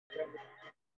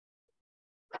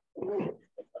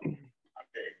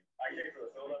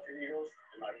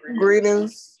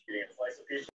Greetings.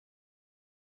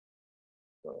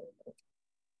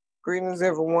 Greetings,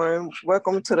 everyone.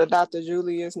 Welcome to the Dr.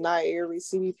 Julius Nyeri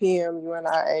CPM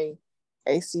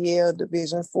UNIA-ACL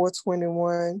Division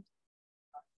 421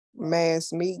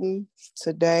 mass meeting.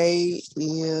 Today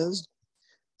is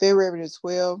February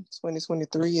 12,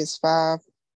 2023. It's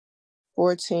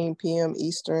 5:14 p.m.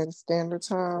 Eastern Standard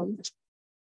Time.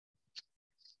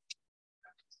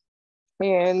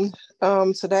 And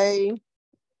today,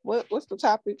 what's the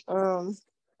topic,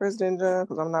 President John?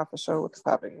 Because I'm not for sure what the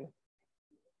topic is.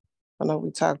 I know we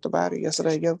talked about it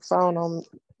yesterday. Your phone on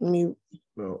mute.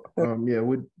 Well,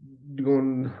 we're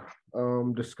going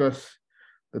to discuss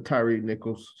the Tyree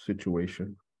Nichols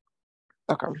situation.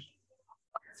 Okay.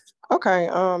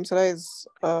 Today's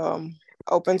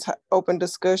open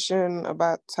discussion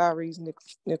about Tyree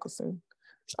Nicholson.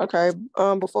 Okay.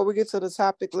 Before we get to the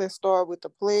topic, let's start with the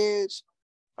pledge.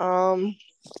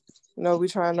 We're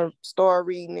trying to start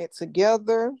reading it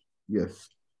together. Yes.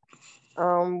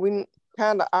 We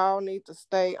kind of all need to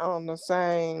stay on the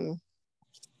same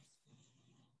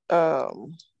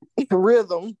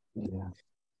rhythm,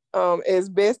 as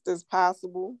best as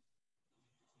possible.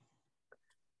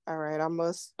 All right, I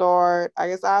must start. I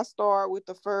guess I'll start with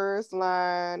the first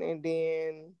line and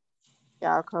then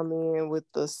y'all come in with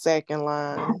the second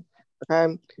line.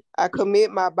 Okay. I commit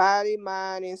my body,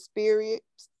 mind, and spirit.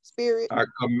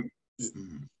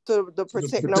 To the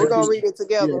protect. No, we're gonna read it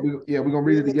together. We're gonna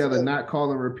read it together, not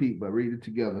call and repeat, but read it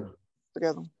together.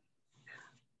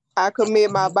 I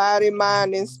commit my body,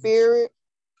 mind, and spirit.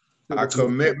 I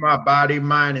commit my body,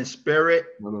 mind, and spirit.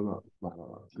 No.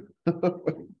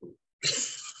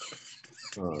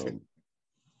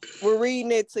 We're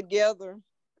reading it together.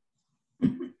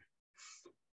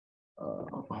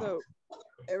 So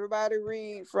everybody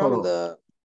read from the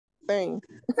thing.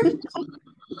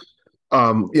 Hold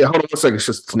on one second,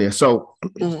 Sister Tania. So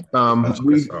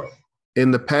we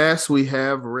in the past we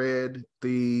have read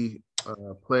the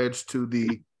pledge to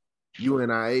the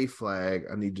UNIA flag.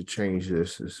 I need to change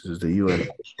this. This is the UNIA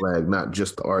flag, not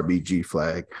just the RBG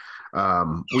flag.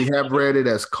 We have read it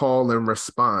as call and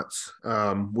response.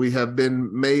 We have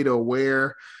been made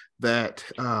aware that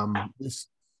this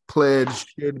pledge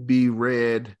should be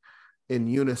read in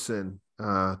unison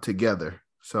together.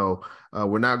 So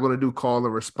we're not going to do call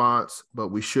and response, but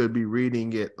we should be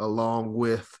reading it along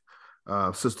with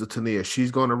Sister Tania. She's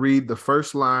going to read the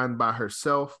first line by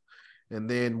herself, and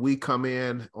then we come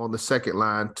in on the second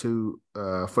line for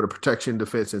the protection,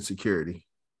 defense, and security.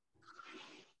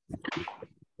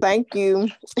 Thank you.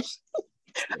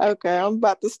 Okay, I'm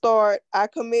about to start. I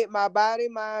commit my body,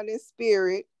 mind, and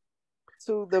spirit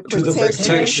to the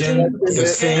protection,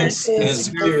 defense, and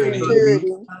security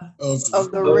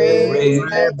of the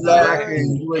red, black,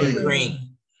 and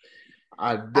green.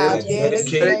 I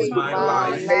dedicate my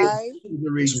life to the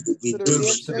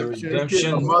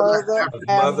redemption of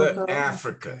Mother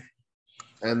Africa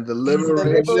and the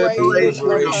liberation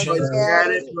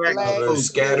of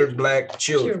scattered black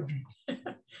children.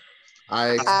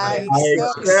 I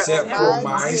accept for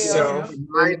myself and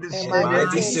my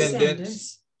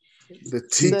descendants the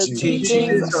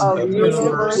teachings of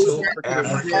universal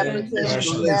African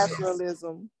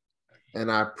nationalism.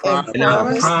 And I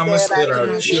promise that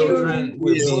our children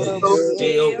will be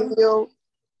instilled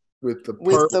with the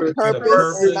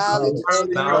purpose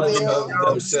and knowledge of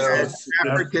themselves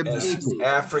as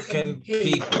African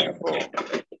people.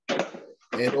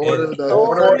 In order that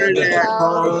the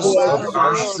cause of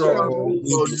our struggle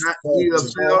will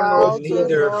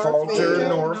neither falter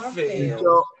nor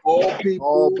fail.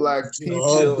 All black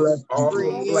people are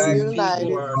free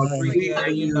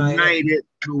and united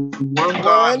to one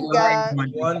God,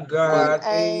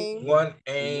 one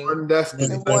aim, one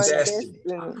destiny.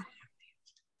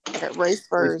 Okay, race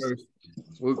first.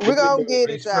 We're gonna get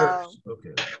it, y'all.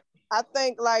 Okay. I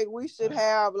think we should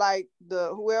have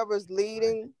whoever's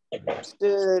leading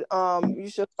should you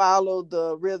should follow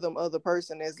the rhythm of the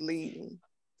person that's leading,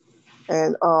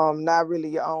 and not really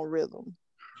your own rhythm.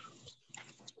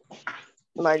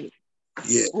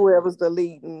 Whoever's the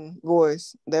leading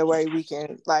voice, that way we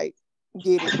can get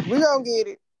it. We're gonna get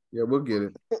it. Yeah, we'll get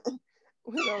it.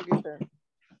 We're gonna get there.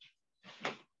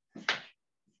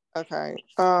 Okay.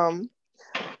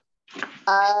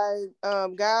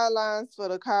 Guidelines for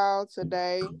the call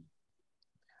today.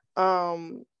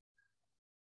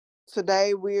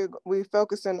 Today we're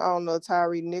focusing on the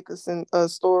Tyree Nicholson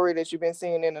story that you've been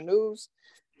seeing in the news,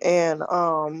 and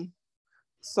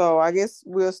so I guess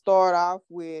we'll start off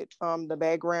with the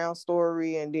background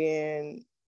story, and then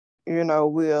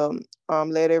we'll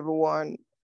let everyone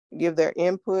give their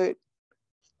input.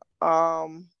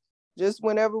 Just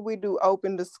whenever we do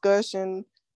open discussion,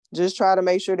 just try to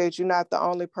make sure that you're not the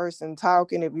only person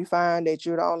talking. If you find that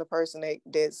you're the only person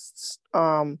that's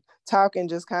talking,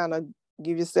 just kind of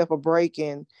give yourself a break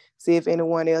and see if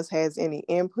anyone else has any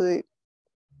input.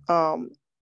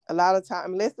 A lot of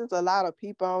time, unless there's a lot of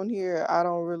people on here, I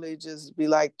don't really just be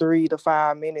like 3 to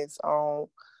 5 minutes on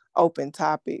open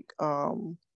topic.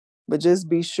 But just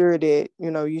be sure that,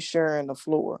 you're sharing the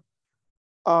floor.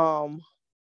 And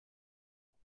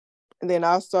then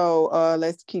also,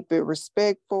 let's keep it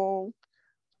respectful.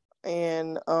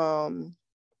 And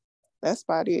that's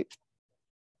about it.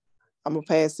 I'm gonna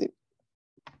pass it.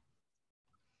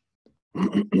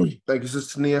 Thank you,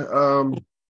 Sister Nia.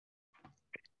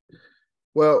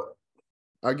 Well,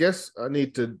 I guess I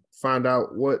need to find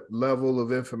out what level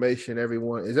of information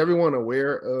is everyone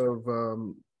aware of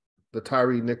the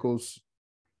Tyre Nichols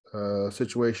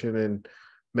situation in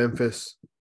Memphis?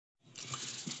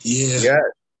 Yeah.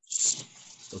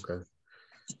 Okay.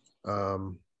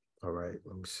 All right,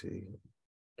 let me see.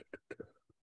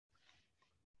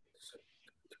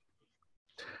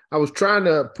 I was trying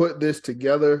to put this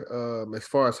together as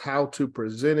far as how to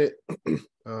present it.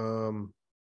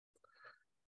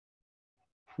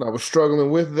 I was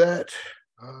struggling with that.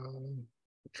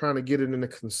 Trying to get it in a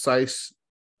concise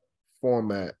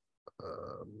format.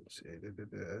 Let's see.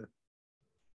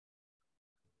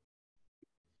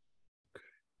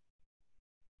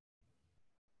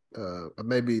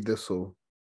 Maybe this will.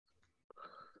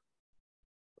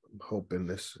 I'm hoping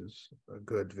this is a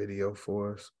good video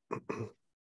for us.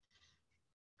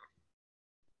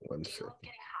 1 second.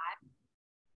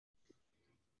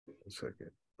 1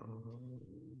 second.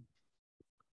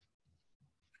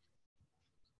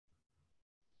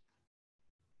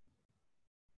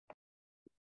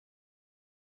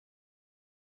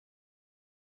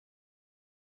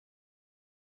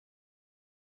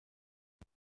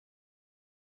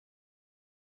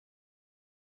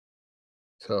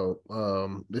 So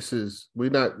this is we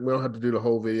don't have to do the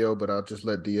whole video, but I'll just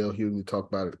let DL Hughley talk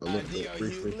about it a little bit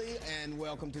briefly. Hughley, and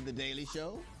welcome to the Daily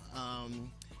Show.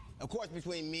 Of course,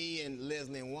 between me and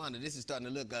Leslie and Wanda, this is starting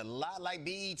to look a lot like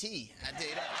BET. I tell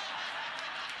you that.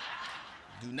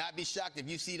 Do not be shocked if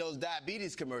you see those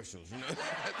diabetes commercials.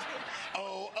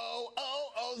 Ozempic.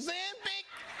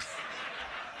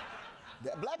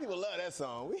 Black people love that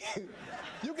song.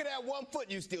 You can have 1 foot,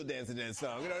 you still dance to that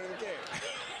song. You don't even care.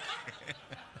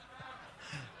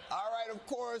 All right, of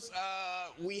course,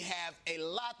 we have a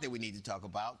lot that we need to talk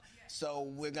about,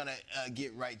 so we're going to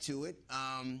get right to it.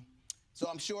 So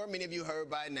I'm sure many of you heard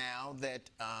by now that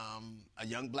a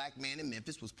young black man in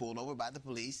Memphis was pulled over by the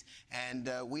police, and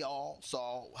we all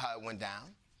saw how it went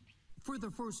down. For the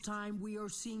first time, we are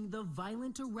seeing the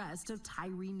violent arrest of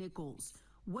Tyre Nichols.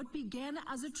 What began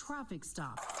as a traffic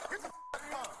stop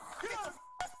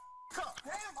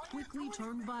quickly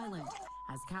turned violent,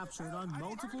 as captured on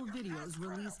multiple videos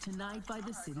released tonight by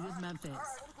the city of Memphis.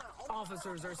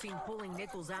 Officers are seen pulling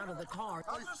Nichols out of the car.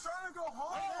 I'm just trying to go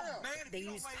home. They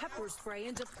used pepper spray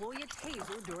and deploy a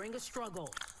taser during a struggle.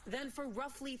 Then for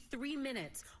roughly 3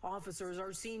 minutes, officers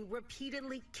are seen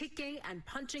repeatedly kicking and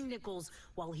punching Nichols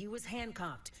while he was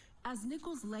handcuffed. As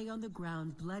Nichols lay on the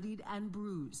ground, bloodied and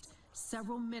bruised,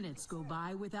 several minutes go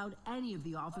by without any of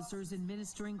the officers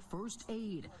administering first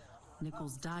aid.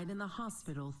 Nichols died in the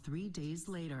hospital 3 days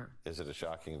later. Is it a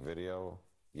shocking video?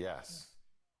 Yes.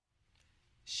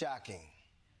 Shocking.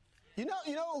 You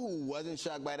know who wasn't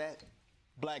shocked by that?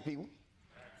 Black people.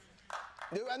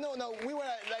 No, we were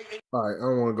like. All right, I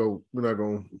don't want to go. We're not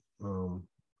going to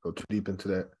go too deep into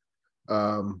that.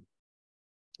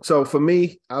 So for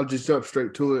me, I'll just jump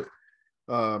straight to it.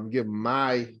 Give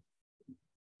my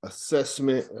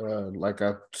assessment, like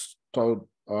I told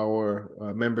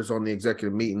our members on the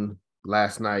executive meeting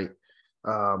last night.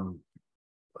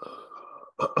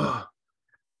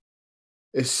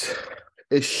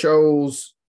 It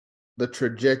shows the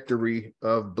trajectory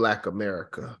of Black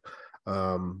America.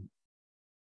 I'm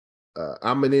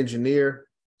an engineer.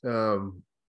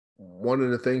 One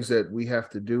of the things that we have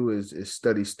to do is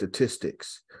study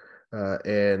statistics.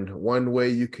 And one way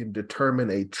you can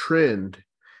determine a trend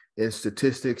in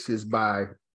statistics is by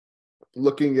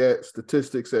looking at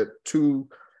statistics at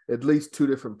least two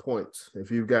different points.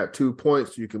 If you've got 2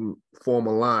 points, you can form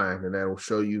a line and that will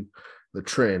show you the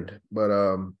trend. But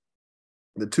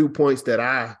the 2 points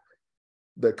that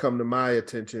come to my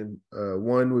attention,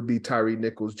 one would be Tyre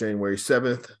Nichols, January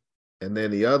 7th, and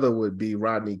then the other would be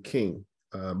Rodney King,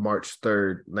 March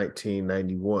 3rd,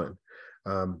 1991.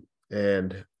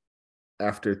 And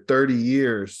after 30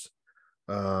 years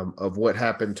of what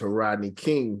happened to Rodney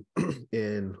King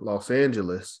in Los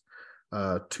Angeles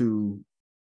by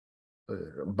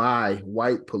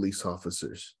white police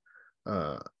officers.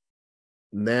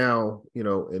 Now,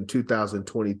 in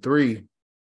 2023,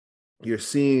 you're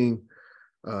seeing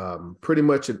pretty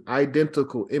much an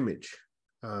identical image,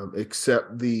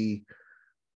 except the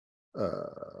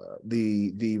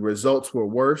results were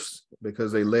worse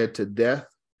because they led to death,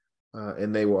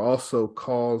 and they were also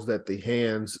caused at the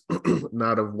hands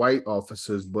not of white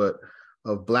officers but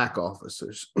of Black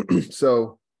officers.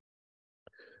 So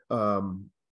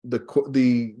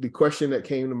the question that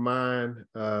came to mind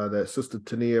that Sister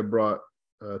Tania brought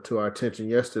to our attention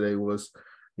yesterday was,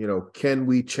 can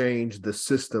we change the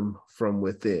system from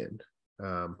within?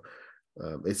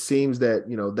 It seems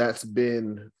that that's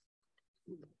been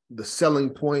the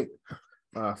selling point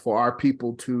for our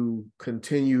people to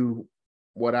continue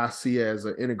what I see as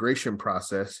an integration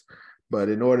process. But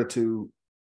in order to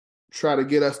try to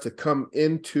get us to come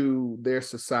into their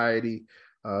society,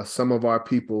 some of our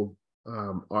people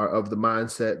are of the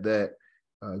mindset that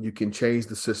you can change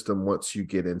the system once you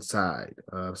get inside.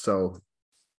 So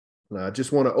I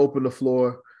just want to open the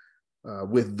floor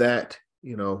with that.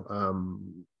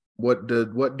 What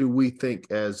do we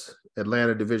think as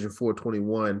Atlanta Division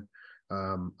 421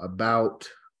 about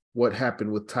what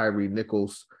happened with Tyree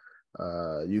Nichols?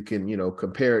 You can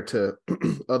compare it to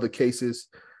other cases,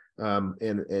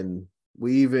 and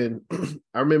we even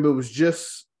I remember it was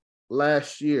just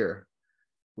last year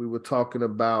we were talking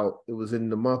about, it was in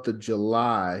the month of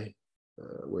July.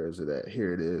 Where is it at?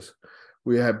 Here it is.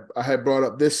 I had brought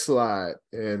up this slide,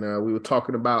 and we were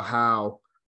talking about how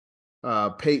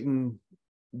Peyton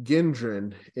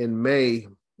Gendron in May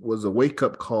was a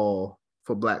wake-up call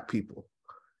for Black people,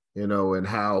 and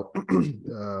how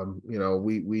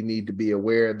we need to be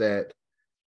aware that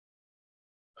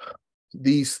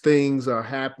these things are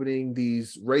happening.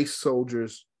 These race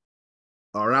soldiers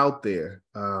are out there,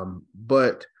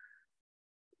 but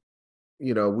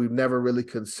we've never really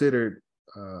considered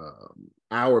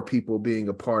our people being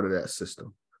a part of that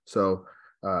system. So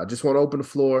I just want to open the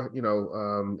floor,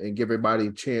 and give everybody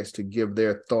a chance to give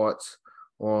their thoughts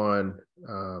on,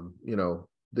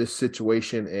 this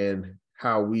situation and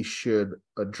how we should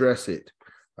address it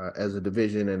as a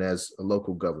division and as a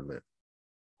local government.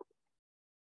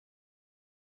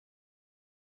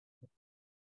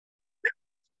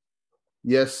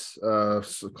 Yes,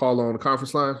 call on the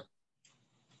conference line.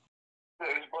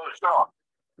 Greetings, Brother Sean.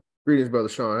 Greetings, Brother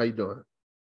Sean. How you doing?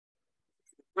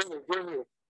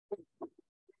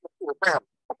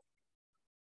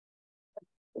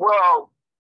 Well,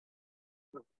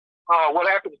 what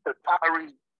happened to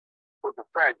Tyree was a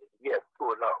tragedy, yes,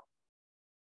 true enough.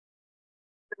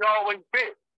 It's always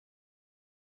been.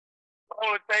 The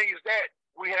only thing is that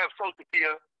we have social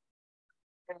care,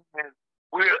 and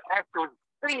we're actually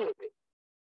seeing it.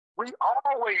 We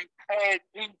always had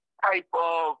these type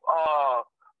of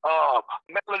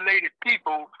melanated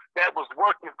people that was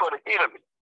working for the enemy.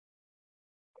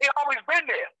 They always been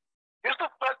there. This is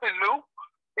nothing new.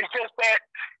 It's just that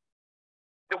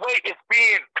the way it's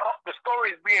being told, the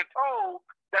story is being told,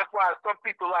 that's why some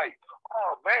people like,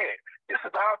 oh man, this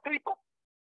is our people.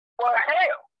 Well,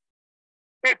 hell,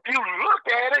 if you look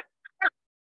at it,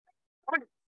 let me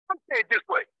say it this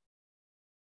way.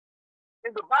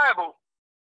 In the Bible,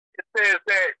 it says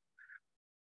that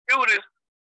Judas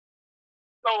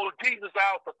sold Jesus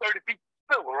out for 30 pieces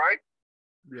of silver, right?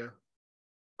 Yeah.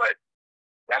 But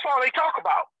that's all they talk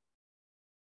about.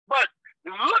 But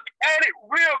look at it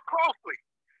real closely.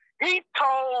 He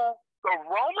told the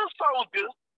Roman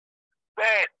soldiers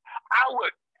that I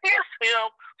would kiss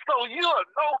him so you'll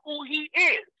know who he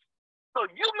is. So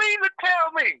you mean to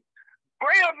tell me,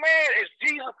 great a man as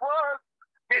Jesus was,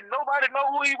 did nobody know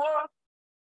who he was?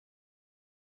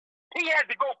 He had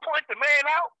to go point the man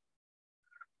out.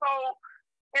 So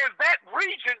in that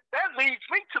region, that leads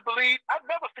me to believe I've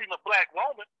never seen a Black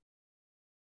Roman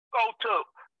go to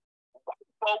white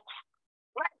folks.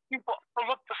 Black people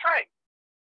look the same.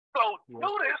 So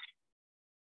Judas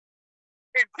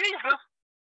and Jesus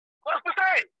was the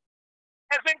same,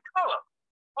 as in color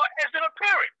or as in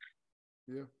appearance.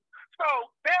 Yeah. So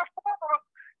therefore,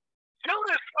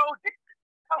 Judas sold Jesus.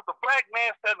 That was a Black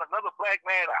man selling another Black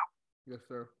man out. Yes,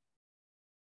 sir.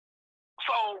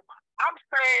 So I'm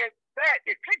saying that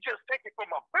if you just take it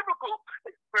from a biblical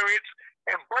experience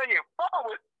and bring it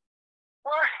forward,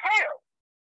 well, hell,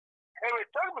 Harry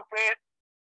Tubman said,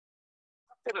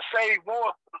 to have saved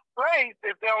more slaves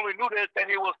if they only knew that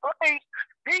it was slaves.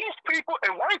 These people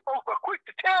and white folks are quick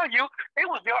to tell you it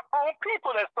was your own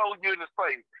people that sold you into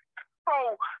slavery. So,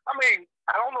 I mean,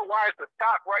 I don't know why it's a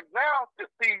shock right now to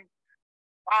see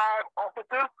 5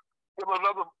 officers kill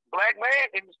another black man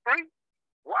in the street?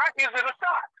 Why is it a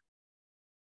shot?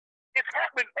 It's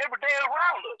happening every day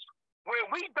around us. When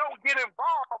we don't get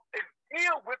involved and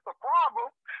deal with the problem,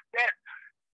 that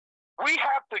we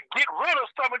have to get rid of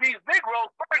some of these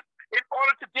Negroes first in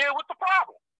order to deal with the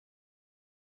problem.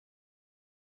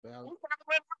 Yeah. We got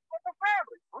them in our own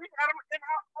family. We got them in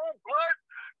our own blood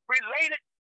related,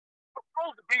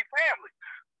 supposed to be family.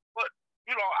 But,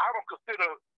 you know, I don't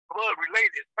consider blood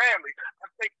related family. I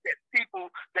think that people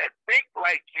that think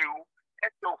like you,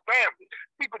 that's your family.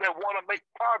 People that want to make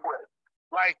progress,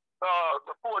 like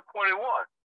the 421.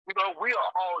 You know, we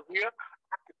are all here.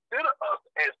 I consider us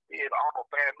as being all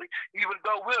family, even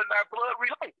though we're not blood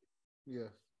related. Yes.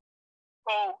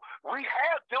 So we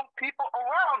have them people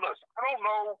around us. I don't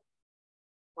know,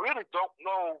 really don't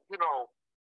know, you know,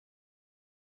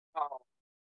 how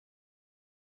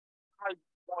you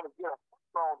want to get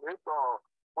on this or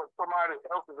what somebody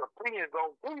else's opinion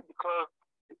going to be, because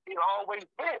it always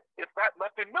been. It's not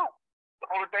nothing new. The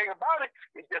only thing about it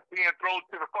is just being thrown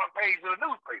to the front page of the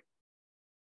newspaper.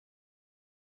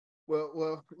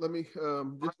 Well, let me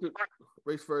just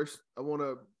race first. I want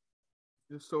to,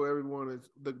 just so everyone is,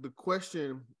 the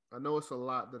question, I know it's a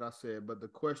lot that I said, but the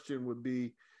question would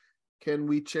be, can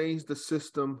we change the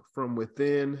system from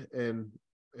within, and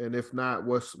if not,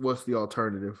 what's the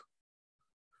alternative?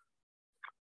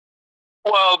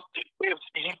 Well, if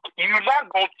you're not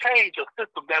going to change a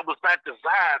system that was not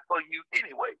designed for you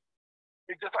anyway.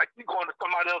 It's just like you going to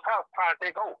somebody else's house trying to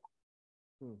take over.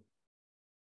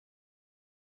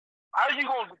 How are you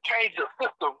going to change a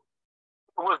system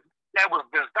that was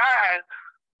designed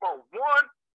for one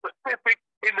specific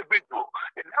individual?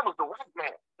 And that was the white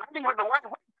man. Not even the white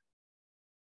man.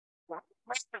 The white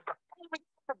man is the only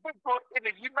individual in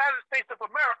the United States of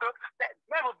America that's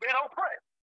never been oppressed.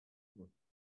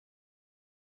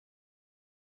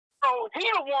 So he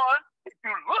the one, if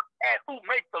you look at who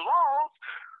makes the laws,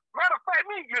 matter of fact,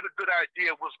 me get a good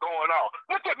idea of what's going on.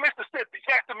 Look at Mississippi,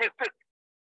 Jackson, Mississippi.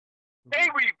 They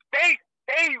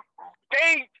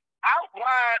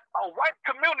outline a white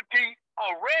community, a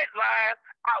red line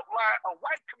outline a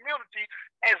white community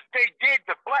as they did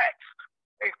the blacks,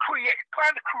 and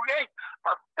trying to create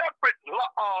a separate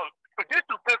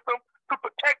judicial system to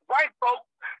protect white folks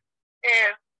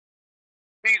and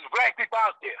these black people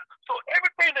out there. So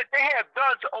everything that they have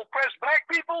done to oppress black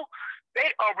people, they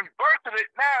are reversing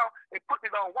it now and putting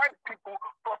it on white people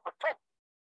for protection.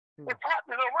 It's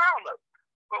happening around us.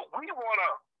 But we want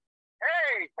to,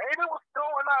 hey, baby, what's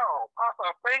going on? Pop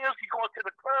our fingers, you going to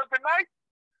the club tonight?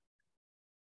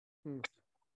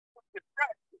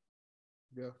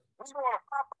 Yeah. We want to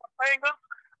pop our fingers.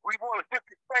 We want to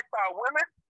disrespect our women.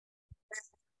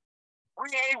 We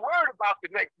ain't worried about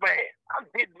the next man. I'm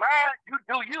getting mine, you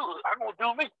do you. I'm going to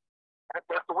do me.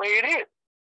 That's the way it is.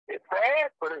 It's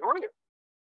sad, but it's real.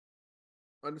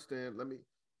 Understand. Let me,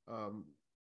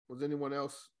 was anyone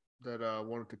else that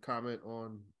wanted to comment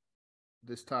on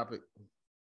this topic?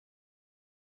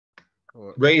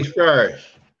 Or Raise first.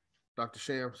 Dr.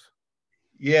 Shams?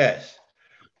 Yes.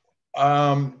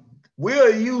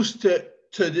 We're used to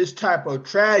this type of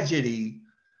tragedy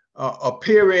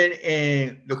appearing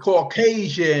in the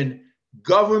Caucasian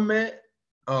government,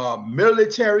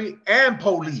 military, and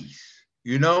police,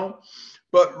 you know?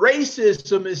 But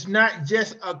racism is not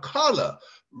just a color.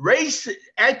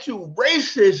 Actual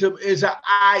racism is an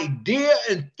idea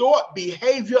and thought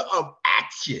behavior of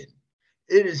action.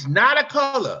 It is not a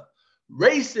color.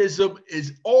 Racism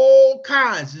is all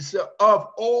kinds. It's of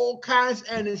all kinds,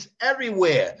 and it's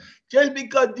everywhere. Just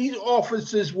because these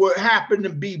officers happen to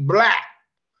be black,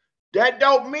 that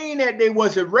don't mean that they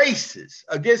wasn't racist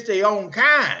against their own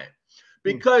kind.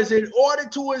 Because in order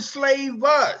to enslave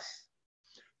us,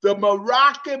 the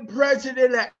Moroccan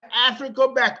president of Africa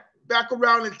back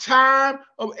around the time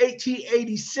of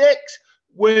 1886,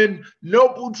 when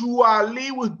Noble Drew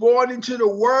Ali was born into the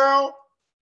world,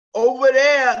 over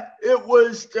there, it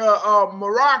was the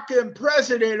Moroccan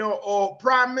president or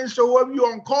prime minister, whatever you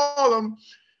want to call him,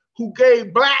 who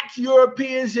gave blacks,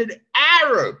 Europeans, and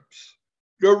Arabs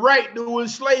the right to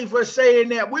enslave us, saying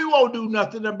that we won't do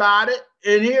nothing about it.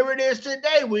 And here it is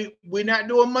today. We're not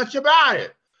doing much about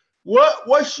it.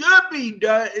 What should be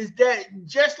done is that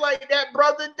just like that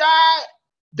brother died,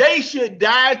 they should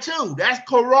die too. That's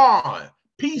Quran.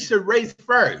 Peace and race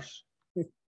first.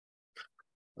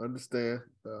 Understand.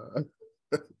 I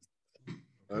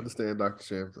understand, Dr.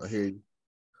 Shams. I hear you.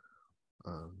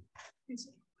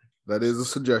 That is a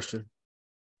suggestion.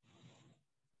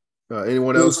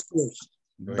 Anyone else?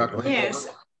 Dr. Yes.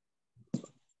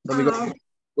 Let me go.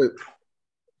 Wait.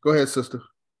 Go ahead, sister.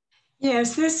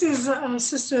 Yes, this is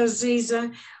Sister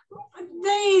Aziza.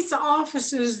 These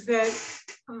officers that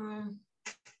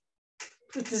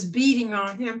put this beating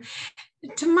on him,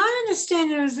 to my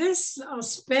understanding, is this a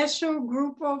special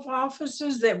group of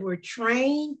officers that were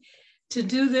trained to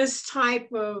do this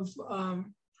type of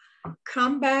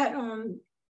combat on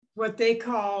what they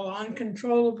call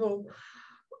uncontrollable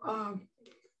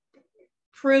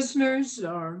prisoners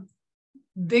or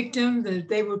victims, that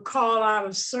they would call out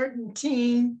a certain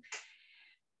team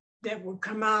that would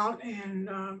come out and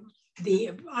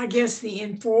I guess the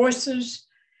enforcers.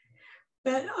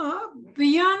 But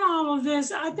beyond all of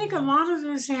this, I think a lot of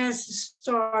this has to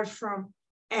start from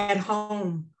at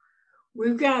home.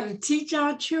 We've got to teach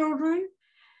our children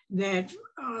that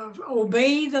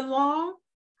obey the law,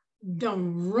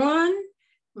 don't run,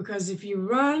 because if you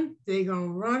run, they're going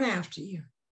to run after you.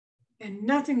 And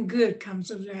nothing good comes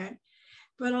of that.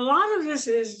 But a lot of this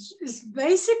is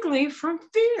basically from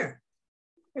fear.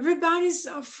 Everybody's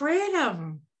afraid of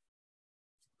them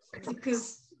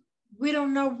because we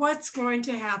don't know what's going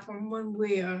to happen when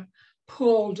we are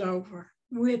pulled over.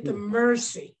 We're at the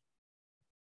mercy.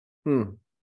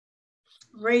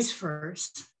 Race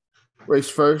first. Race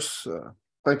first.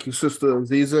 Thank you, Sister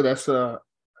Aziza. That's a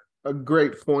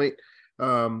great point.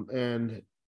 And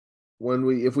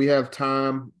if we have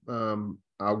time,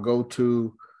 I'll go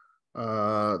to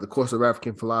the course of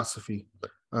African philosophy,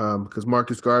 because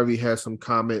Marcus Garvey has some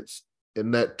comments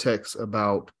in that text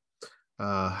about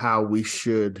how we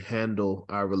should handle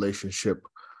our relationship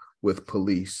with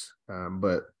police.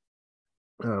 But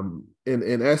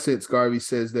in essence, Garvey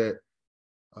says that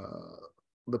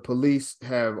the police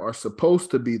are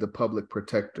supposed to be the public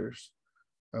protectors.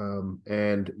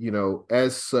 And,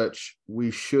 as such,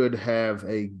 we should have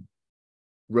a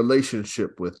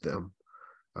relationship with them.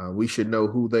 We should know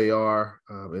who they are,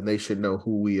 and they should know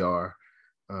who we are.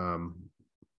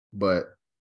 But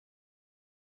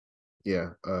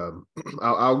yeah,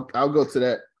 I'll go to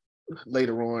that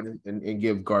later on and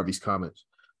give Garvey's comments.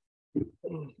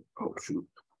 Oh shoot,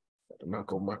 I had to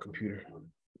knock on my computer.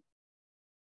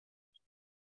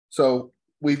 So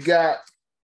we've got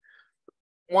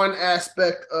one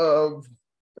aspect of,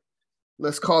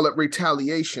 let's call it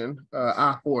retaliation,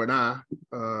 eye for an eye,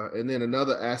 and then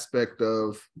another aspect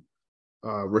of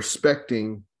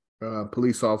respecting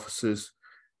police officers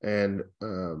and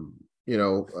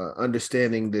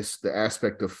understanding the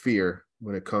aspect of fear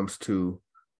when it comes to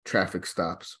traffic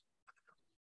stops.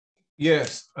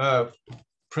 Yes,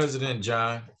 President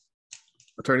John.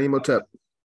 Attorney Imhotep.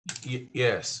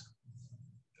 Yes.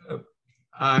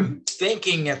 I'm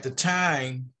thinking at the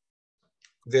time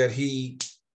that he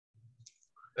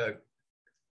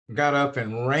got up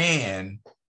and ran,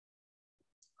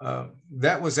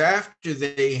 that was after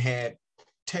they had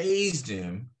tased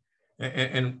him.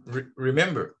 And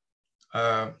remember,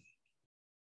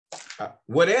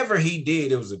 whatever he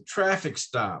did, it was a traffic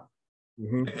stop.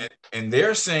 Mm-hmm. And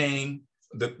they're saying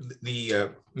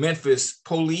the Memphis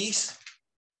police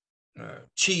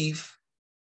chief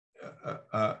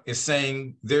is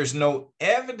saying there's no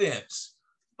evidence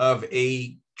of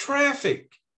a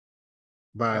traffic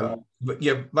violation.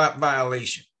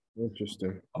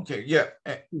 Interesting. Okay, yeah.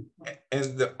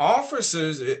 And the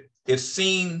officers, it's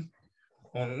seen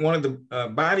on one of the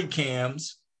body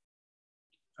cams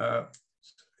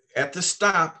at the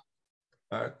stop,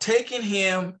 taking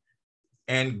him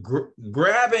and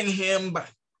grabbing him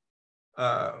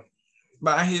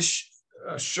by his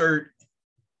shirt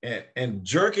and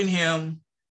jerking him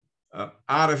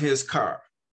out of his car.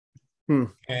 And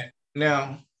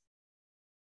now,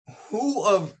 who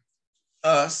of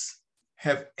us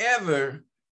have ever,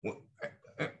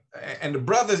 and the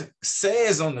brother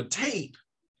says on the tape,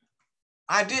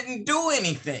 I didn't do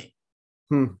anything.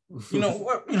 I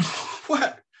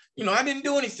didn't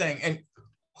do anything. And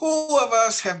who of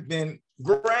us have been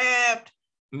grabbed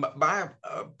by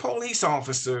a police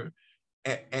officer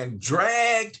and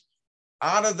dragged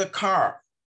out of the car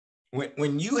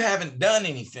when you haven't done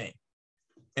anything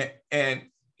and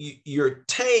you're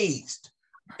tased?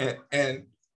 And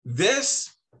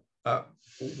this,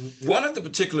 one of the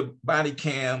particular body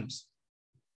cams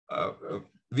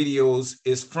videos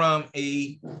is from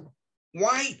a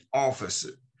white officer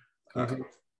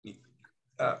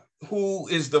who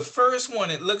is the first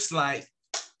one, it looks like,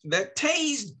 that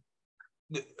tased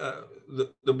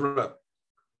the brother,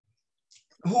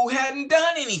 who hadn't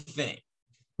done anything.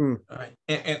 Right?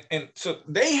 And so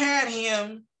they had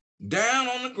him down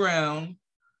on the ground,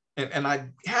 and I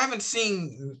haven't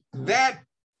seen that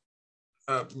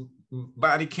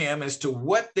body cam as to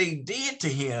what they did to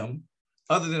him,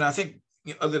 other than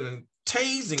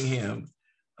tasing him,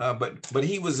 but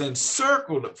he was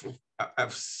encircled,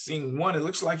 I've seen one. It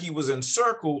looks like he was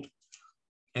encircled,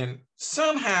 and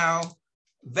somehow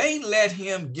they let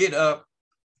him get up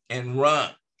and run.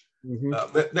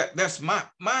 That's my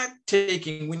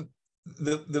taking. When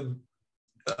the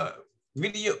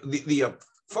video, the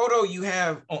photo you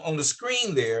have on the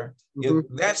screen there,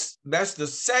 that's the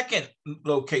second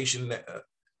location that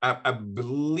I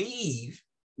believe.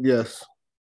 Yes.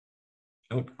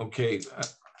 Okay.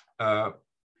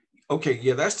 Okay.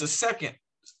 Yeah, that's the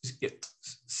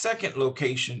second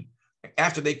location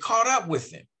after they caught up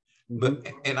with him. But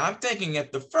and I'm thinking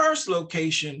at the first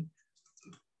location,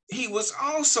 he was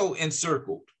also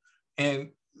encircled, and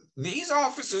these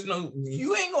officers know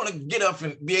you ain't gonna get up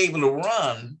and be able to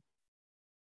run.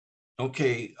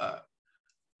 Okay,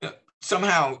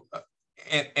 somehow,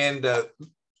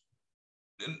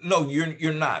 no,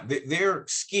 you're not. They're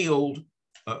skilled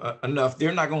enough.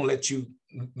 They're not gonna let you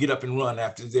get up and run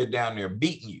after they're down there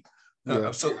beating you.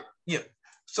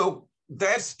 So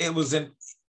that's it. Was in.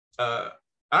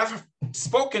 I've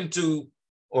spoken to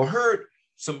or heard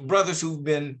some brothers who've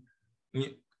been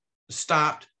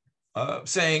stopped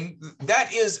saying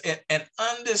that is an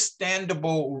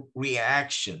understandable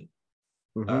reaction,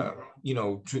 for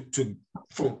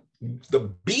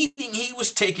the beating he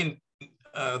was taking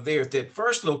there at that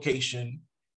first location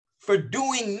for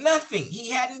doing nothing. He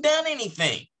hadn't done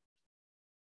anything.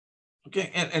 Okay,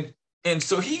 and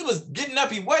so he was getting up.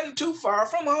 He wasn't too far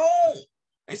from home.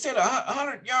 They said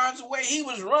 100 yards away, he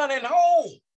was running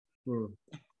home.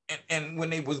 And when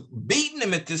they was beating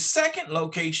him at this second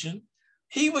location,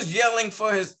 he was yelling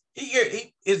for his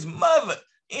mother,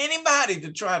 anybody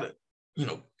to try to,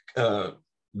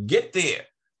 get there.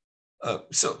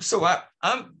 So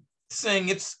I'm saying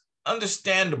it's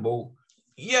understandable.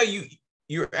 Yeah,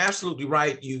 you're absolutely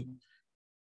right. You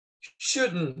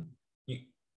shouldn't,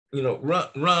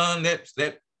 run.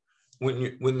 That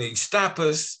when they stop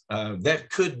us, that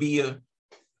could be a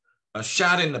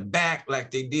shot in the back, like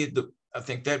they did. I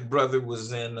think that brother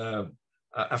was in.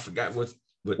 I forgot what.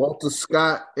 Walter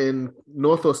Scott in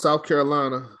North or South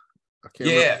Carolina. I can't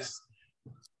remember.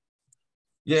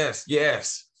 Yes.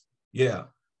 Yeah.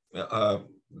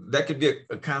 That could be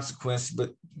a consequence,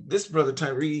 but this brother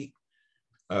Tyree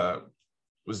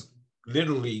was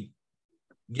literally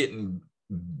getting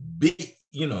beat.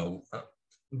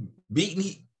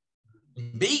 Beaten.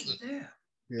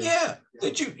 Yeah.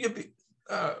 Did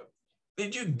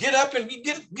you get up and you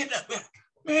get up,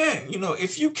 man?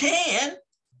 If you can,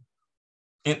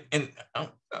 and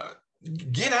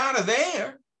get out of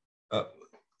there.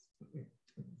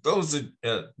 Those are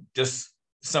just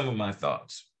some of my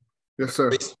thoughts. Yes, sir.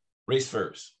 Race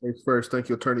first. Race first. Thank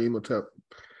you, Attorney Imhotep.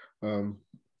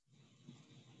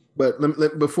 But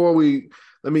before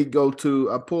let me go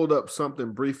to. I pulled up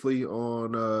something briefly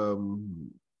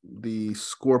on the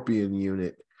Scorpion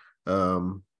unit,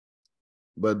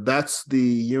 but that's the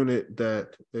unit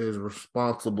that is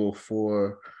responsible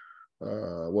for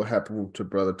what happened to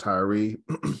Brother Tyree.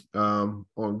 On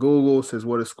Google, it says,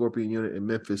 what is Scorpion unit in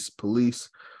Memphis Police?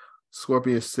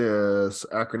 Scorpion says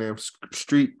acronym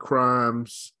Street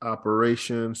Crimes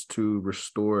Operations to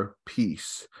Restore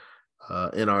Peace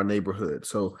in our neighborhood.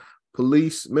 So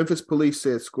Memphis Police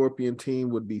said Scorpion team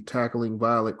would be tackling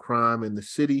violent crime in the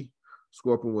city.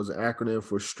 Scorpion was an acronym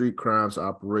for Street Crimes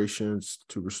Operations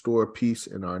to Restore Peace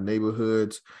in our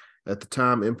neighborhoods. At the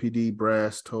time, MPD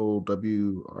brass told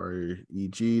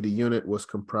WREG the unit was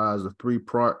comprised of three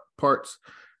parts: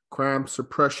 crime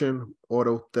suppression,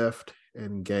 auto theft,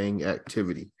 and gang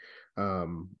activity.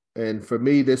 And for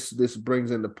me, this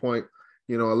brings in the point,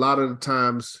 a lot of the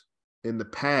times in the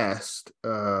past,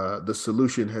 the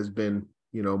solution has been,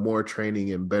 more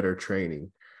training and better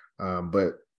training.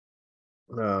 But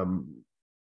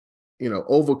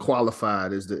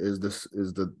overqualified is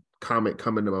the comment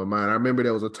coming to my mind. I remember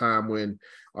there was a time when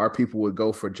our people would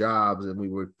go for jobs and we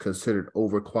were considered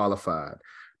overqualified.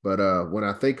 But when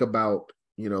I think about,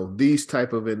 this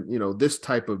type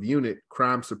of unit,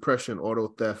 crime suppression, auto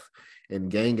theft, and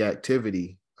gang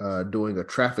activity, doing a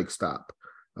traffic stop,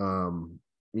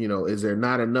 is there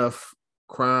not enough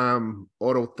crime,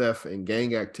 auto theft, and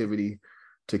gang activity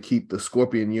to keep the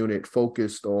Scorpion unit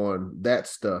focused on that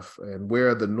stuff? And where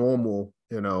are the normal,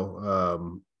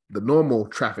 the normal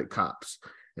traffic cops,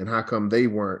 and how come they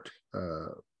weren't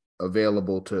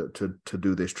available to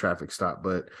do this traffic stop?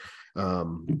 But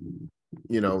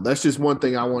that's just one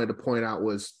thing I wanted to point out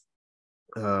was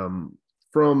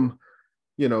from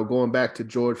going back to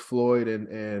George Floyd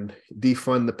and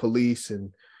defund the police,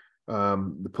 and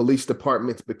the police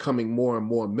department's becoming more and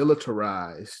more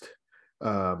militarized.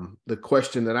 The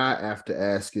question that I have to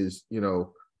ask is,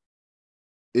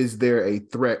 is there a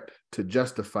threat to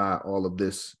justify all of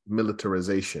this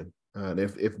militarization? And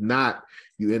if not,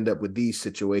 you end up with these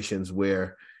situations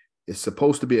where it's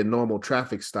supposed to be a normal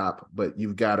traffic stop, but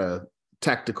you've got a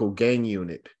tactical gang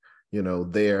unit,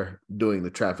 there doing the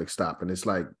traffic stop. And it's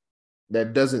like,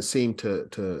 that doesn't seem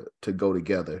to go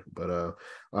together. But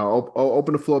I'll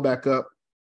open the floor back up.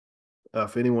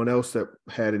 For anyone else that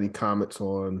had any comments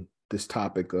on this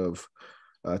topic of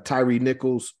Tyree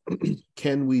Nichols,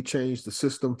 can we change the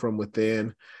system from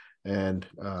within, and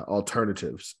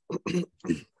alternatives?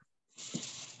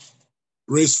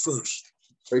 Race first.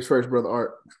 Race first, Brother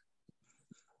Art.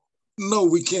 No,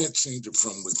 we can't change it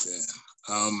from within.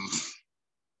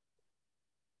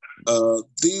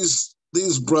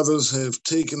 These brothers have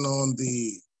taken on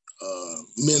the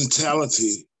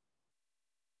mentality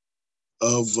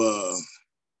of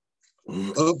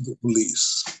the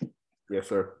police. Yes,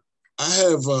 sir. I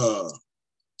have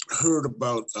heard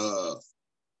about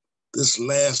this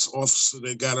last officer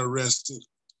that got arrested.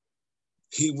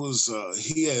 He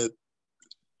had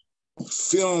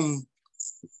filmed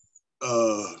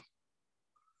the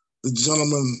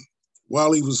gentleman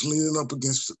while he was leaning up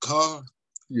against the car.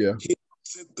 Yeah. He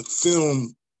sent the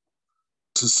film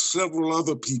to several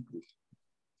other people.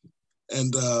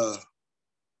 And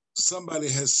somebody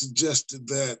has suggested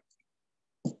that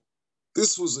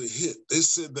this was a hit. They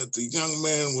said that the young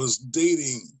man was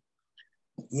dating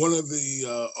one of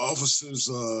the officer's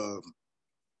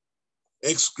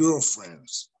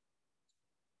ex-girlfriends,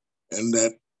 and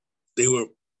that they were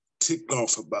ticked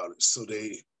off about it. So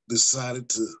they decided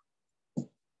to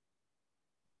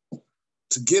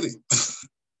get him.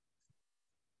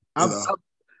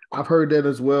 I've heard that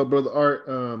as well, Brother Art.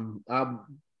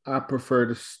 I prefer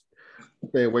to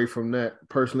stay away from that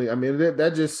personally. I mean,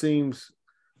 that just seems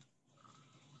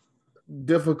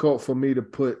difficult for me to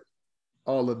put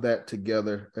all of that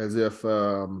together as if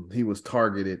he was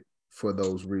targeted for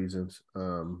those reasons.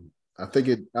 I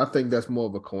think that's more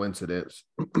of a coincidence,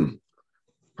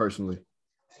 personally.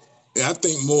 Yeah, I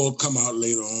think more will come out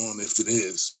later on if it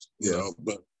is, you know,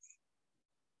 but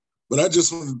I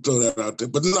just want to throw that out there.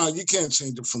 But no, you can't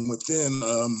change it from within.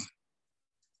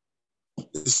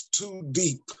 It's too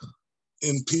deep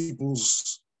in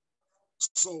people's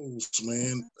souls,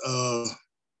 man.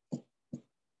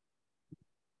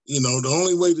 The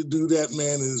only way to do that,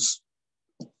 man, is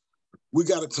we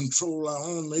got to control our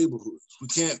own neighborhoods. We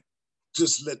can't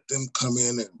just let them come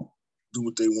in and do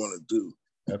what they want to do.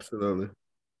 Absolutely.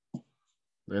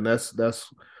 And that's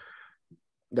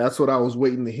what I was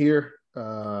waiting to hear.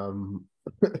 That's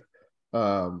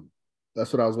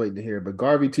what I was waiting to hear. But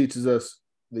Garvey teaches us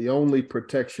the only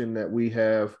protection that we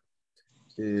have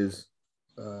is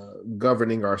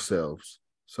governing ourselves.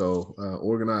 So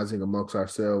organizing amongst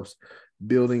ourselves,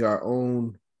 building our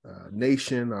own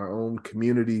nation, our own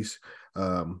communities,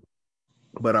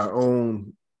 but our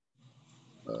own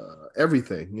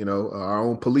everything, our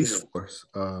own police force,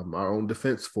 our own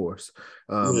defense force.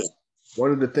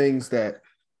 One of the things that,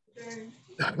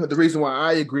 the reason why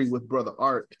I agree with Brother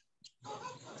Art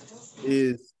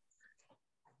is,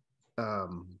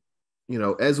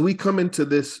 as we come into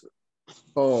this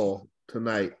call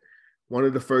tonight, one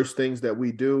of the first things that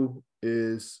we do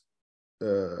is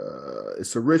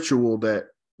it's a ritual that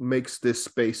makes this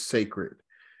space sacred.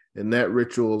 And that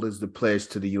ritual is the pledge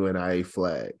to the UNIA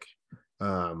flag.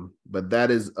 But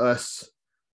that is us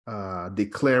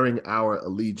declaring our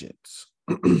allegiance.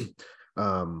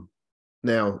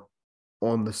 Now,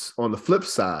 on the flip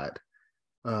side,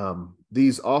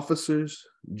 these officers,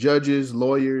 judges,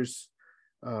 lawyers,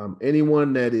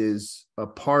 anyone that is a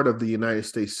part of the United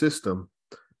States system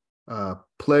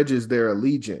pledges their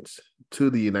allegiance to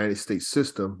the United States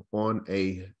system on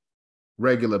a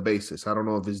regular basis. I don't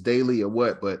know if it's daily or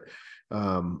what, but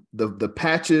the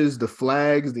patches, the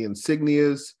flags, the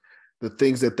insignias, the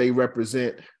things that they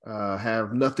represent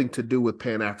have nothing to do with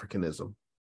Pan-Africanism.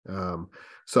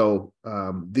 So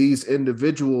these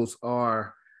individuals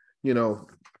are,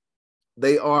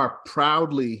 they are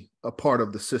proudly a part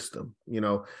of the system.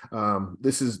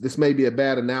 This may be a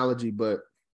bad analogy, but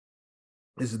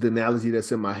this is the analogy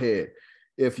that's in my head.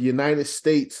 If United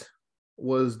States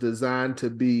was designed to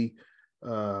be,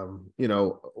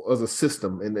 as a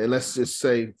system, and let's just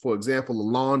say, for example, a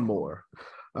lawnmower,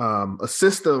 a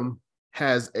system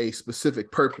has a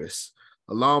specific purpose.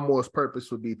 A lawnmower's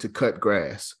purpose would be to cut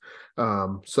grass.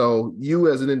 So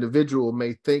you as an individual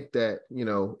may think that,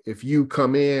 if you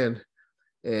come in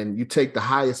and you take the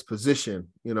highest position,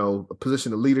 a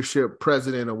position of leadership,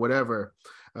 president or whatever,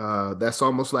 that's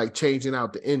almost like changing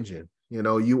out the engine.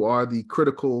 You are the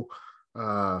critical,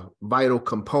 vital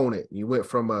component. You went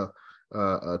from a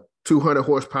 200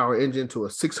 horsepower engine to a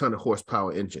 600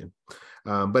 horsepower engine.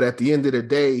 But at the end of the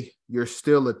day, you're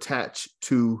still attached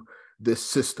to this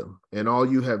system. And all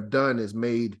you have done is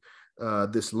made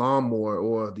this lawnmower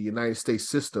or the United States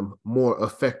system more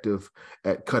effective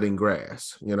at cutting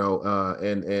grass,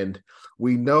 and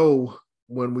we know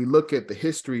when we look at the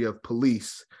history of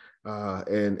police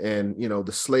and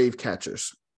the slave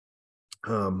catchers,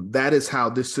 that is how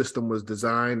this system was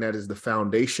designed. That is the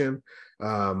foundation.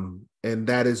 And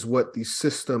that is what the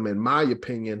system, in my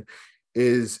opinion,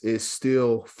 is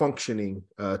still functioning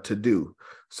to do.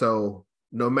 So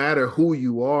no matter who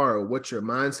you are or what your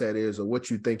mindset is or what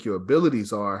you think your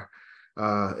abilities are,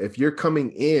 if you're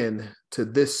coming in to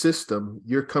this system,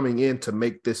 you're coming in to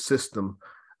make this system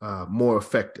more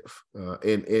effective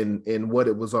in what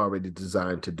it was already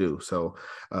designed to do. So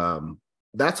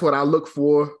that's what I look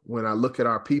for when I look at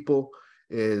our people,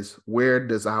 is where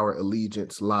does our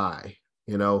allegiance lie?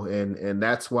 And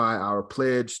that's why our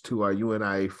pledge to our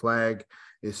UNIA flag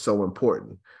is so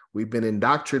important. We've been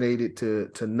indoctrinated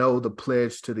to know the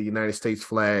pledge to the United States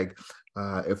flag.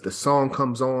 If the song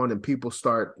comes on and people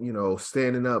start,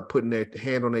 standing up, putting their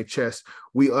hand on their chest,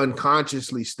 we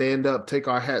unconsciously stand up, take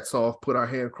our hats off, put our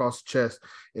hand across the chest.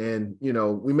 And,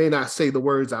 we may not say the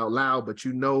words out loud, but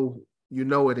you know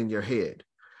it in your head.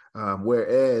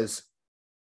 Whereas,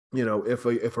 if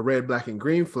a red, black, and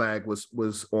green flag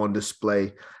was on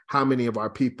display, how many of our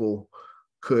people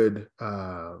could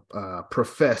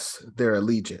profess their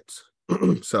allegiance?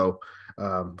 So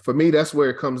for me, that's where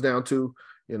it comes down to.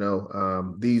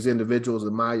 These individuals,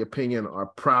 in my opinion, are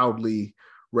proudly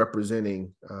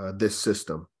representing this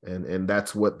system, and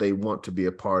that's what they want to be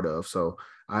a part of. So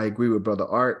I agree with Brother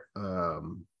Art.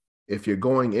 If you're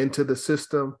going into the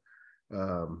system,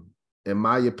 in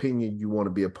my opinion, you want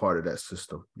to be a part of that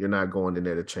system. You're not going in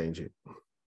there to change it.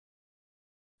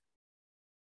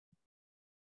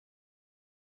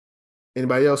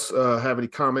 Anybody else have any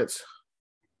comments?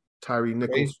 Tyree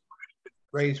Nichols.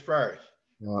 Raise first.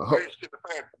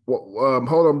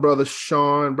 Hold on, Brother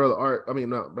Sean, Brother Art. I mean,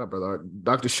 not Brother Art.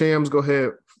 Dr. Shams, go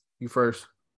ahead. You first.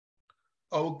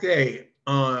 Okay.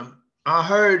 I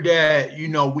heard that,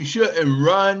 we shouldn't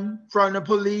run from the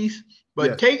police,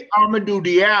 but take Amadou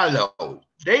Diallo.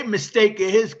 They mistaken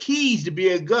his keys to be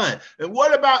a gun. And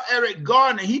what about Eric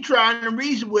Garner? He trying to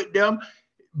reason with them,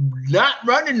 not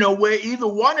running nowhere, either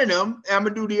one of them,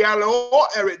 Amadou Diallo or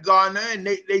Eric Garner, and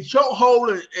they choke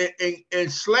hold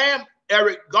and slam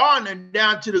Eric Garner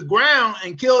down to the ground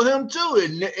and kill him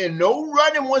too. And no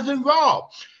running was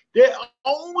involved. The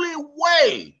only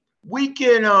way we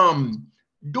can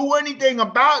do anything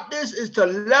about this is to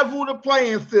level the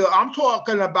playing field. I'm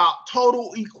talking about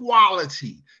total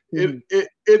equality. Mm-hmm.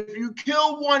 If you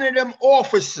kill one of them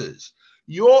officers,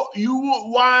 you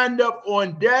will wind up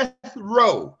on death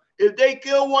row. If they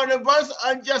kill one of us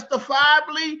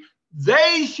unjustifiably,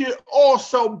 they should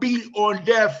also be on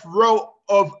death row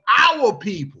of our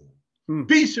people.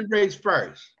 Peace and race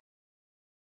first.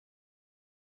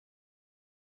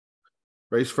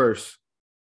 Race first.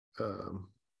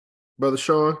 Brother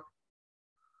Sean?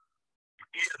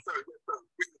 Yes, sir. Yes, sir.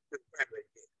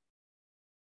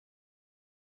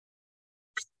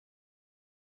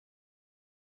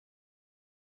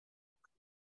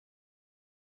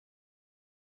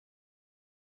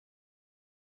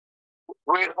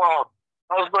 With her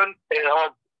husband and her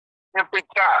infant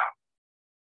child.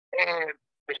 And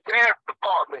the sheriff's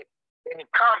department in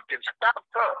Compton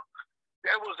stopped her.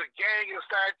 There was a gang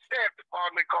inside the sheriff's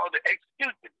department called the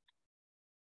Execution.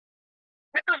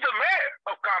 This is the mayor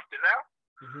of Compton now.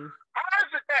 Mm-hmm. How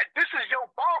is it that this is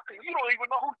your boss and you don't even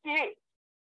know who she is?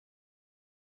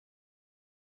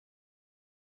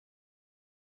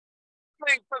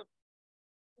 I mean,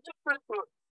 just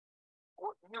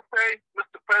what you say,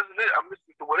 Mr. President, I'm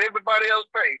listening to what everybody else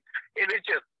says, and it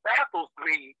just baffles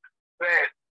me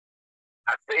that,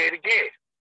 I say it again,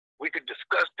 we could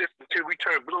discuss this until we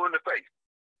turn blue in the face.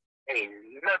 Ain't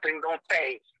nothing gonna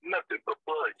change, nothing but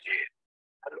bloodshed.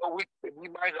 I know we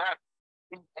might not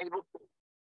be able to,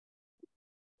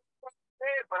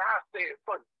 but I say it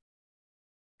funny.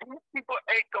 These people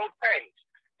ain't gonna change.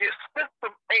 This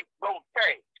system ain't gonna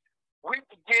change. We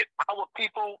can get our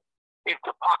people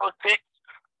into politics,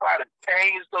 try to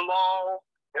change the law.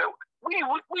 We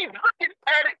looking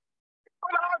at it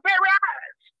with our very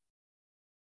eyes.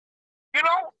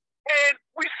 And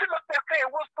we sit up there saying,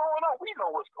 what's going on? We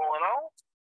know what's going on.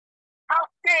 How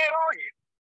scared are you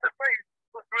to say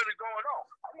what's really going on?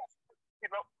 I'm not,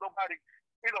 nobody,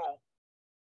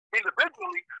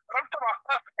 individually, but I'm talking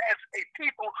about us as a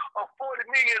people of 40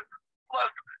 million plus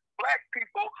Black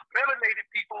people, melanated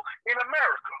people in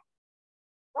America.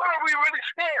 What are we really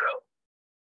scared of?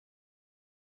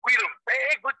 We done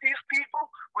beg with these people.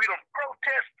 We done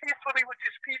protest peacefully with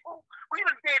these people. We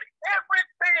done did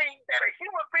everything that a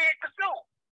human being could do.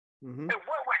 And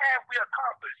what have we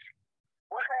accomplished?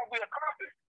 What have we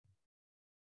accomplished?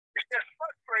 It's just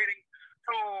frustrating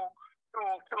to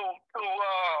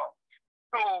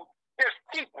just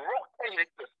keep rotating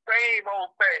the same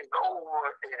old thing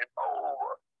over and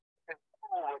over and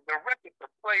over. The record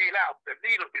is played out. The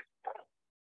needle is broken.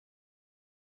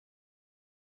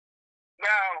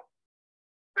 Now,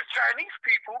 the Chinese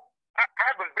people, I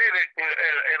haven't been in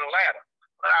Atlanta,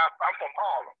 but I'm from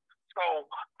Harlem. So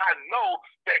I know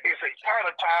that it's a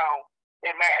Chinatown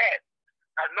in Manhattan.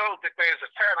 I know that there's a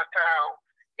Chinatown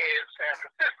in San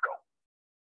Francisco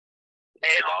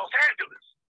and Los Angeles.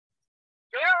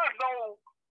 There are no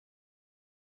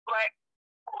black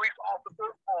police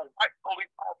officers or white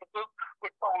police officers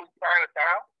patrolling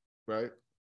Chinatown. Right.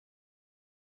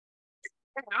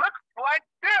 It looks like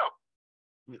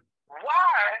them.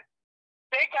 Why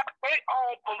they got their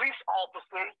own police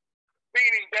officers,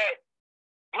 meaning that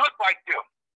look like them,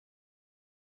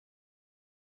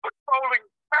 patrolling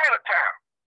Chinatown?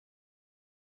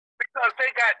 Because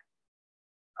they got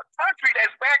a country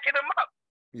that's backing them up.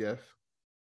 Yes.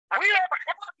 We don't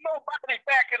have nobody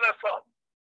backing us up.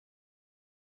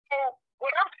 So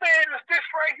what I'm saying is this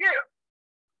right here.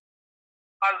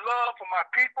 My love for my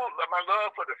people, my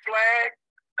love for the flag,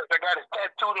 because I got it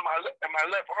tattooed in my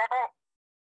left arm.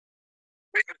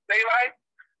 Because daylight.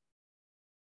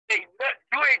 We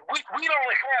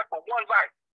only have but one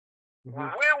life.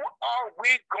 Where are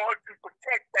we going to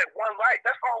protect that one life?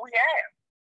 That's all we have.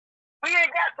 We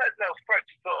ain't got nothing else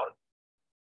precious to us.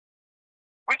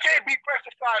 We can't be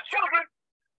precious to our children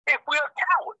if we're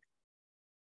cowards.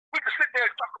 We can sit there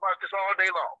and talk about this all day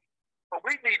long. But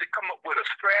we need to come up with a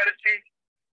strategy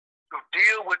to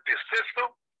deal with this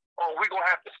system, or we're going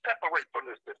to have to separate from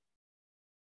this system.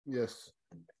 Yes.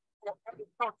 We'll have to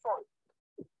do choice.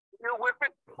 Deal with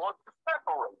it or to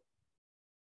separate.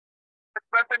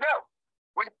 There's nothing else.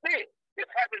 We see it.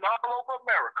 It's happening all over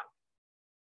America.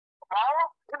 Tomorrow,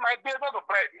 it might be another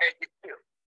black man get killed.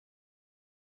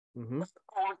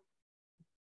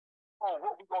 Oh,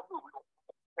 what we gonna do? We gonna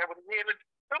have it in the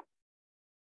do?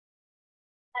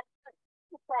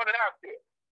 Just throwing it out there.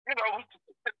 You know,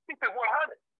 just keep it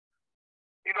 100.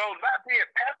 You know, not being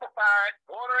pacified,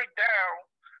 watering down.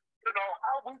 You know,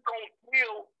 how we gonna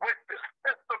deal with the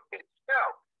system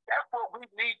itself? That's what we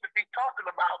need to be talking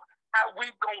about. How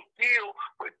we gonna deal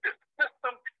with the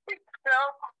system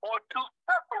itself, or to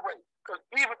separate? Because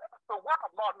even after a while,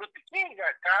 Martin Luther King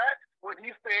got tired when he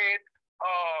said,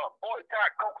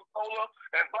 boycott Coca-Cola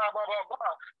and blah, blah, blah,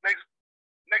 blah. Next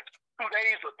 2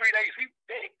 days or 3 days, he's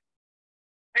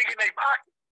digging their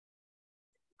pocket.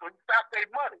 So he stopped their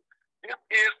money. This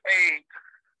is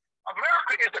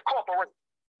America is a corporation.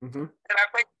 And I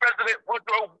think President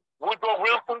Woodrow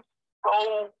Wilson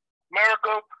sold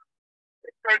America,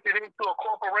 turned it into a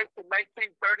corporation in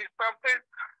 1930-something.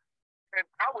 And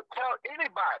I would tell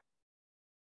anybody,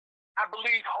 I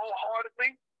believe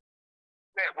wholeheartedly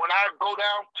that when I go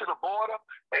down to the border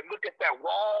and look at that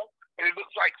wall, and it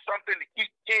looks like something to keep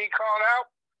King Kong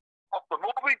out of the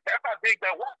movie, that's how big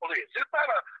that wall is. It's not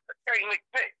a chain link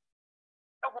thing.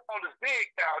 That wall is big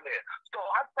down there. So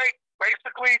I think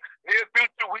basically, near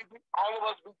future, all of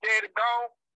us be dead and gone.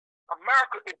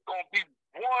 America is going to be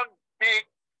one big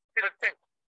hit attention.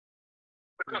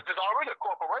 Because there's already a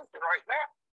corporation right now.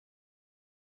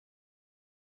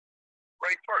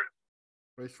 Race first.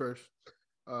 Race first.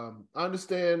 I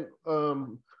understand.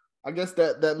 I guess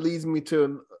that leads me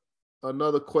to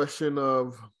another question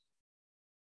of,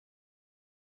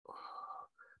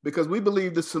 because we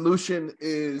believe the solution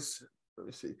is, let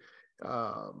me see,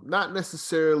 not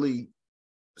necessarily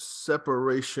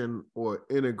separation or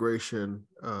integration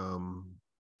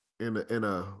in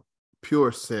a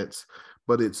pure sense,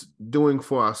 but it's doing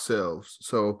for ourselves.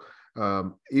 So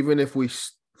even if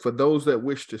for those that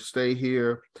wish to stay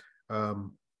here,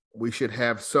 we should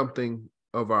have something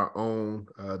of our own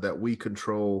that we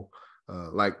control,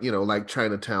 like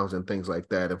Chinatowns and things like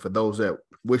that. And for those that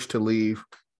wish to leave,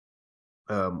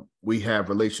 we have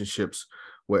relationships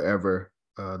wherever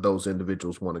those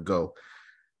individuals want to go.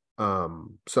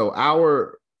 So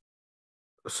our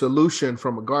solution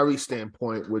from a Garvey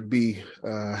standpoint would be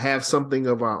have something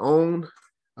of our own,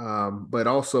 but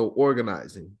also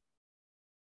organizing.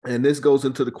 And this goes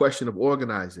into the question of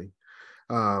organizing.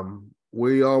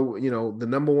 We all, the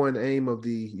number one aim of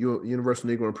the Universal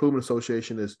Negro Improvement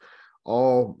Association is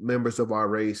all members of our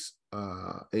race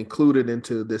included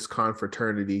into this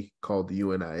confraternity called the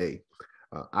UNIA.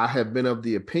 I have been of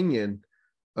the opinion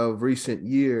of recent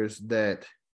years that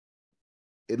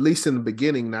at least in the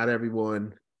beginning, not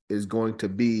everyone is going to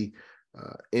be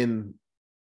in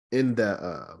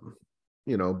the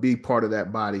be part of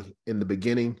that body in the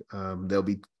beginning. They'll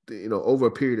be, over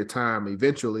a period of time,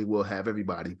 eventually we'll have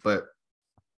everybody. But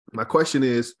my question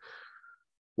is,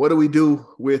 what do we do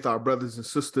with our brothers and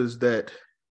sisters that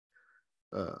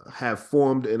have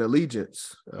formed an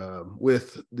allegiance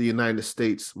with the United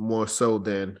States more so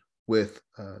than with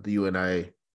the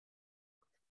UNIA?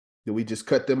 Do we just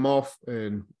cut them off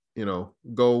and,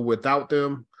 go without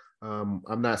them?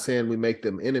 I'm not saying we make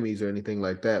them enemies or anything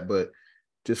like that, but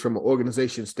just from an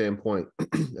organization standpoint,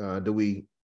 do we,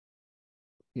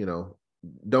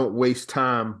 don't waste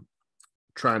time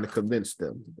trying to convince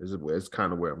them is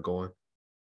kind of where I'm going.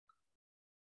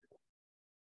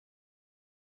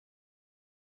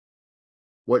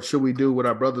 What should we do with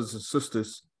our brothers and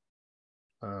sisters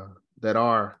that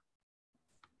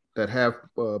have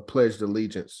pledged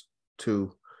allegiance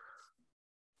to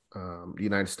the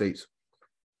United States?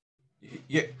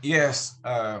 Yes,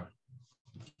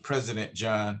 President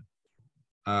John.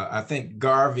 I think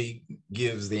Garvey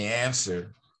gives the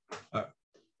answer.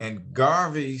 And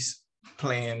Garvey's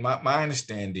plan, my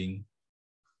understanding,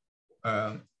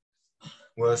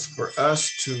 was for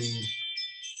us to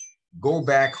go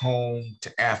back home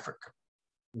to Africa.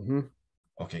 Mm-hmm.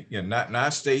 Okay, yeah,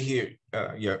 not stay here.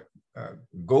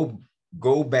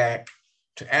 Go back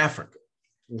to Africa.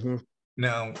 Mm-hmm.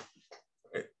 Now,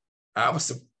 I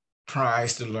was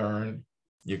surprised to learn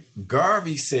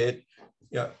Garvey said,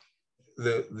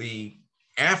 the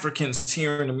Africans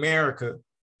here in America,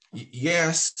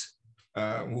 yes,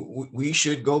 we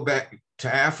should go back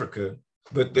to Africa,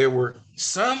 but there were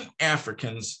some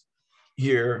Africans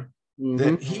here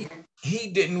that he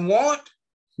didn't want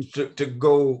to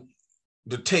go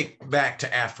to take back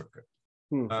to Africa.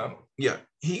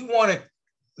 He wanted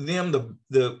them,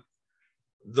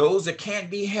 those that can't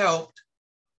be helped,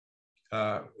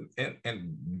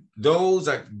 and those,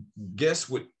 I guess,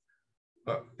 would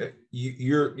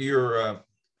you're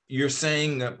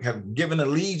saying have given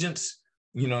allegiance,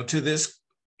 to this,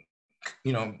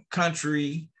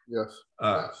 country. Yes.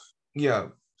 Yeah.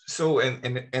 So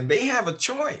and they have a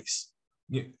choice,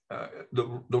 the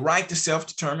right to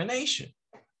self-determination,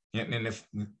 and if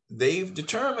they've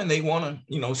determined they want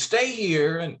to, stay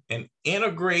here and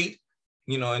integrate,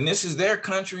 and this is their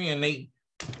country, and they,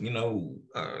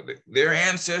 their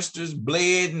ancestors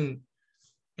bled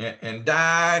and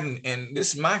died, and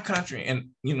this is my country, and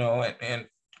and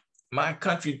my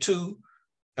country too.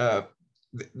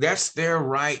 That's their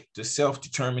right to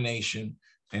self-determination,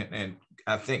 and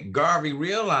I think Garvey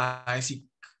realized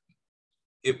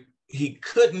he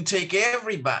couldn't take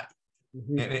everybody,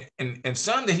 and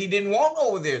some that he didn't want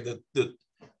over there, the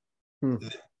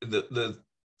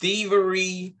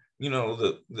thievery,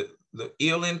 the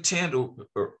ill intent or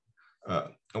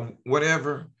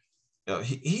whatever.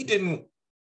 He didn't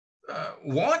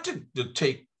want to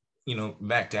take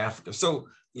back to Africa. So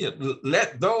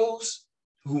let those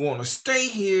who want to stay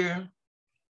here,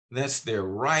 that's their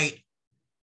right,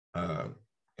 and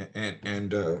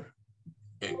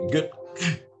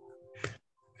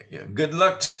good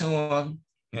luck to them,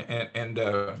 and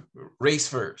race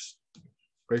first.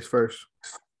 Race first.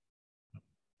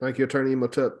 Thank you, Attorney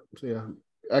Imhotep. Yeah,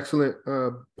 excellent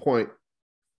point.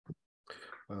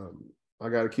 I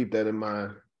got to keep that in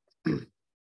mind.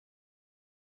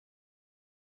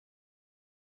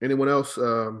 Anyone else?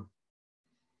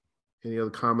 Any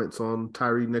other comments on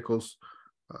Tyree Nichols?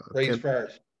 Race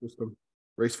first.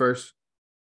 Race first.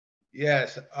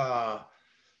 Yes.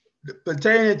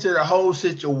 Pertaining to the whole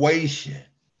situation,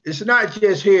 it's not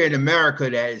just here in America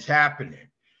that it's happening.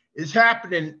 It's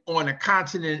happening on the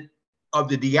continent of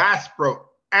the diaspora,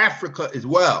 Africa as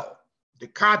well. The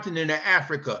continent of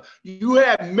Africa. You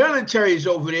have militaries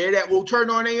over there that will turn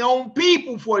on their own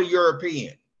people for the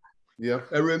European. Yeah.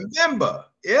 And remember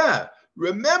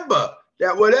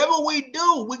that whatever we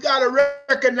do, we got to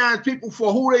recognize people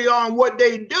for who they are and what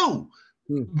they do.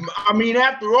 I mean,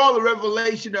 after all, the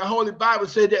revelation, the Holy Bible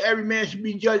said that every man should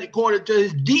be judged according to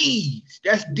his deeds.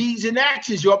 That's deeds and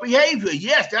actions, your behavior.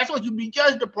 Yes, that's what you be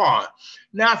judged upon.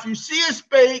 Now, if you see a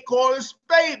spade, call it a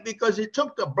spade, because it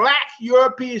took the blacks,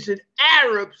 Europeans, and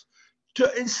Arabs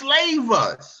to enslave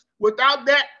us. Without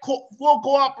that full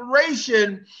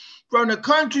cooperation from the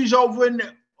countries over in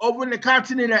the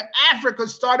continent of Africa,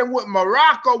 starting with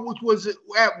Morocco, which was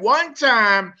at one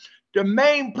time the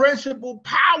main principal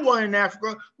power in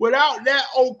Africa. Without that,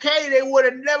 they would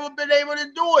have never been able to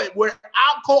do it.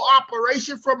 Without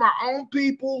cooperation from our own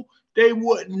people, they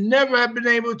would never have been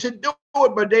able to do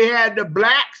it. But they had the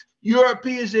blacks,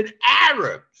 Europeans, and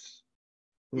Arabs,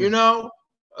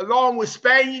 along with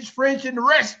Spaniards, French, and the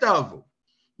rest of them,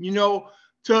 you know,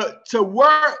 to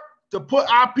work to put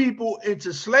our people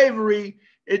into slavery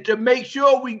and to make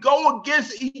sure we go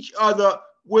against each other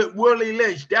with Willie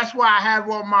Lynch. That's why I have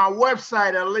on my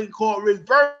website a link called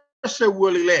Reverse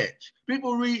Willie Lynch.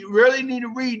 People really need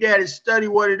to read that and study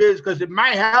what it is, because it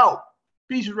might help.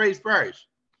 Peace and race first.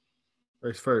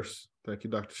 Race first. Thank you,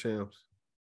 Dr. Shams.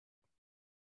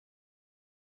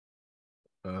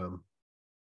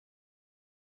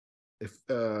 If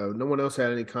no one else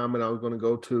had any comment, I was going to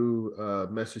go to a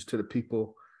message to the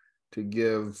people to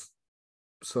give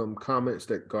some comments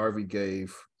that Garvey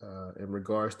gave in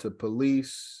regards to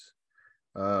police.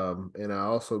 And I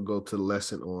also go to the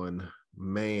lesson on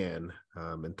man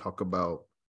and talk about,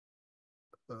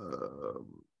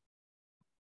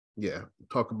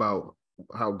 talk about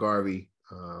how Garvey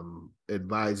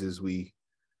advises we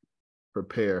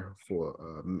prepare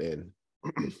for men.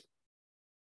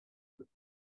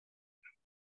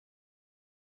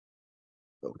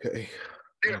 Okay.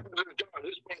 Yeah, when you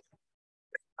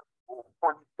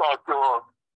start your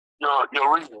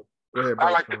reading, I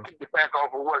like to take it back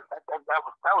off of what that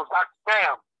was Dr.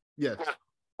 Sam. Yes.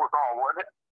 Was on, wasn't it?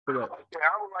 Correct. Okay,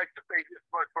 I would like to say this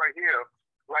much right here,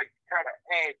 like kind of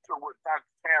add to what Dr.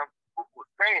 Sam was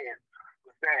saying,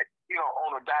 was that, you know,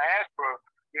 on the diaspora,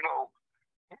 you know,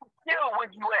 you still where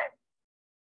you at.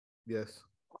 Yes.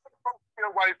 White folks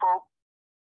still white folks,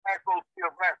 black folks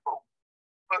still black folks.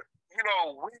 But, you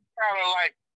know, we kind of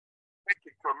like make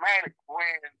it dramatic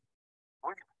when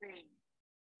we see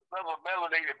another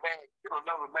melanated man kill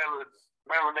another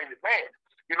melanated man.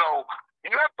 You know,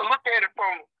 you have to look at it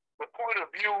from the point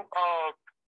of view of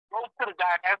go to the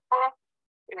diaspora,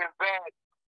 is that,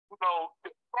 you know,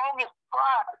 the strongest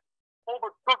tribe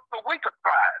overtook the weaker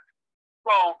tribe.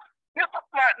 So this is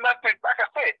not nothing, like I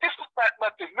said, this is not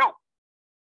nothing new.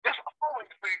 This is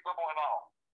always been going on.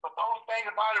 But the only thing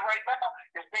about it right now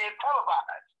is being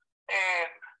televised. And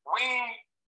we,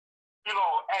 you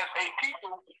know, as a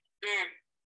people, been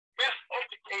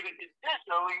miseducated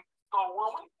intentionally. So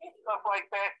when we see stuff like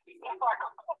that, it's like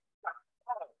a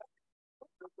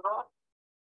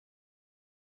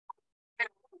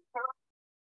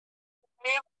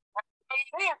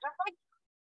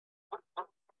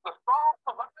the strong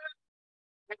survive,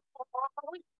 it's the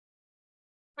weak.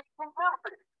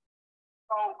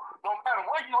 So no matter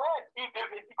where you at, if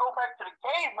you go back to the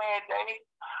caveman days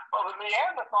of the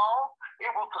Neanderthal,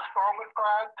 it was the strongest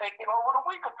tribe taking over the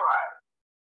weaker tribe.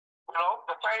 You know,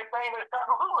 the same thing that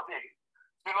Kakahula did.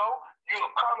 You know, you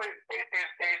come and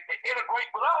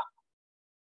integrate with us,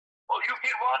 or you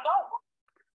get run over.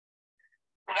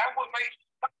 And that's what makes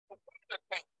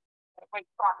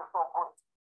soccer so great.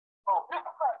 So this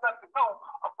has nothing to do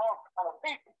amongst our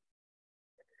people.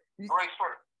 Race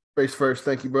first. Race first.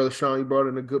 Thank you, Brother Sean. You brought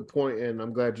in a good point, and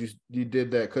I'm glad you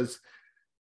did that, because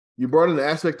you brought in the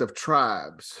aspect of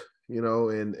tribes, you know,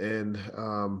 and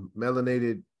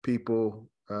melanated people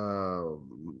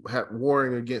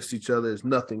warring against each other is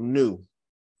nothing new.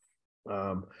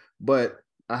 But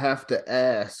I have to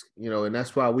ask, you know, and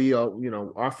that's why we all, you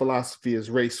know, our philosophy is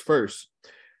race first.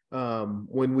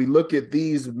 When we look at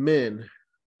these men,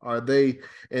 are they,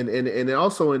 and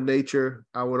also in nature,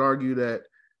 I would argue that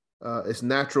it's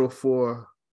natural for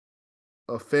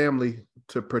a family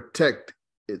to protect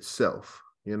itself.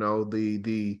 You know,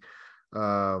 the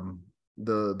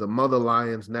mother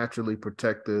lions naturally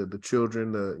protect the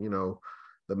children.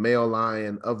 The male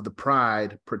lion of the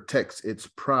pride protects its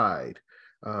pride.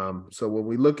 So when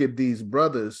we look at these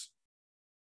brothers,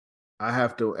 I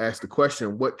have to ask the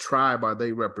question: what tribe are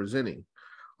they representing?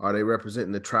 Are they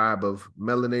representing the tribe of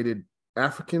melanated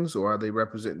Africans, or are they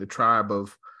representing the tribe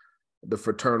of the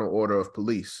Fraternal Order of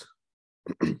Police?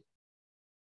 You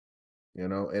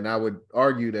know, and I would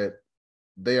argue that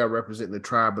they are representing the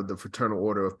tribe of the Fraternal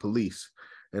Order of Police.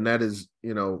 And that is,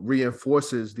 you know,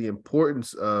 reinforces the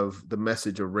importance of the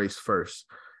message of race first.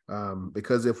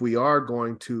 Because if we are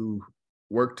going to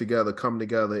work together, come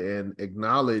together, and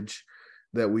acknowledge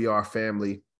that we are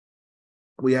family,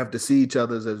 we have to see each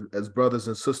other as brothers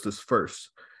and sisters first.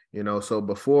 You know, so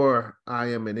before I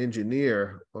am an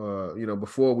engineer, you know,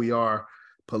 before we are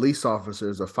police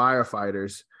officers or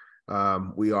firefighters,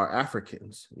 we are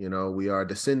Africans. You know, we are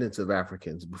descendants of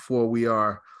Africans. Before we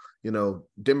are, you know,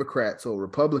 Democrats or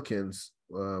Republicans,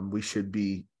 we should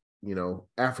be, you know,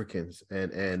 Africans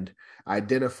and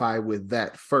identify with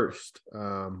that first,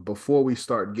 before we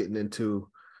start getting into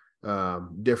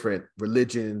different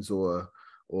religions or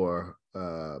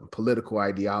political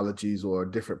ideologies or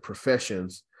different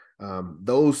professions.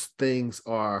 Those things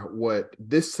are what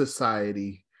this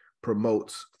society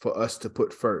promotes for us to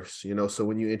put first, you know. So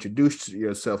when you introduce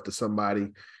yourself to somebody,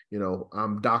 you know,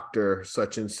 I'm Dr.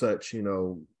 such and such, you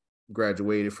know,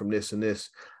 graduated from this and this,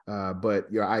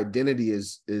 but your identity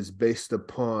is based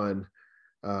upon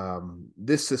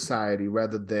this society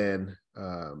rather than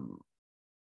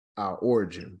our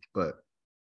origin. But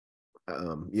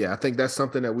yeah, I think that's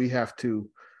something that we have to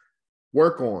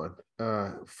work on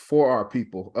for our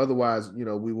people. Otherwise, you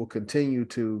know, we will continue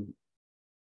to,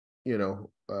 you know,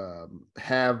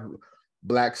 have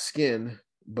Black skin,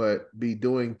 but be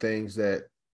doing things that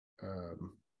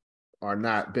are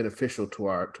not beneficial to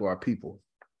our people.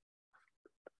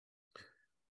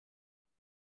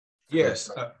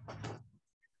 Yes.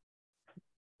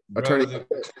 Attorney.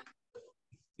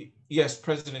 Yes,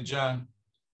 President John.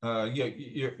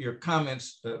 Your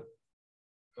comments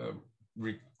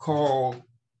recall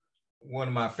one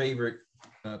of my favorite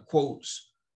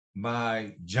quotes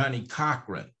by Johnny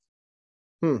Cochran.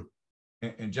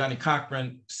 And Johnny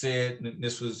Cochran said, and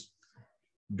this was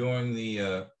during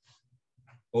the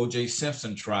O.J.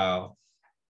 Simpson trial,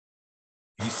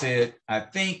 he said, "I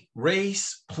think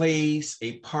race plays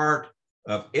a part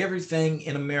of everything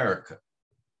in America,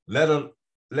 let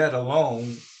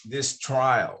alone this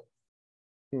trial."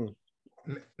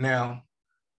 Now,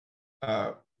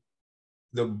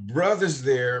 the brothers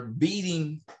there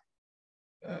beating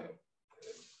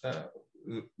the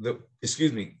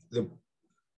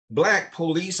Black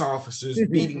police officers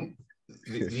beating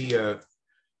the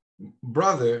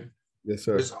brother. Yes,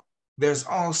 sir. There's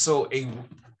also a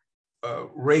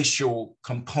racial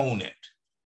component.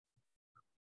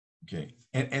 Okay,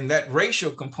 and that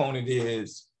racial component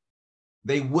is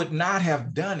they would not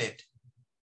have done it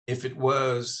if it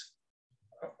was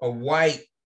a white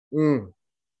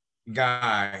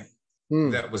guy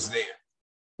that was there.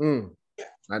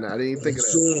 I didn't even think of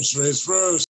that. Race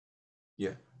first.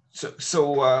 Yeah. So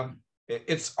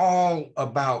it's all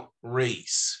about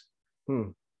race.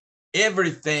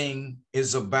 Everything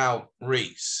is about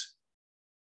race.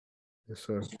 Yes,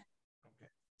 sir.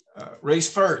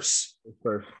 Race first.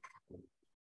 First.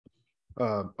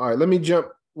 All right, let me jump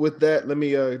with that. Let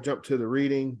me jump to the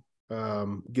reading.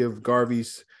 Give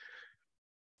Garvey's.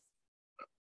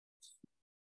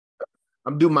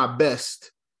 I'm doing my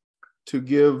best to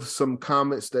give some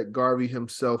comments that Garvey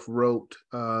himself wrote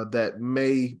that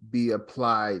may be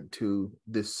applied to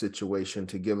this situation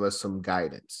to give us some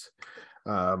guidance.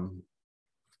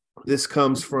 This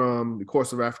comes from the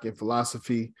Course of African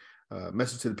Philosophy,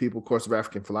 Message to the People, Course of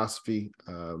African Philosophy,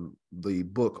 the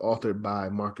book authored by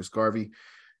Marcus Garvey.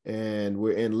 And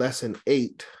we're in lesson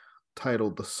 8,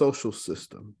 titled The Social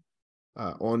System.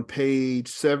 On page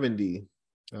 70,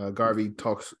 Garvey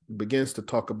begins to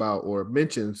talk about or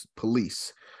mentions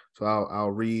police. So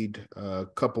I'll read a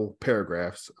couple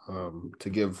paragraphs to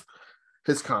give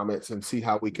his comments and see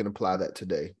how we can apply that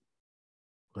today.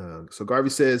 So Garvey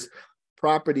says,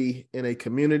 property in a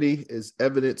community is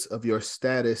evidence of your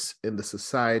status in the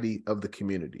society of the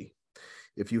community.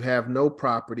 If you have no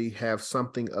property, have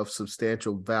something of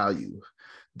substantial value.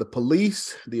 The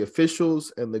police, the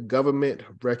officials, and the government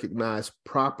recognize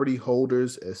property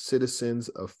holders as citizens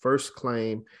of first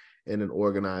claim in an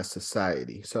organized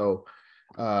society. So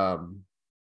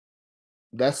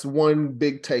that's one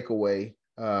big takeaway.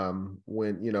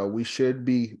 When, you know, we should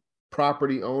be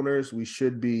property owners, we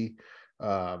should be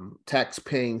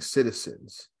tax-paying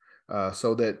citizens,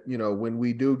 so that, you know, when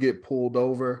we do get pulled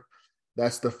over,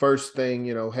 that's the first thing,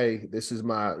 you know, hey, this is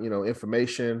my, you know,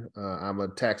 information. I'm a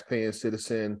tax-paying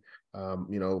citizen,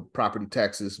 you know, property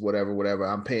taxes, whatever,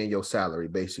 I'm paying your salary,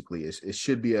 basically. It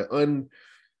should be an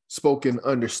unspoken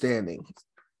understanding.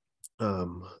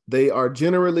 They are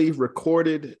generally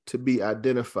recorded to be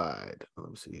identified.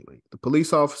 Let me see. The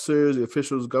police officers, the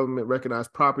officials, government recognize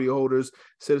property holders,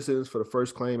 citizens for the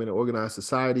first claim in an organized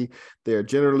society. They are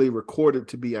generally recorded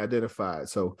to be identified.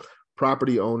 So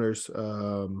property owners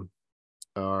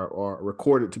are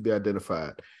recorded to be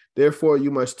identified. Therefore, you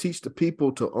must teach the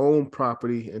people to own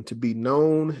property and to be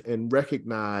known and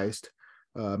recognized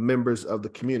members of the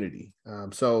community.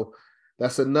 So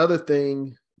that's another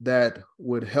thing that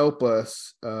would help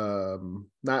us.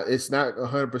 It's not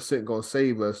 100% going to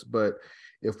save us, but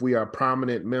if we are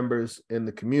prominent members in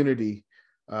the community,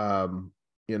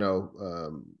 you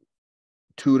know,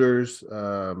 tutors,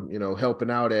 you know,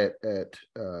 helping out at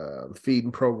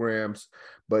feeding programs.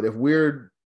 But if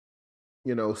we're,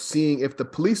 you know, if the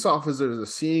police officers are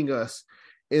seeing us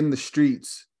in the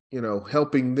streets, you know,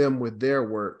 helping them with their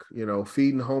work, you know,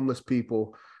 feeding homeless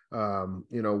people,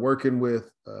 you know, working with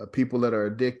people that are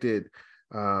addicted,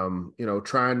 you know,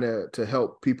 trying to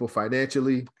help people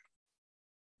financially,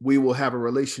 we will have a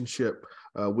relationship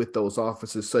with those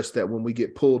officers, such that when we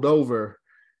get pulled over,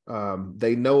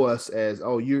 they know us as,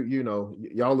 oh,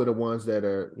 y'all are the ones that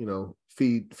are,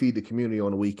 feed the community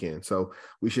on the weekend. So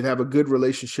we should have a good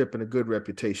relationship and a good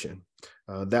reputation.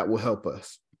 That will help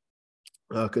us.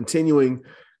 Continuing,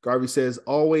 Garvey says,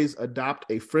 always adopt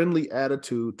a friendly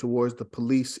attitude towards the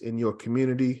police in your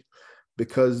community,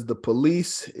 because the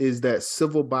police is that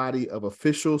civil body of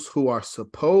officials who are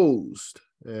supposed,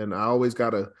 and I always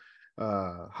got to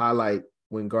highlight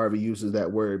when Garvey uses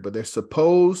that word, but they're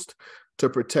supposed to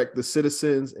protect the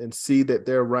citizens and see that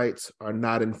their rights are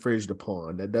not infringed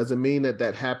upon. That doesn't mean that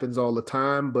that happens all the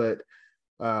time, but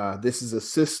this is a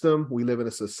system. We live in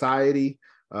a society.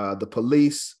 The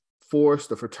police force,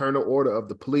 the fraternal order of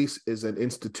the police, is an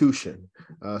institution.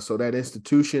 So that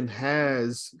institution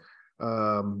has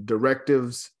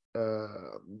directives,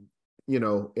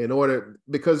 in order,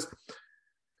 because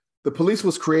the police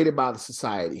was created by the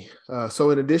society. So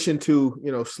in addition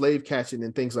to, slave catching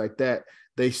and things like that,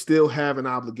 they still have an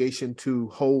obligation to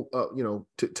hold up,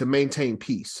 to maintain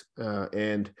peace.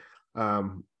 And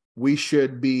we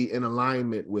should be in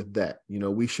alignment with that.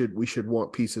 We should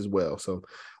want peace as well. So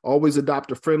always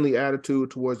adopt a friendly attitude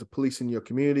towards the police in your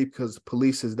community, because the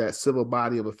police is that civil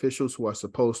body of officials who are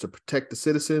supposed to protect the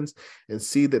citizens and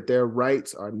see that their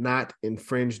rights are not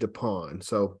infringed upon.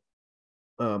 So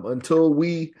until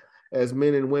we as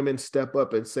men and women step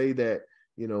up and say that,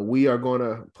 we are going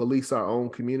to police our own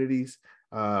communities,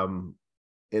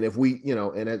 and if we,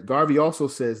 and as Garvey also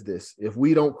says this, if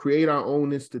we don't create our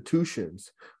own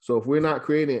institutions, so if we're not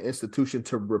creating an institution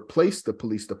to replace the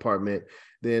police department,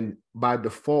 then by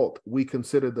default, we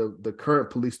consider the current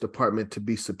police department to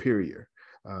be superior.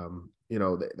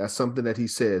 That's something that he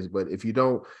says. But if you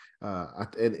don't,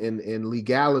 in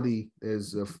legality,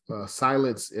 is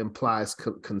silence implies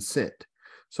consent.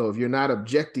 So if you're not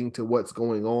objecting to what's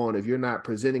going on, if you're not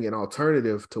presenting an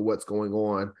alternative to what's going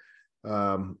on,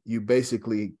 you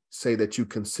basically say that you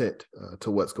consent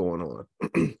to what's going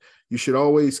on. You should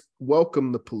always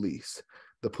welcome the police.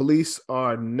 The police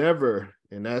are never,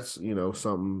 and that's,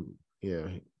 something,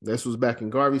 this was back in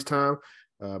Garvey's time,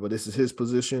 but this is his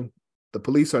position. The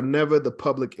police are never the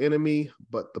public enemy,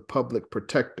 but the public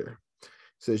protector. It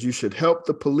says you should help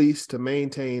the police to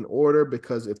maintain order,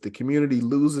 because if the community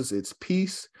loses its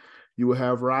peace, you will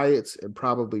have riots and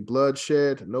probably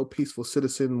bloodshed. No peaceful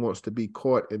citizen wants to be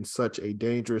caught in such a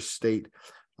dangerous state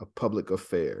of public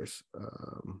affairs.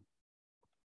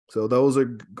 So those are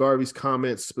Garvey's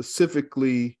comments,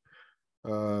 specifically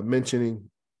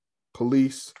mentioning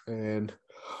police and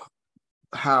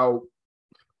how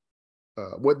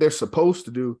what they're supposed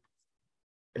to do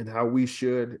and how we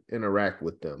should interact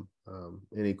with them.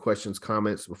 Any questions,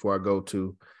 comments before I go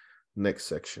to next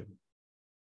section?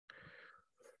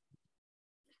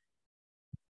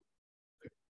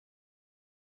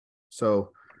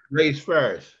 So race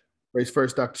first. Race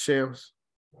first, Dr. Shams.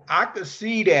 I could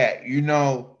see that,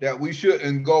 that we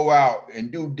shouldn't go out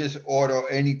and do disorder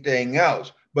or anything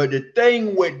else. But the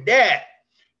thing with that,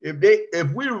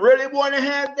 if we really want to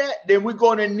have that, then we're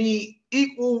going to need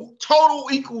total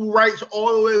equal rights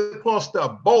all the way across the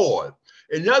board.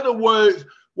 In other words,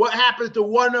 what happens to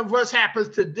one of us happens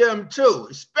to them too,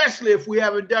 especially if we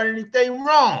haven't done anything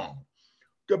wrong.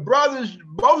 The brothers,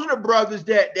 most of the brothers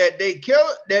that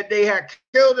they have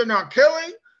killed and are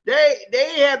killing,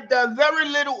 they have done very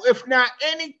little, if not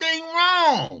anything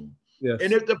wrong. Yes.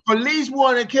 And if the police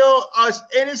want to kill us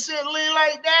innocently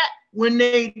like that, when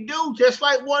they do, just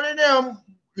like one of them,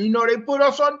 they put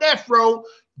us on death row,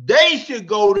 they should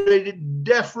go to the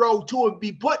death row too and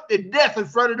be put to death in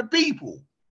front of the people.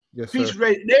 Yes, peace sir.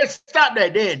 race. Let's stop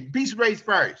that then. Peace race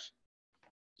first.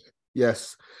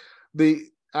 Yes.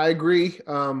 I agree.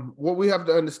 What we have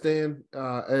to understand,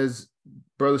 as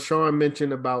Brother Sean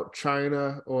mentioned about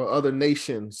China or other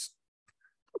nations,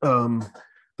 the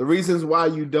reasons why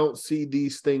you don't see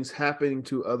these things happening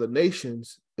to other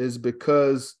nations is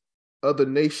because other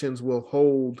nations will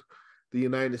hold the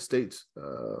United States,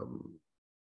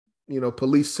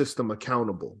 police system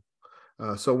accountable.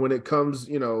 So when it comes,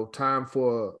 time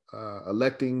for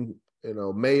electing,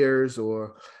 mayors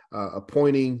or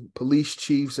appointing police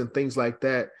chiefs and things like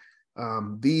that,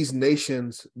 these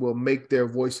nations will make their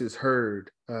voices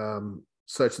heard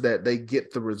such that they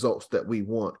get the results that we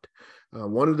want.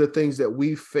 One of the things that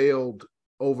we failed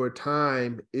over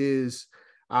time is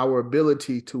our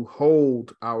ability to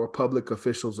hold our public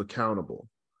officials accountable.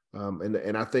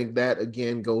 And I think that,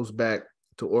 again, goes back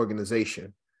to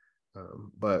organization.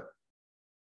 But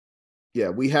yeah,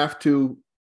 we have to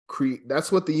create,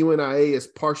 that's what the UNIA is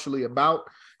partially about,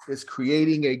 is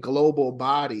creating a global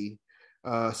body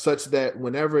such that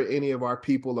whenever any of our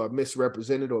people are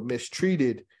misrepresented or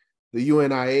mistreated, the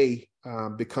UNIA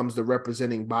becomes the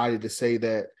representing body to say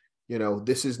that, you know,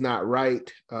 this is not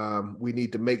right. We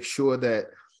need to make sure that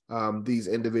these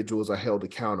individuals are held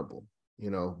accountable,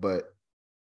 you know, but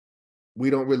we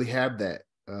don't really have that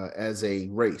as a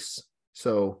race.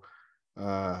 So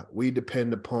we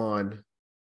depend upon,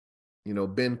 you know,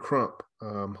 Ben Crump,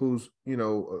 who's, you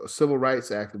know, a civil rights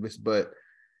activist, but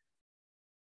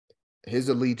his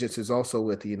allegiance is also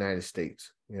with the United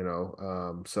States, you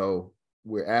know. So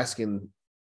we're asking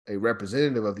a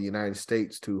representative of the United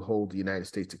States to hold the United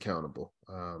States accountable.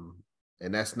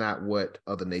 And that's not what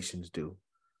other nations do.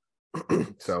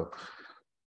 So,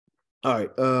 all right,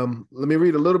 let me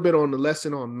read a little bit on the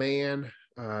lesson on man,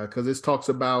 because this talks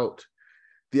about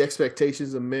the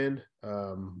expectations of men,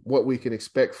 what we can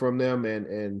expect from them,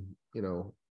 and you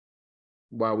know,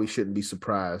 why we shouldn't be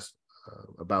surprised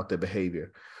about their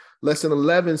behavior. Lesson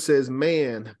 11 says,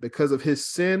 man, because of his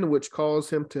sin, which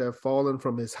caused him to have fallen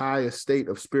from his high estate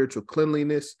of spiritual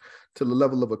cleanliness to the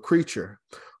level of a creature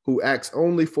who acts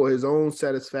only for his own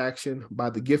satisfaction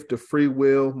by the gift of free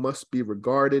will, must be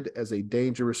regarded as a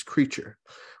dangerous creature.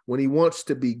 When he wants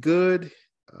to be good,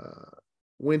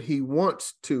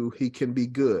 he can be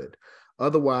good.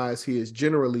 Otherwise, he is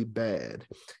generally bad.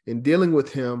 In dealing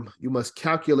with him, you must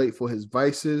calculate for his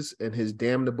vices and his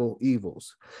damnable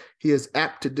evils. He is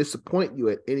apt to disappoint you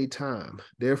at any time.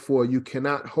 Therefore, you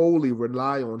cannot wholly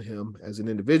rely on him as an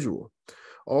individual.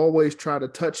 Always try to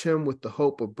touch him with the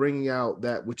hope of bringing out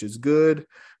that which is good,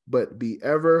 but be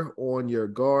ever on your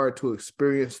guard to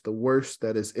experience the worst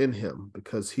that is in him,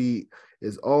 because he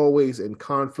is always in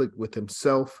conflict with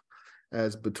himself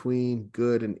as between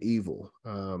good and evil.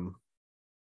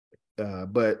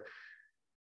 But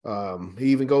he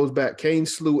even goes back. Cain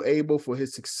slew Abel for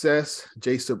his success.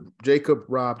 Jacob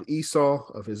robbed Esau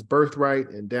of his birthright.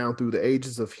 And down through the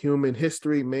ages of human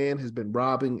history, man has been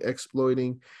robbing,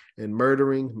 exploiting, and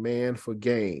murdering man for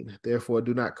gain. Therefore,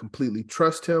 do not completely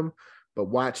trust him, but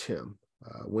watch him.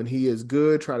 When he is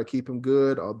good, try to keep him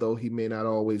good, although he may not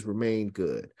always remain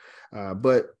good.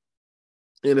 But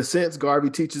in a sense, Garvey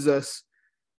teaches us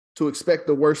to expect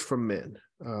the worst from men.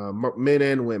 Men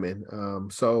and women.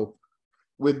 So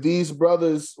with these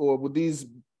brothers, or with these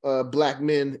black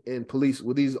men in police,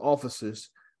 with these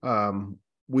officers,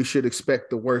 we should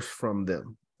expect the worst from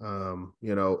them.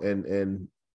 You know, and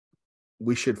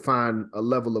we should find a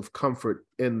level of comfort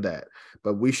in that.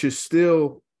 But we should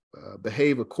still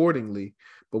behave accordingly,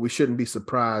 but we shouldn't be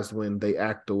surprised when they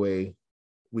act the way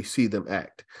we see them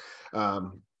act.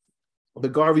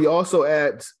 But Garvey also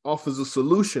offers a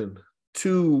solution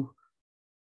to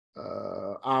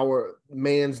our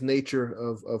man's nature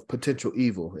of potential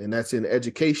evil, and that's in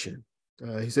education.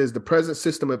 He says the present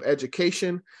system of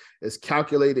education is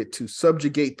calculated to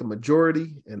subjugate the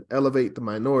majority and elevate the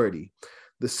minority.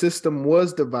 The system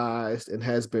was devised and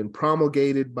has been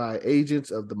promulgated by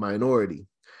agents of the minority.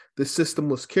 This system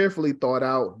was carefully thought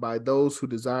out by those who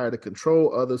desire to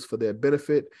control others for their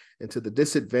benefit and to the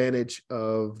disadvantage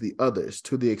of the others,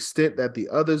 to the extent that the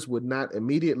others would not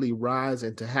immediately rise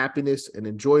into happiness and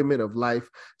enjoyment of life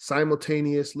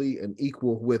simultaneously and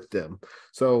equal with them.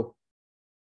 So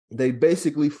they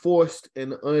basically forced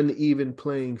an uneven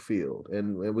playing field.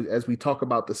 And as we talk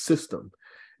about the system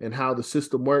and how the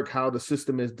system works, how the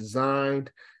system is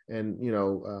designed, and you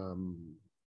know,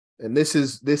 and this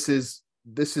is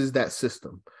that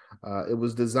system. It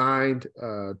was designed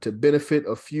to benefit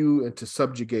a few and to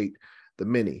subjugate the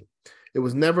many. It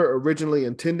was never originally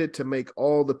intended to make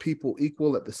all the people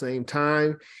equal at the same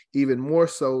time. Even more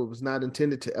so, it was not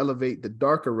intended to elevate the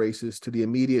darker races to the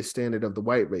immediate standard of the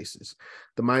white races.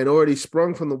 The minority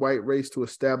sprung from the white race to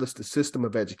establish the system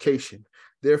of education.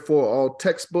 Therefore, all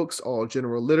textbooks, all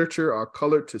general literature are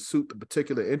colored to suit the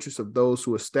particular interests of those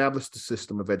who established the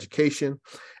system of education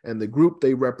and the group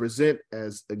they represent,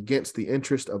 as against the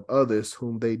interest of others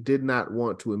whom they did not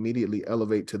want to immediately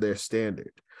elevate to their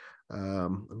standard.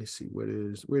 Let me see, where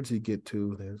does he get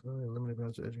to? There's limited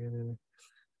amounts of education.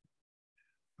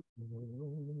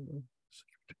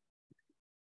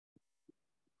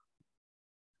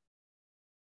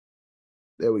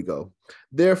 There we go.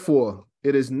 Therefore,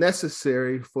 it is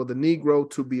necessary for the Negro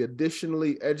to be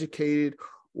additionally educated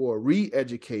or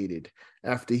re-educated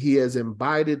after he has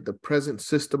imbibed the present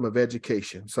system of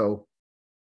education. So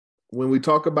when we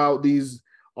talk about these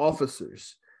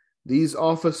officers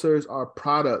are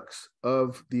products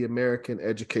of the American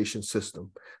education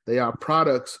system. They are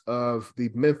products of the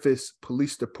Memphis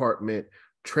Police Department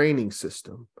training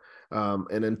system.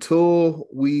 And until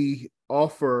we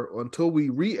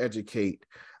re-educate,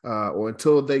 or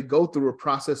until they go through a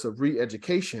process of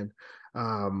re-education,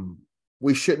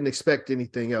 we shouldn't expect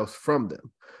anything else from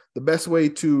them. The best way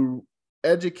to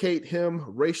educate him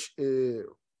racially,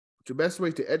 the best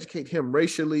way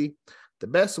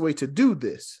to do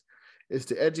this is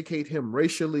to educate him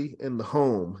racially in the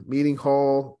home, meeting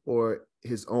hall, or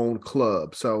his own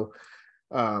club. So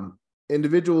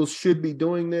individuals should be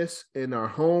doing this in our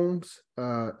homes,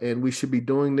 and we should be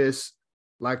doing this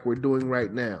like we're doing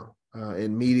right now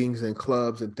in meetings and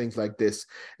clubs and things like this.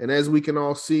 And as we can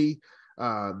all see,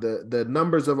 the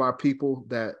numbers of our people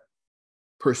that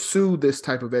pursue this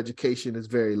type of education is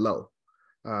very low.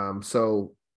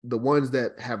 So the ones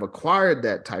that have acquired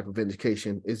that type of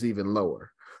education is even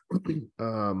lower. Let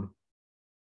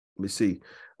me see,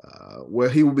 where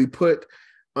he will be put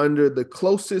under the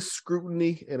closest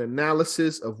scrutiny and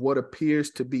analysis of what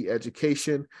appears to be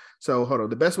education. So hold on,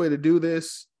 the best way to do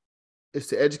this is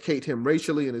to educate him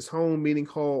racially in his home, meeting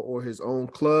hall, or his own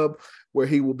club, where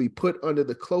he will be put under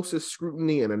the closest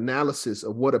scrutiny and analysis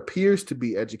of what appears to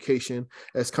be education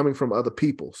as coming from other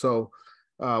people. So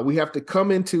we have to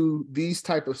come into these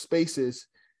type of spaces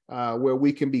where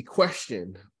we can be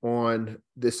questioned on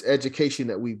this education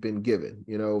that we've been given.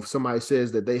 You know, if somebody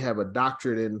says that they have a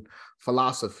doctorate in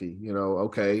philosophy, you know,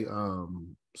 okay,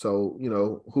 so, you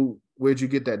know, where'd you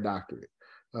get that doctorate?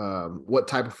 What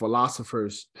type of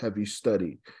philosophers have you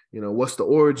studied? You know, what's the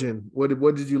origin?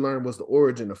 What did you learn was the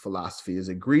origin of philosophy? Is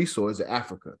it Greece or is it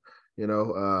Africa? You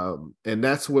know, and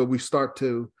that's where we start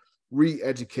to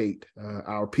re-educate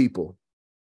our people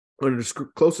under the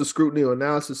closest scrutiny or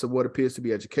analysis of what appears to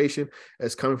be education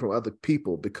as coming from other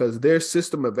people, because their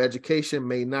system of education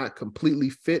may not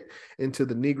completely fit into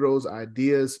the Negro's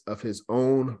ideas of his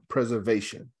own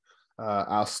preservation.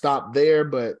 I'll stop there,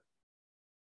 but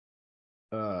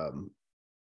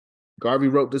Garvey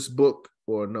wrote this book,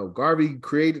 Garvey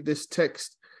created this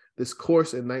text, this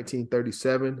course in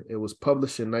 1937. It was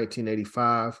published in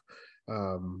 1985.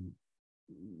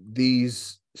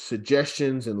 These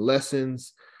suggestions and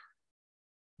lessons,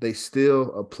 they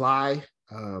still apply.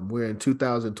 We're in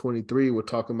 2023. We're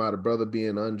talking about a brother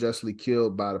being unjustly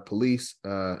killed by the police.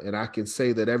 And I can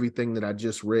say that everything that I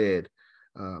just read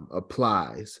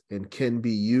applies and can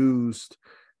be used,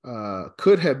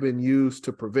 could have been used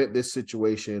to prevent this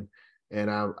situation.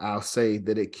 And I'll say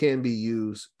that it can be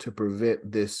used to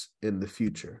prevent this in the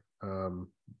future.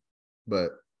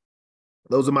 But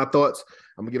those are my thoughts.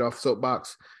 I'm gonna get off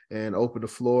soapbox and open the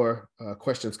floor,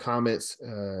 questions, comments,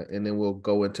 and then we'll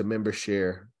go into member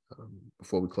share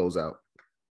before we close out.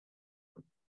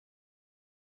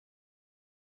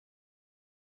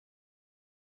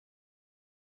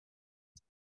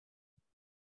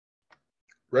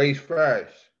 Race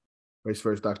first. Race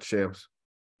first, Dr. Shams.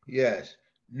 Yes.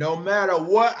 No matter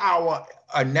what our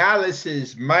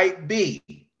analysis might be,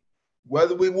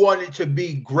 whether we want it to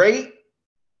be great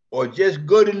or just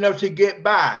good enough to get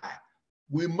by,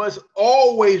 we must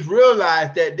always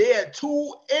realize that there are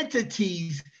two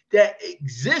entities that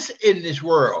exist in this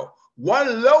world.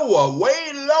 One lower,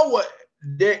 way lower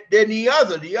than the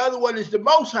other. The other one is the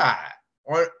Most High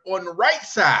on the right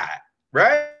side,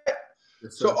 right?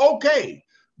 Yes, so, okay,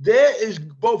 there is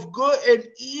both good and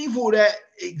evil that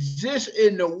exists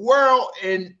in the world,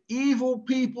 and evil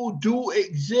people do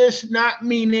exist, not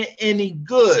meaning any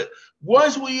good.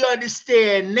 Once we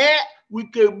understand that, we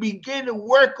can begin to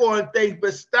work on things,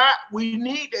 but we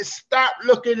need to stop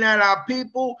looking at our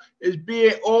people as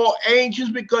being all angels,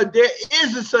 because there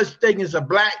is a such thing as a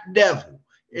black devil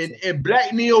and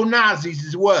black neo-Nazis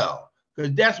as well,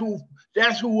 because that's who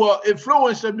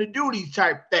influence them to do these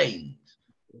type things.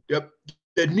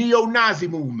 The neo-Nazi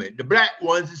movement, the black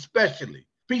ones especially.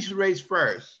 Peace and race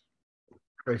first.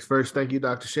 Race first. Thank you,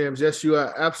 Dr. Shams. Yes, you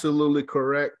are absolutely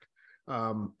correct.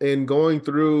 In going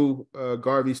through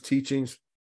Garvey's teachings,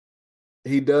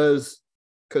 he does,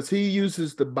 because he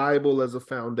uses the Bible as a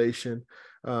foundation.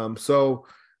 So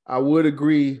I would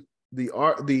agree,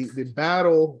 the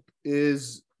battle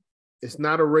it's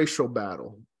not a racial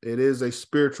battle. It is a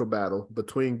spiritual battle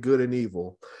between good and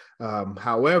evil.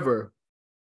 However,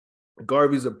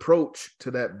 Garvey's approach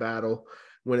to that battle,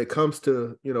 when it comes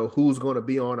to, you know, who's going to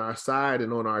be on our side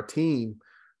and on our team,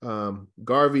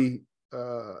 Garvey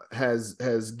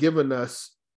has given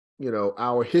us, you know,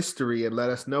 our history and let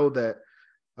us know that,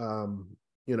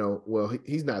 you know, well,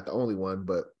 he's not the only one,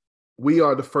 but we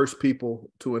are the first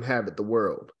people to inhabit the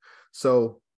world.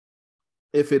 So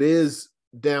if it is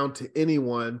down to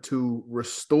anyone to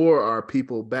restore our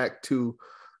people back to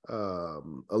a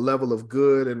level of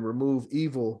good and remove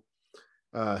evil,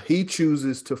 he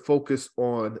chooses to focus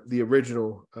on the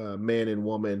original man and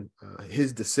woman,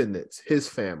 his descendants, his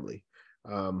family.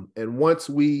 And once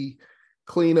we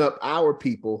clean up our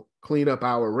people, clean up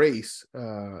our race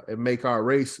and make our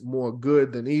race more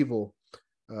good than evil,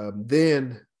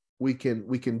 then we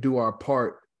can do our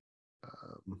part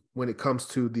when it comes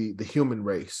to the human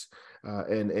race,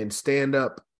 and stand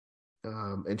up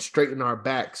and straighten our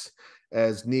backs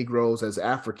as Negroes, as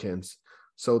Africans,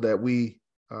 so that we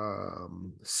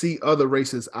see other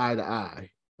races eye to eye,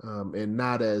 and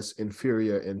not as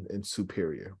inferior and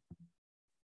superior.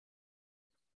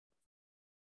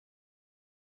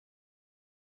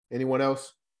 Anyone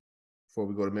else before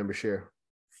we go to member share?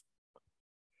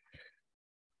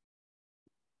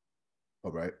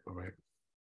 All right.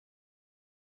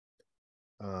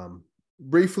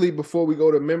 Briefly, before we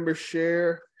go to member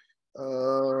share,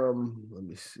 let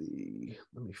me see.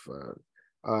 Let me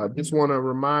find. Just want to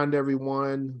remind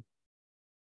everyone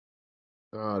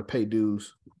to pay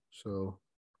dues. So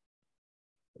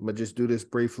I'm gonna just do this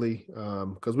briefly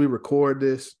because we record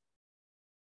this.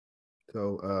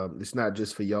 So it's not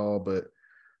just for y'all, but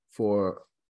for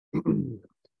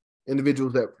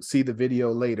individuals that see the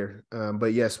video later.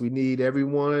 But yes, we need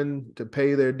everyone to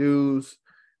pay their dues.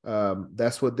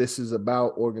 That's what this is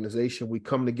about, organization. We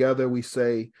come together, we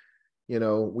say,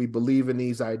 we believe in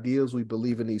these ideals, we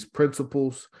believe in these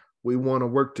principles. We want to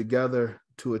work together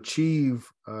to achieve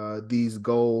these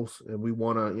goals, and we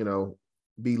want to,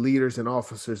 be leaders and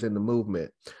officers in the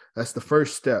movement. That's the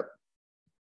first step.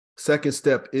 Second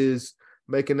step is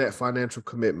making that financial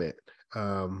commitment,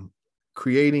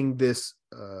 creating this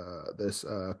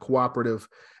cooperative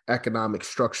economic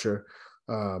structure,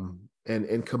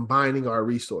 and combining our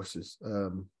resources.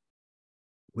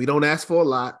 We don't ask for a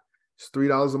lot. It's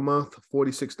 $3 a month,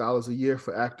 $46 a year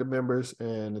for active members,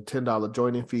 and a $10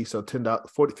 joining fee. So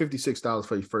 $56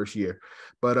 for your first year.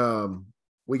 But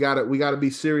we gotta be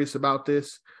serious about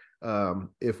this.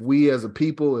 If we as a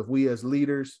people, if we as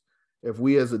leaders, if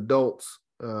we as adults,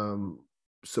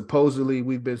 supposedly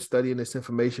we've been studying this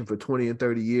information for 20 and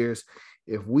 30 years.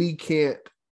 If we can't,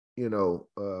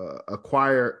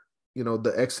 acquire,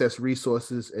 the excess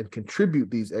resources and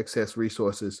contribute these excess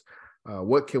resources,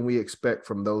 what can we expect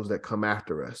from those that come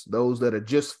after us? Those that are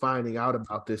just finding out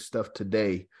about this stuff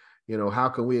today, how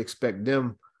can we expect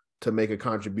them to make a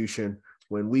contribution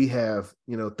when we have,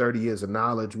 30 years of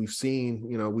knowledge? We've seen,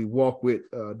 we walk with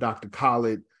Dr.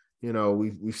 Khalid.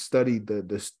 We've studied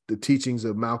the teachings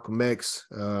of Malcolm X,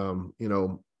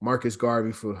 Marcus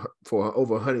Garvey for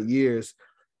over 100 years,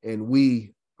 and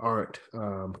we aren't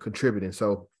contributing.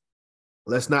 So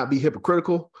let's not be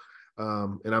hypocritical.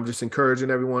 And I'm just encouraging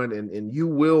everyone, and you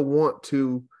will want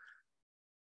to,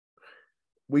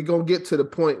 we're going to get to the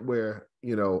point where,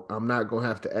 I'm not going to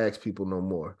have to ask people no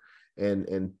more.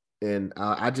 And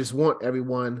I just want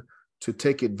everyone to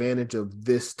take advantage of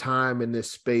this time and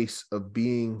this space of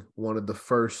being one of the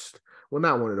first, well,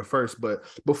 not one of the first, but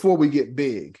before we get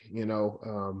big,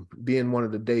 being one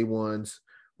of the day ones,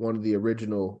 one of the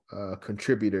original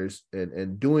contributors,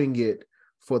 and doing it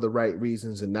for the right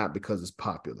reasons and not because it's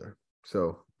popular.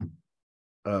 So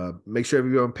make sure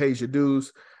everyone pays your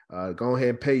dues. Go ahead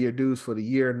and pay your dues for the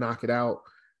year, knock it out.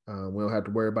 We don't have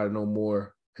to worry about it no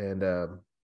more. And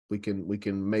we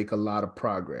can make a lot of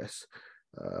progress.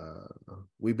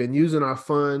 We've been using our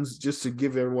funds, just to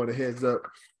give everyone a heads up,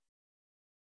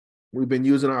 we've been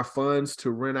using our funds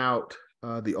to rent out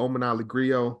the Oman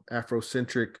Alegrio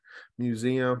Afrocentric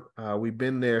Museum. We've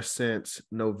been there since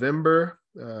November,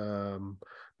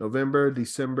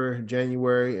 December,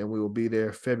 January, and we will be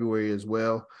there February as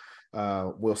well.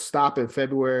 We'll stop in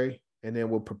February, and then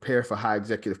we'll prepare for High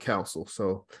Executive Council.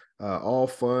 So all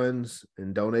funds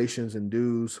and donations and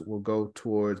dues will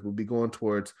be going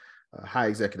towards High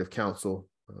Executive Council,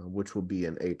 which will be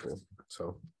in April.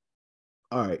 So,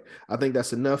 all right, I think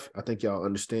that's enough. I think y'all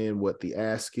understand what the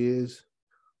ask is.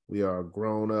 We are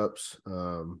grown-ups.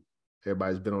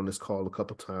 Everybody's been on this call a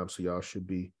couple times, so y'all should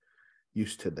be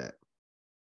used to that.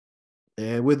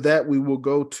 And with that, we will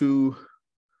go to,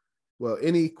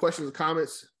 any questions or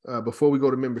comments before we go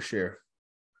to member share?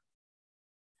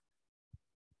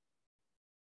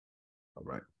 All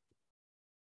right.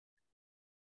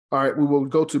 All right, we will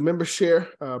go to member share.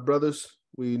 Brothers,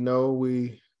 we know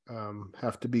we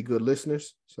have to be good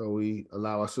listeners, so we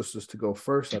allow our sisters to go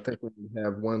first. I think we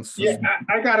have one sister. Yeah,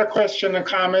 I got a question and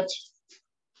comment.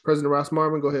 President Ross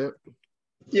Marvin, go ahead.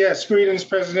 Yes, greetings,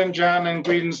 President John, and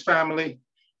greetings, family.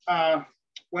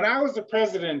 When I was the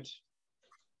president,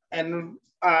 and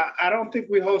I don't think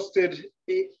we hosted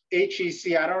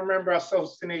HEC. I don't remember us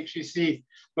hosting HEC,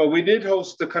 but we did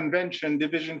host the convention,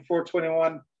 Division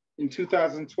 421, in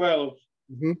 2012.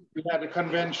 Mm-hmm. We had a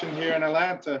convention here in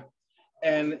Atlanta,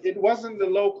 and it wasn't the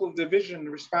local division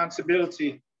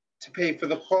responsibility to pay for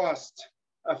the cost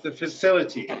of the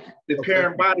facility. The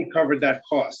parent body covered that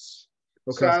cost.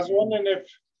 So I was wondering if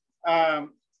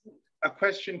a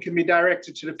question can be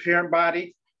directed to the parent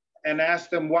body and ask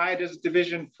them, why does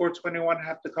Division 421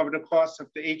 have to cover the cost of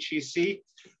the HEC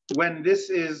when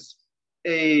this is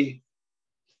a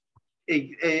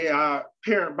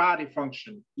parent body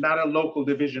function, not a local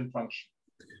division function?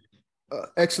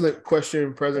 Excellent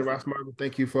question, President Rossmartin.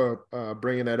 Thank you for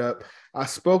bringing that up. I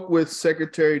spoke with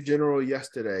Secretary General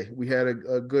yesterday. We had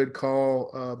a good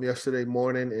call yesterday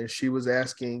morning, and she was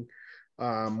asking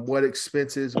what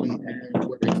expenses we had,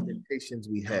 what expectations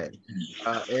we had.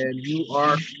 And you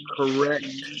are correct.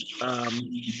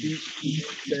 She did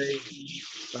say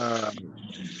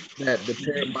that the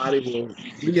parent body will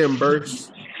reimburse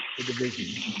the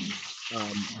division,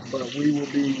 but we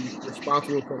will be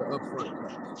responsible for the upfront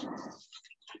costs.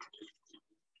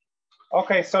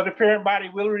 Okay, so the parent body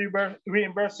will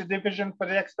reimburse the division for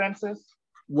the expenses?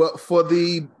 Well, for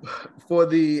the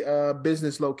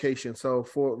business location. So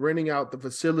for renting out the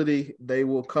facility, they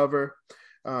will cover.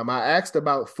 I asked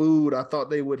about food. I thought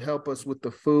they would help us with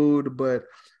the food, but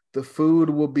the food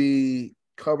will be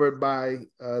covered by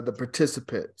the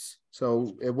participants.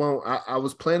 So it won't. I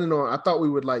was planning on. I thought we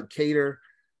would like cater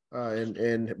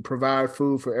and provide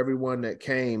food for everyone that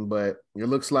came, but it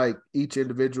looks like each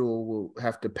individual will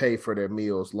have to pay for their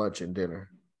meals, lunch and dinner.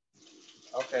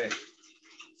 Okay.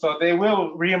 So they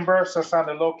will reimburse us on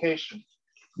the location?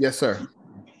 Yes, sir.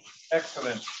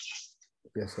 Excellent.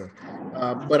 Yes, sir.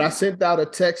 But I sent out a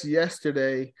text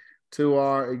yesterday to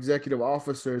our executive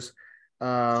officers,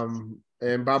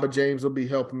 and Baba James will be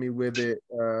helping me with it.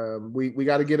 We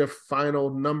got to get a final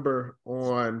number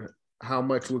on how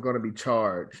much we're going to be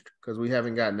charged, because we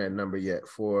haven't gotten that number yet.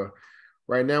 For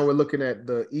right now, we're looking at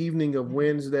the evening of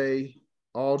Wednesday,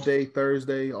 all day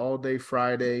Thursday, all day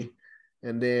Friday,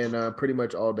 and then pretty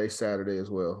much all day Saturday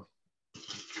as well.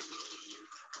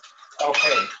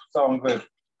 Okay, sounds good.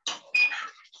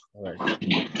 All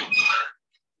right.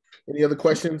 Any other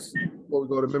questions before we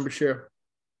go to member share?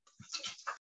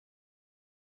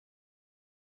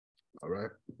 All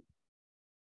right.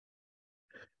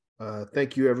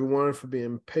 Thank you, everyone, for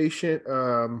being patient.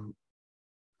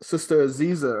 Sister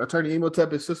Aziza, Attorney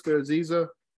Imhotep, is Sister Aziza,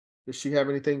 does she have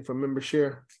anything for member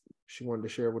share she wanted to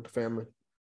share with the family?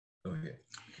 Go ahead.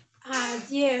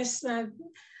 Yes.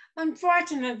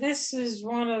 Unfortunately, this is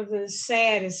one of the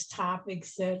saddest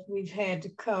topics that we've had to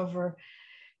cover.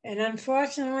 And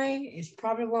unfortunately, it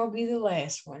probably won't be the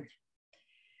last one.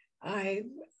 I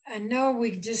know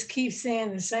we just keep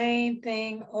saying the same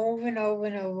thing over and over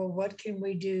and over. What can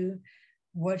we do?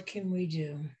 What can we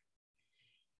do?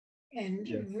 And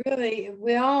yes, really,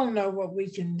 we all know what we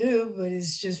can do, but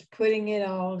it's just putting it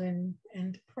all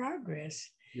into progress.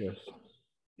 Yes.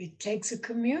 It takes a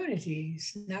community.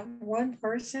 It's not one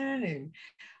person and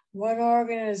one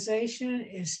organization.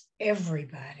 It's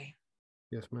everybody.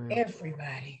 Yes, ma'am.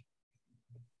 Everybody.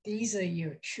 These are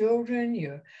your children,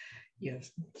 your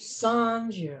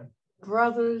sons, your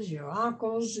brothers, your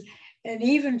uncles, and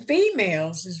even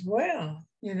females as well.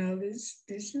 You know,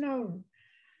 there's no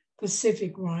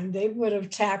Pacific one. They would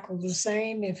have tackled the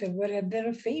same if it would have been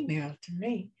a female to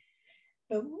me.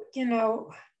 But, you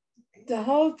know, the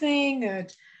whole thing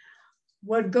that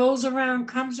what goes around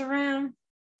comes around,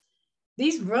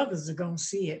 these brothers are going to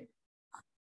see it.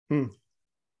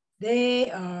 They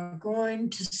are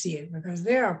going to see it because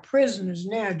there are prisoners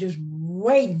now just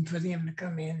waiting for them to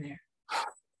come in there.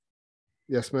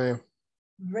 Yes, ma'am.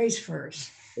 Race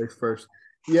first. Race first.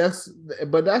 Yes,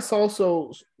 but that's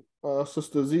also,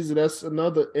 Sister Aziza, that's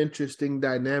another interesting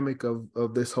dynamic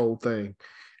of this whole thing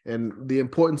and the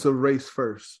importance of race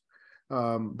first.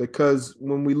 Because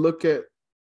when we look at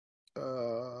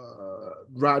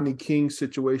Rodney King's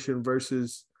situation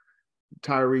versus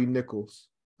Tyree Nichols,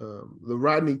 the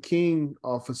Rodney King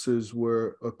officers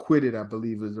were acquitted, I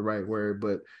believe is the right word,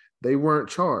 but they weren't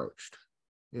charged.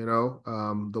 You know,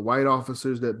 the white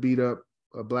officers that beat up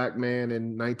a black man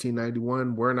in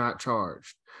 1991 were not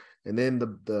charged. And then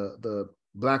the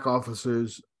black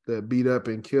officers that beat up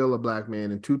and kill a black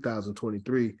man in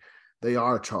 2023, they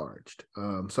are charged.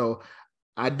 So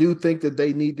I do think that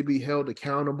they need to be held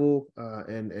accountable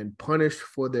and punished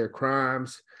for their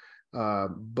crimes.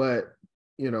 But,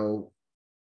 you know,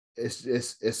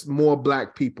 it's more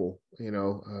black people, you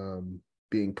know,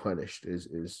 being punished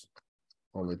is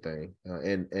only thing.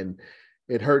 And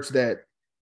it hurts that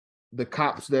the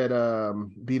cops that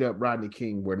beat up Rodney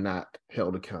King were not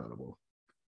held accountable.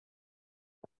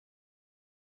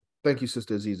 Thank you,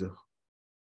 Sister Aziza.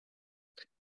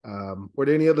 Were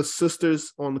there any other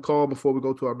sisters on the call before we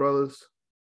go to our brothers?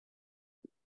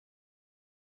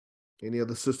 Any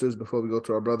other sisters before we go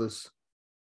to our brothers?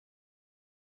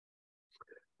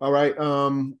 All right.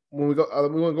 When we want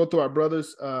to go through our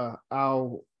brothers. I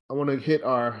want to hit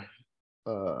our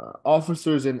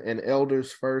officers and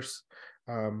elders first.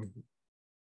 Let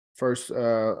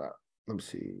me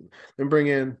see. Then bring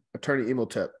in Attorney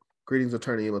Imhotep. Greetings,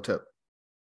 Attorney Imhotep.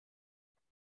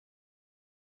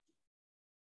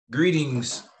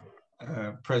 Greetings,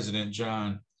 President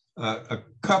John. A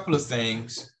couple of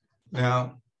things.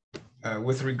 Now,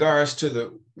 with regards to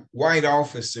the white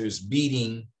officers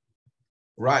beating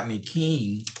Rodney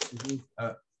King,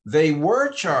 they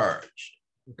were charged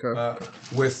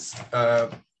with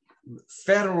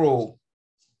federal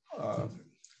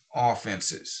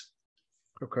offenses.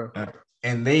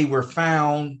 And they were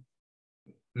found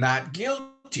not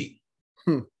guilty.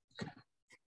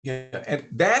 Yeah, and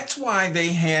that's when they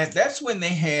had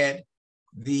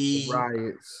the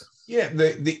riots. Yeah,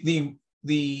 the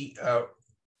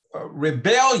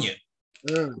rebellion.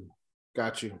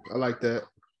 Got you. I like that.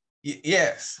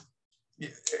 Yes.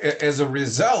 As a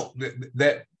result,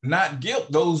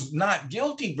 those not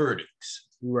guilty verdicts.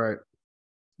 Right.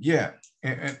 Yeah,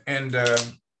 and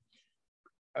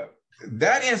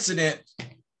that incident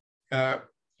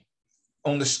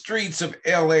on the streets of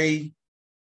LA,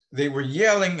 they were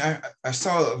yelling. I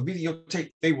saw a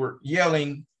videotape. They were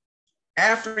yelling,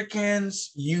 "Africans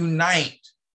unite!"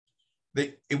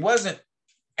 It wasn't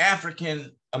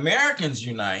African Americans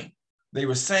unite. They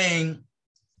were saying,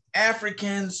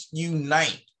 "Africans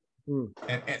unite,"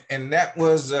 and that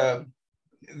was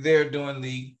there during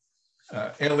the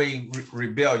LA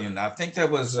rebellion. I think that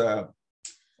was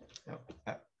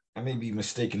I may be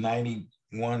mistaken,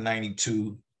 91,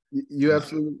 92. You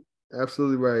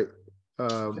absolutely right.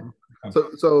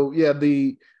 So yeah,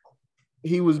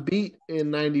 he was beat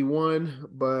in 91,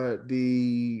 but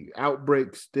the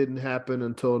outbreaks didn't happen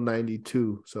until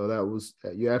 92. So that was,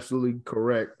 you're absolutely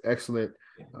correct. Excellent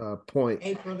point.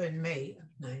 April and May of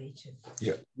 92.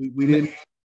 Yeah, we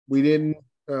didn't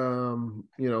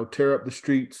tear up the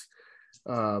streets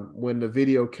when the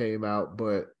video came out,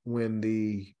 but when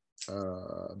the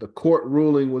court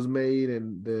ruling was made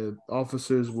and the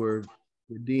officers were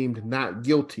deemed not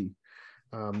guilty,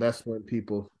 that's when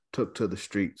people took to the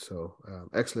street. So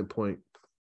excellent point,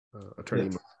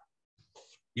 Attorney.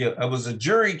 Yeah, it was a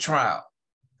jury trial,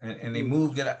 and they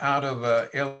moved it out of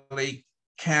LA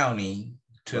County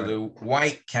to the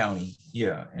white county.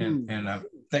 Yeah, and I'm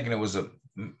thinking it was I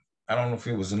don't know if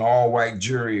it was an all-white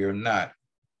jury or not.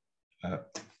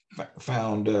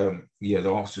 Found the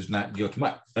officers not guilty.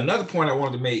 Another point I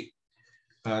wanted to make,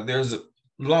 there's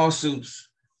lawsuits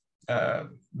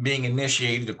being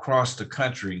initiated across the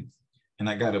country, and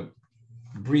I got a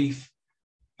brief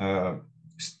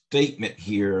statement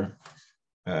here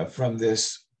from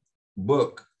this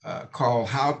book called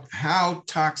How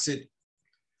Toxic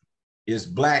is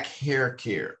Black Hair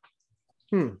Care?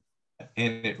 And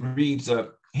it reads,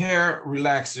 hair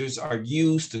relaxers are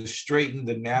used to straighten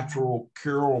the natural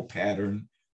curl pattern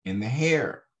in the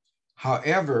hair.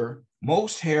 However,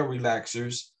 most hair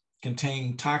relaxers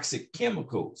contain toxic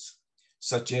chemicals,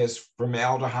 such as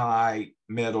formaldehyde,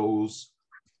 metals,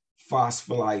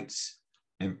 phospholites,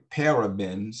 and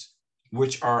parabens,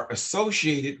 which are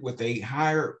associated with a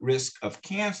higher risk of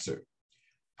cancer,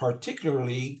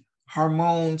 particularly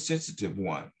hormone-sensitive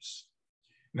ones.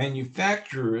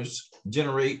 Manufacturers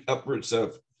generate upwards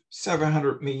of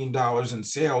 $700 million in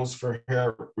sales for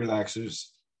hair relaxers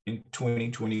in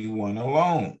 2021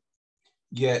 alone.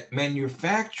 Yet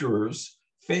manufacturers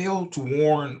fail to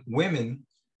warn women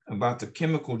about the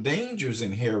chemical dangers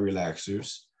in hair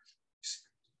relaxers,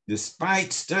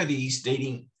 despite studies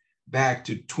dating back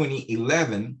to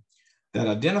 2011 that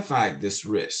identified this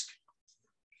risk.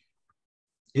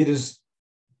 It's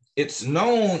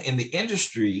known in the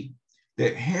industry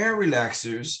that hair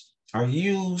relaxers are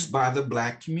used by the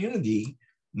Black community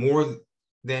more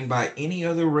than by any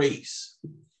other race.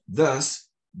 Thus,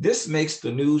 this makes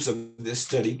the news of this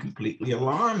study completely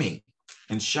alarming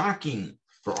and shocking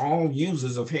for all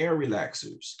users of hair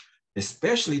relaxers,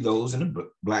 especially those in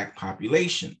the Black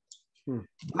population.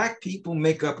 Black people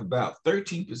make up about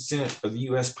 13% of the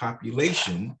US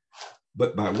population,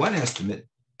 but by one estimate,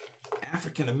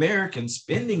 African-American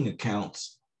spending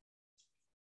accounts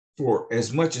for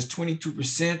as much as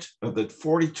 22% of the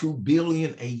 $42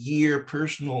 billion a year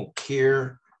personal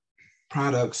care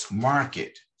products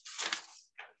market.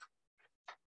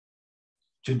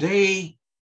 Today,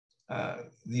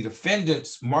 the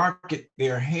defendants market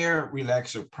their hair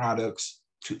relaxer products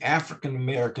to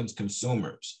African-American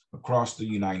consumers across the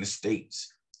United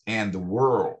States and the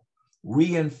world,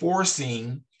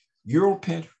 reinforcing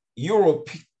Eurocentric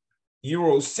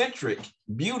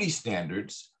beauty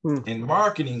standards and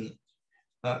marketing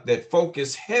that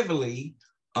focus heavily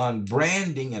on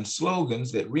branding and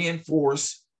slogans that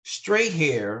reinforce straight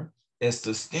hair as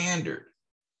the standard.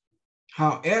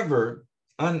 However,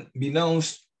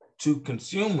 unbeknownst to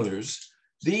consumers,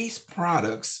 these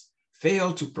products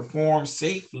fail to perform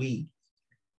safely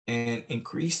and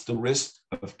increase the risk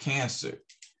of cancer.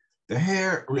 The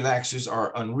hair relaxers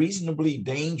are unreasonably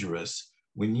dangerous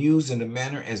when used in the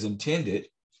manner as intended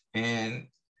and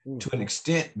to an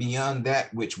extent beyond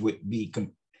that which would be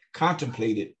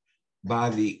contemplated by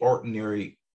the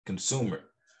ordinary consumer.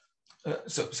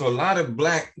 So a lot of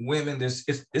Black women, this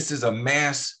is a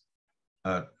mass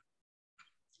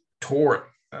tort,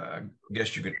 I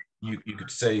guess you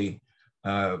could say.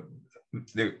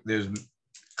 There's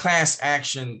class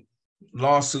action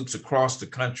lawsuits across the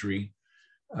country.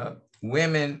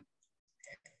 Women,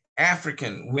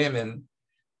 African women,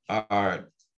 are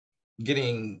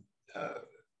getting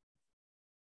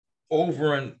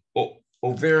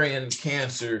ovarian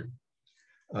cancer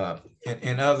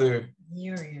and other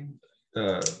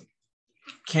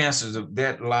cancers of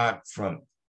that lot from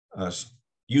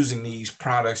using these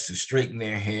products to straighten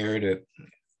their hair, to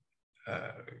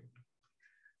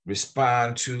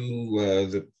respond to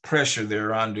the pressure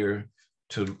they're under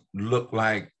to look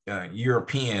like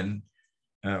European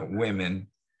women.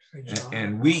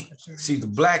 And we see the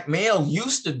Black male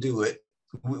used to do it.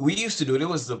 We used to do it. It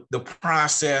was the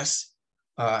process,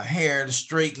 hair, to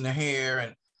straighten the hair.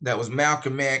 And that was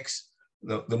Malcolm X,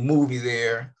 the movie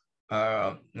there,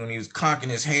 when he was conking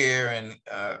his hair and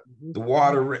the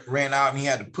water ran out and he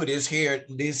had to put his head,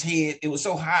 it was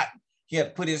so hot, he had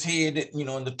to put his head,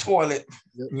 in the toilet,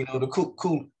 to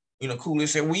cool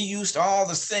his hair. We used all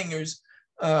the singers,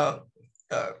 all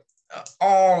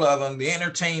of them, the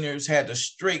entertainers had to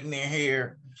straighten their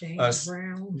hair. James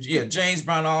Brown. Yeah, James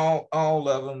Brown, all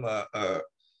of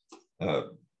them,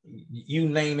 you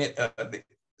name it.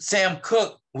 Sam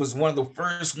Cooke was one of the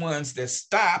first ones that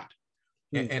stopped,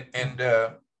 and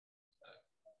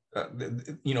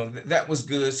that was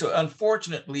good. So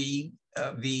unfortunately,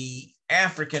 the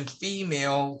African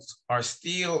females are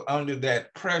still under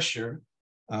that pressure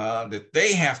that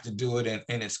they have to do it,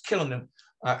 and it's killing them.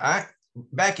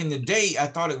 Back in the day, I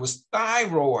thought it was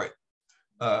thyroid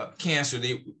cancer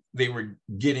they were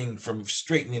getting from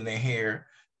straightening their hair,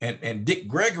 and Dick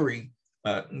Gregory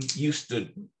used to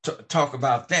talk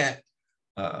about that,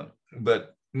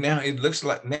 but now it looks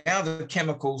like the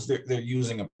chemicals they're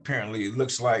using, apparently it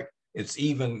looks like it's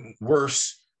even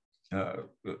worse,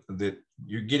 that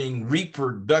you're getting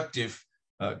reproductive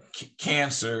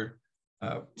cancer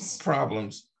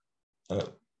problems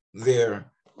there.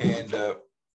 And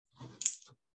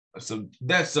so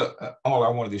that's all I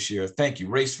wanted to share. Thank you.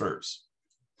 Race first.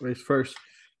 Race first.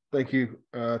 Thank you,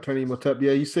 Attorney Motep.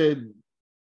 Yeah, you said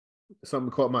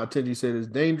something caught my attention. You said it's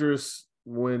dangerous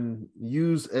when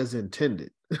used as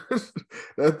intended.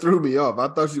 That threw me off. I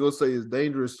thought you were going to say it's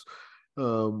dangerous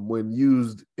when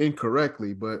used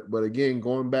incorrectly. But again,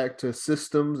 going back to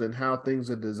systems and how things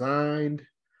are designed,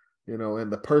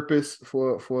 and the purpose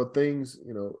for things,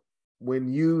 when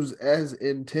used as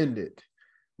intended,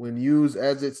 when used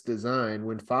as it's designed,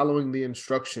 when following the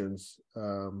instructions,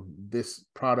 this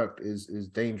product is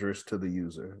dangerous to the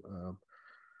user.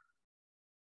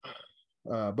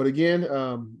 But again,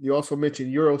 you also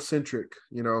mentioned Eurocentric.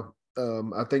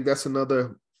 I think that's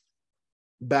another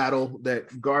battle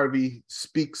that Garvey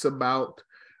speaks about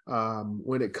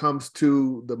when it comes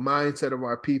to the mindset of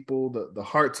our people, the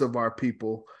hearts of our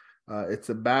people. It's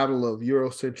a battle of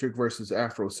Eurocentric versus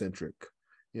Afrocentric.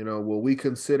 Will we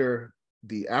consider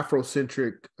the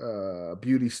Afrocentric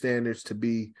beauty standards to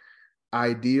be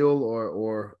ideal,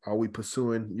 or are we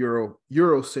pursuing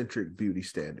Eurocentric beauty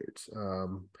standards?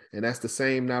 And that's the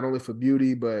same not only for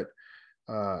beauty, but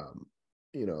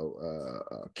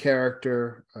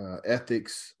character,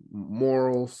 ethics,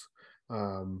 morals.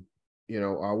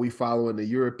 Are we following the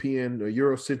European or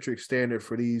Eurocentric standard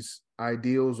for these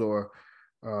ideals, or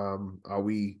are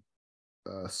we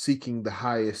seeking the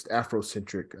highest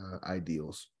Afrocentric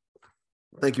ideals?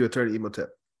 Thank you, Attorney Imhotep.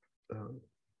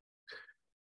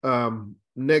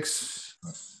 Next.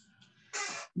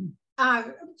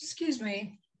 Excuse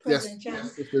me, President John.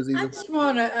 I just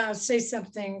want to say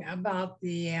something about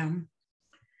the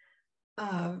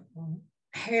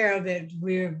hair that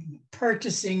we're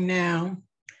purchasing now,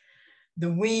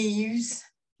 the weaves.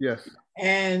 Yes.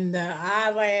 And the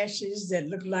eyelashes that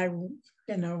look like,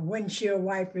 windshield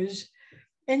wipers.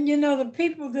 And, the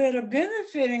people that are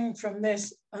benefiting from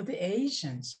this are the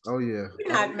Asians. Oh, yeah.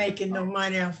 We're not making no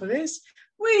money off of this.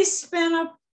 We spent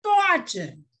a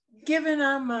fortune giving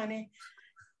our money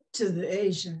to the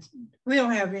Asians. We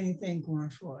don't have anything going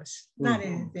for us, not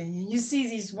anything. And you see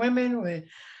these women with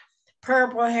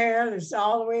purple hair that's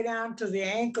all the way down to the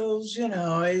ankles, you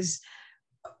know,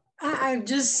 I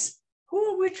just,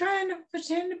 who are we trying to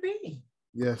pretend to be?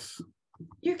 Yes.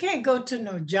 You can't go to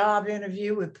no job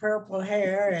interview with purple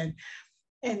hair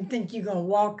and think you're gonna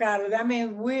walk out of it. I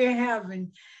mean, we're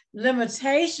having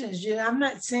limitations. You know, I'm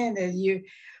not saying that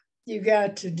you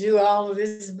got to do all of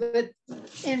this, but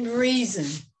in reason,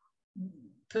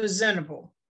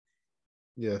 presentable.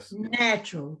 Yes.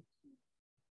 Natural.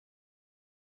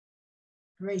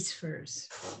 Race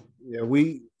first. Yeah,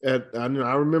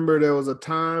 I remember there was a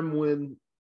time when,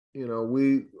 you know,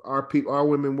 our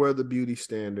women were the beauty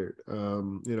standard.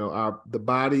 You know, the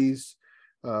bodies,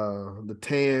 the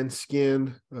tan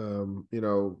skin, you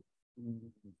know,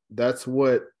 that's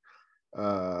what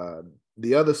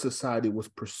the other society was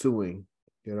pursuing,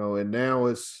 you know, and now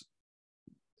it's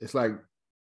like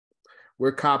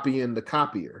we're copying the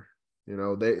copier. You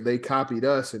know, they copied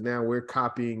us and now we're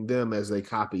copying them as they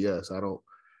copy us. I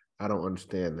don't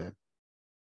understand that.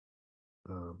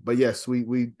 But yes,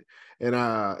 we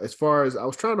as far as I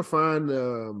was trying to find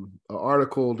an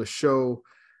article to show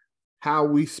how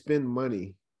we spend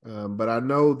money. But I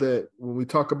know that when we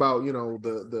talk about, you know,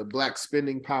 the Black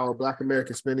spending power, Black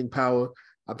American spending power,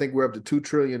 I think we're up to 2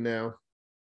 trillion now.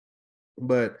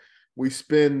 But we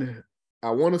spend, I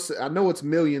want to say, I know it's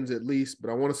millions at least, but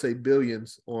I want to say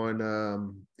billions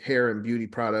on hair and beauty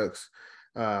products.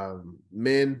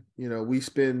 Men, you know, we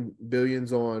spend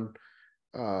billions on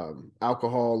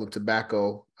alcohol and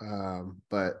tobacco.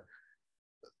 But,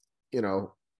 you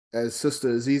know, as Sister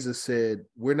Aziza said,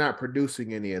 we're not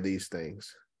producing any of these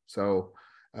things. So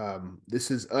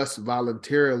this is us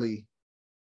voluntarily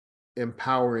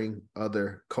empowering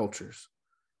other cultures,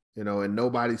 you know, and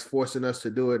nobody's forcing us to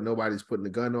do it. Nobody's putting a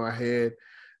gun to our head.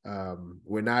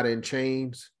 We're not in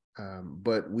chains,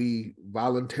 but we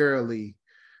voluntarily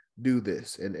do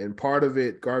this. And part of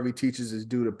it, Garvey teaches, is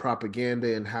due to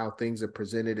propaganda and how things are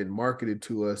presented and marketed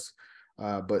to us.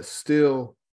 But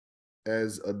still,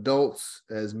 as adults,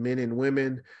 as men and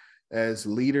women, as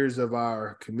leaders of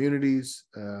our communities,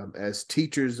 as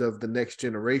teachers of the next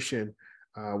generation,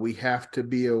 we have to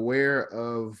be aware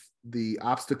of the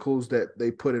obstacles that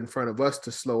they put in front of us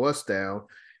to slow us down,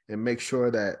 and make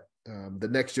sure that the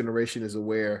next generation is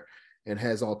aware and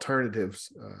has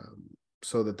alternatives,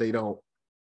 so that they don't,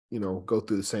 you know, go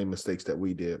through the same mistakes that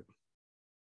we did.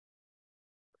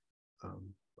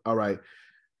 All right,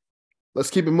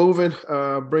 let's keep it moving.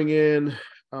 Bring in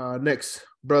next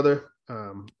brother,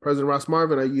 President Ross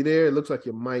Marvin. Are you there? It looks like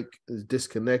your mic is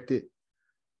disconnected.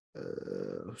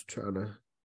 I was trying to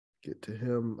get to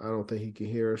him. I don't think he can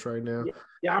hear us right now.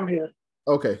 Yeah, I'm here.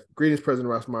 Okay. Greetings, President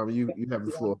Ross Marvin. You have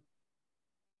the floor.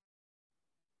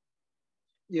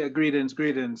 Yeah, greetings.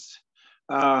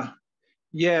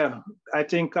 Yeah, I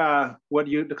think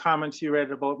the comments you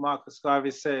read about Marcus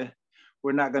Garvey said,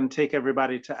 we're not going to take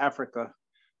everybody to Africa.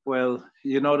 Well,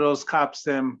 you know, those cops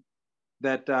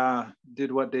that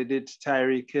did what they did to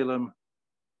Tyree, kill him,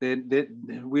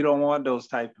 we don't want those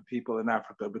type of people in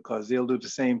Africa, because they'll do the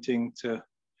same thing to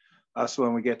us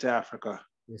when we get to Africa.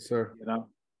 Yes, sir. You know,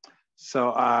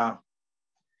 so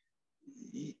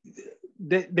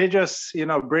they just, you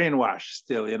know, brainwashed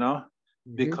still, you know,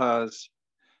 because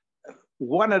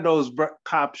one of those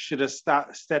cops should have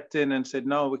stepped in and said,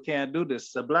 no, we can't do this.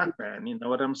 It's a Black man, you know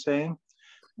what I'm saying?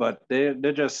 But they're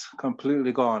just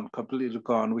completely gone.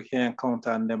 We can't count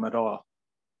on them at all.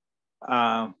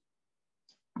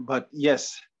 But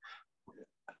yes,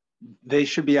 they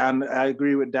should be on. I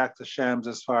agree with Dr. Shams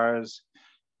as far as,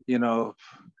 you know,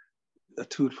 a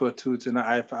tooth for a tooth and an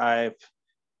eye for eye.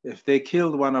 If they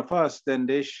killed one of us, then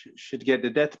they should get the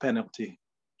death penalty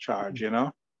charge, you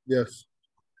know? Yes.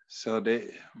 So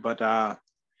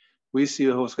we see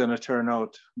how it's going to turn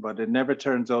out, but it never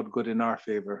turns out good in our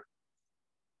favor.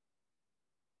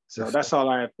 So yes, that's all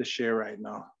I have to share right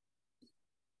now.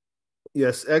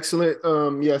 Yes,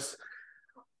 excellent. Yes,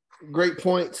 great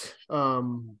point.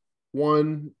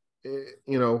 One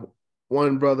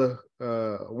brother,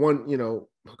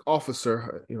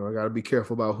 officer, you know, I got to be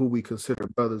careful about who we consider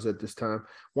brothers at this time.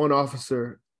 One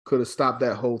officer could have stopped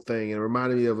that whole thing, and it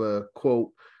reminded me of a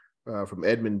quote from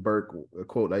Edmund Burke, a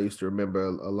quote I used to remember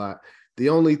a lot. The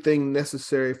only thing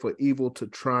necessary for evil to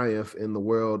triumph in the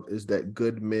world is that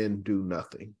good men do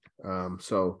nothing.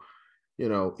 So, you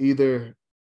know, either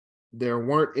there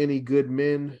weren't any good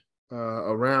men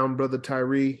around Brother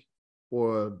Tyree,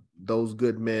 or those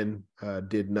good men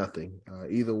did nothing.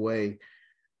 Either way,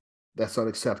 that's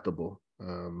unacceptable.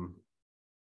 And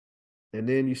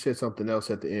then you said something else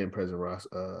at the end, President Ross.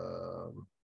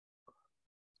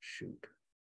 shoot.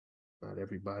 Not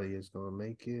everybody is gonna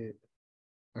make it.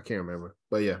 I can't remember,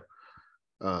 but yeah.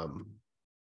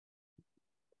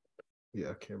 Yeah,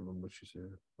 I can't remember what you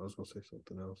said. I was gonna say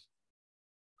something else.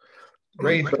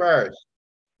 Race first.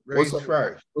 Race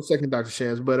first. 1 second, Dr.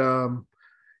 Shams. But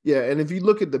yeah, and if you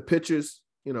look at the pictures,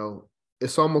 you know,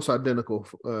 it's almost identical.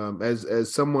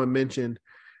 As someone mentioned,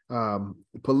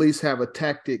 police have a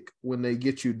tactic when they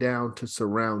get you down to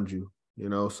surround you, you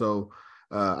know. So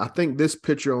I think this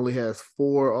picture only has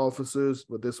 4 officers,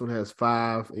 but this one has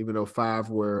 5, even though 5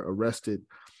 were arrested.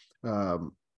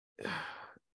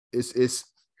 It's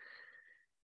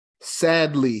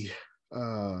sadly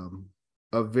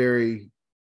a very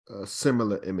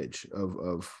similar image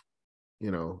of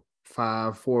you know,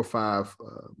 4 or 5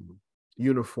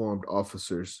 uniformed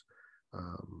officers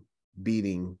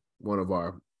beating one of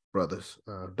our brothers.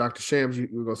 Dr. Shams, you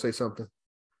were gonna say something?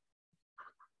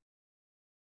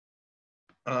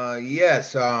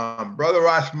 Yes, Brother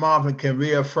Ross Marvin can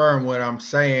reaffirm what I'm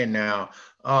saying now.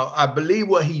 I believe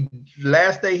what he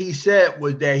last day he said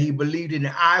was that he believed in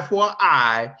an eye for an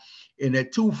eye and a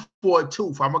tooth for a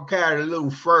tooth. I'm gonna carry it a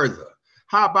little further.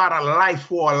 How about a life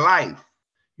for a life?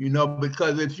 You know,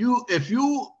 because if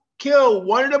you kill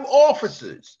one of them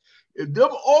officers, if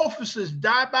them officers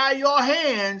die by your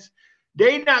hands,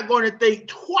 they're not going to think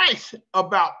twice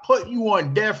about putting you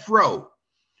on death row.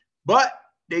 But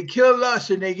they kill us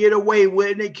and they get away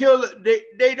with it.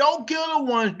 They don't kill the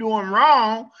ones doing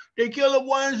wrong. They kill the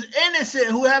ones innocent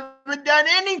who haven't done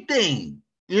anything,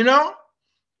 you know?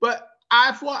 But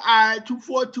eye for eye, tooth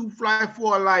for a tooth, life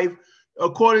for a life,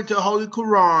 according to Holy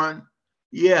Quran,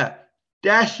 yeah,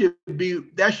 that should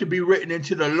be written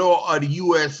into the law of the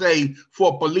USA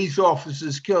for police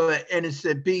officers killing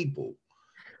innocent people.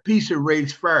 Peace and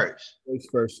race first. Race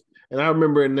first. And I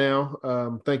remember it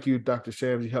now. Thank you, Dr.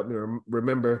 Shams. You helped me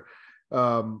remember.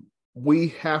 We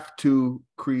have to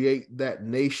create that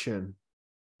nation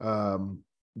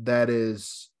that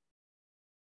is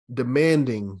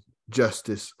demanding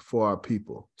justice for our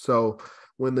people. So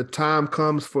when the time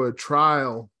comes for a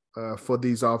trial for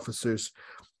these officers,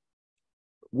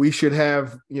 we should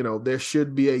have, you know, there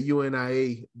should be a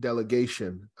UNIA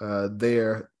delegation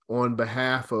there on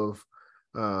behalf of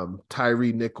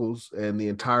Tyree Nichols and the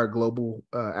entire global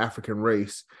African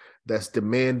race that's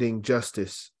demanding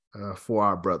justice for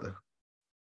our brother,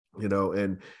 you know,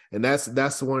 and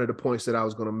that's one of the points that I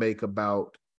was going to make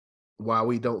about why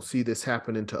we don't see this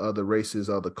happening to other races,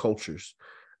 other cultures.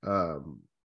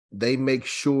 They make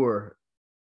sure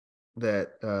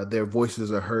that their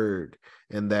voices are heard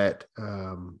and that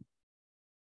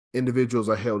individuals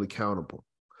are held accountable.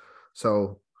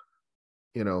 So,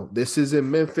 you know, this is in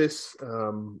Memphis.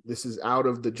 This is out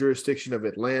of the jurisdiction of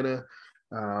Atlanta.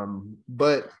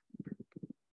 But,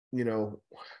 you know,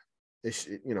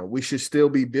 we should still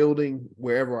be building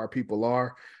wherever our people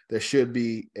are. There should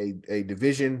be a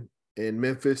division in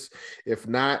Memphis. If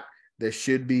not, there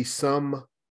should be some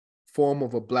form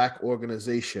of a Black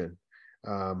organization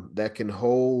that can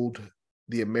hold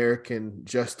the American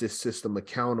justice system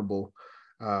accountable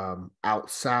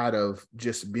outside of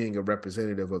just being a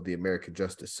representative of the American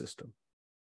justice system.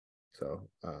 So,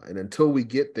 and until we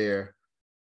get there,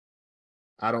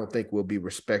 I don't think we'll be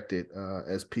respected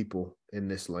as people in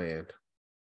this land.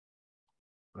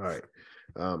 All right.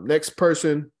 Next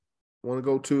person I want to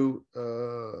go to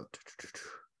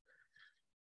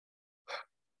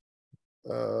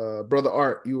Brother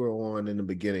Art. You were on in the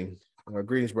beginning.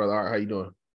 Greetings, Brother Art. How you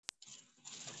doing?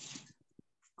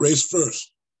 Race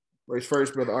first. Race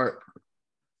first, Brother Art.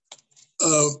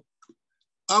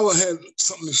 I would have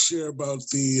something to share about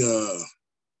the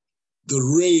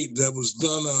raid that was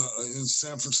done in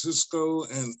San Francisco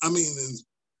and in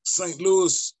St.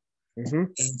 Louis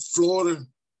and Florida.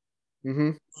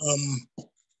 The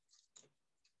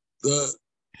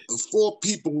 4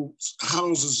 people's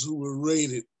houses who were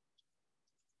raided,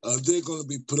 they're going to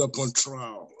be put up on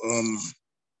trial, and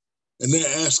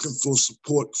they're asking for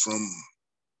support from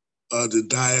the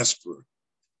diaspora.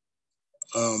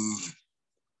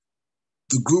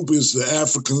 The group is the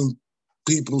African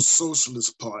People's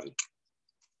Socialist Party.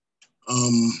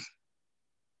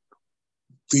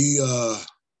 They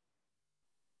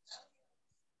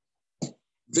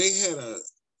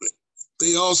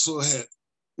also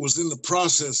was in the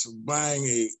process of buying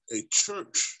a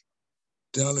church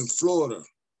down in Florida.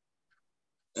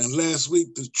 And last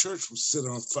week, the church was set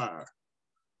on fire.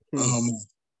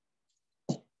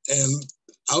 And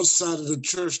outside of the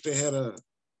church, they had a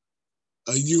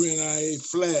UNIA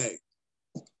flag,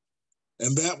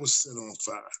 and that was set on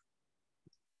fire.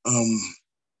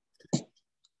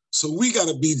 So we got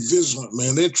to be vigilant,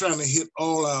 man. They're trying to hit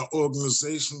all our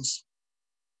organizations.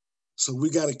 So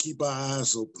we got to keep our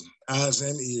eyes open, eyes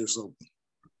and ears open.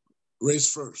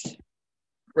 Race first.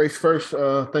 Race first.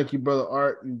 Thank you, Brother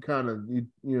Art. You kind of, you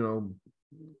know,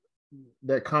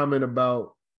 that comment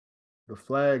about the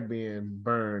flag being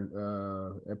burned,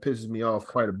 it pisses me off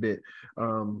quite a bit.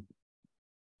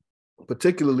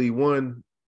 Particularly one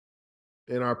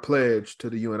in our pledge to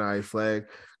the UNIA flag,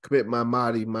 commit my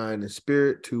body, mind, and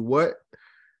spirit to what?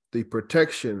 The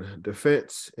protection,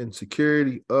 defense, and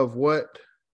security of what?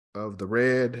 Of the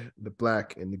red, the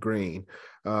black, and the green.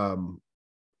 And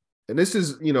this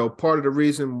is, you know, part of the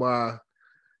reason why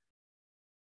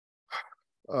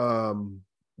the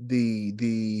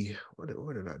what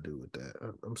did I do with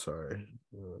that? I'm sorry.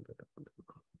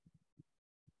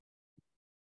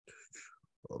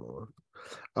 Hold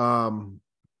on.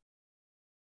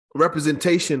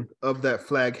 Representation of that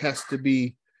flag has to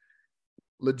be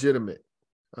legitimate,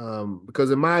 because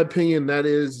in my opinion, that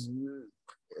is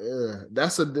I'm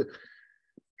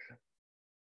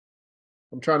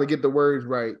trying to get the words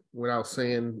right without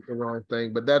saying the wrong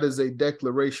thing, but that is a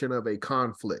declaration of a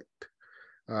conflict.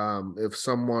 If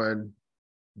someone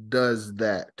does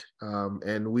that,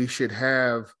 and we should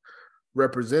have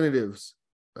representatives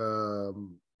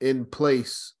in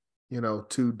place, you know,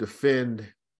 to defend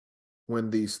when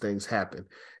these things happen.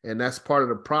 And that's part of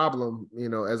the problem, you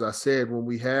know, as I said, when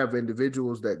we have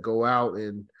individuals that go out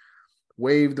and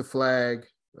wave the flag,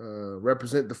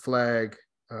 represent the flag,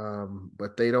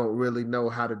 but they don't really know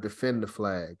how to defend the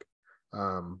flag.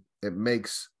 It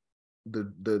makes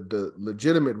the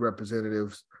legitimate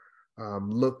representatives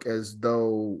look as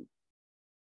though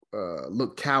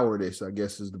look cowardice, I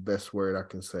guess is the best word I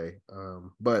can say.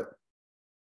 But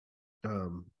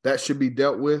that should be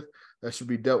dealt with. That should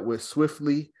be dealt with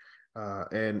swiftly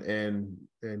and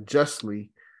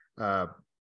justly.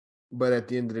 But at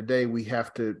the end of the day, we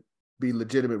have to be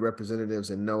legitimate representatives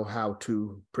and know how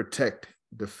to protect,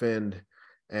 defend,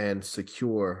 and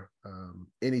secure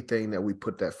anything that we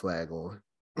put that flag on.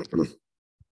 And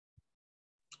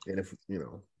if, you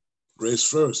know. Race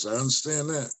first, I understand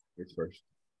that. Race first.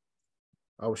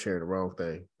 I was sharing the wrong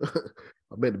thing.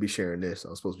 I meant to be sharing this.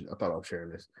 I thought I was sharing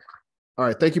this. All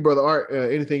right, thank you, Brother Art.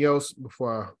 Anything else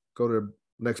before I go to the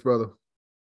next brother?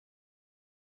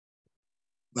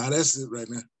 No, that's it right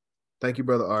now. Thank you,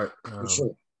 Brother Art. For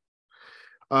sure.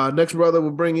 Next brother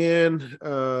will bring in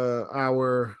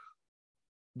our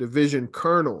division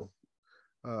colonel,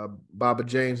 Baba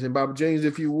James. And Baba James,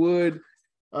 if you would,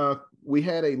 we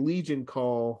had a Legion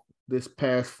call this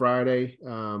past Friday.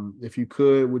 If you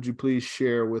could, would you please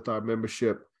share with our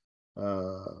membership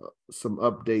some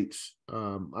updates?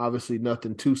 Obviously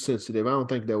nothing too sensitive. I don't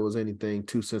think there was anything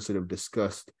too sensitive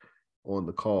discussed on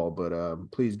the call, but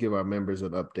please give our members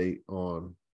an update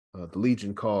on the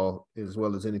Legion call, as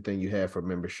well as anything you have for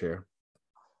member share.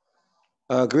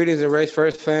 Greetings and Race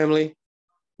First family.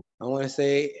 I want to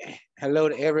say hello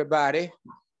to everybody,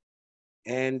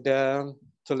 and to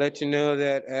let you know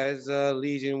that as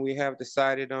Legion, we have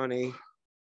decided on a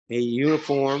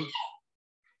uniform.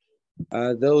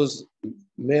 Those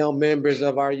male members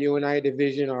of our UNI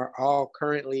division are all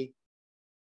currently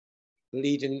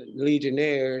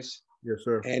Legionnaires. Yes,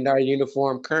 sir. And our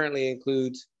uniform currently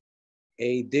includes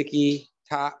a Dickie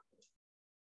top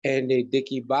and a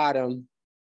Dickie bottom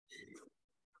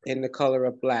in the color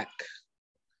of black.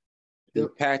 The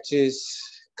patches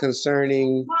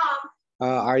concerning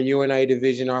our UNI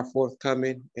division are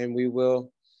forthcoming, and we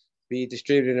will be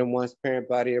distributing them once parent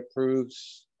body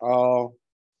approves all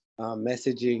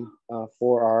messaging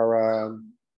for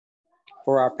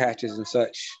our patches and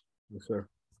such. Yes, sir.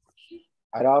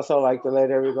 I'd also like to let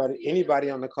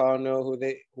anybody on the call know who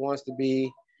wants to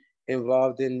be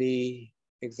involved in the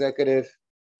executive,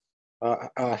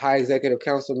 high executive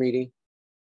council meeting,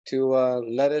 to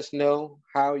let us know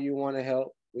how you want to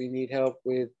help. We need help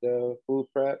with food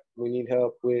prep. We need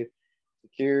help with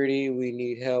security. We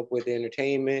need help with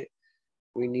entertainment.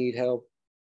 We need help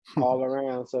all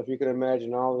around. So if you can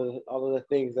imagine all of the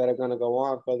things that are going to go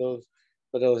on for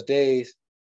those days,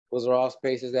 those are all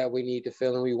spaces that we need to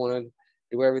fill, and we want to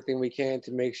do everything we can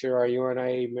to make sure our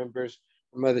UNIA members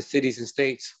from other cities and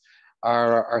states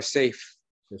are safe.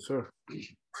 Yes, sir.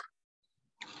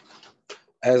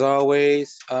 As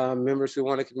always, members who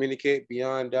want to communicate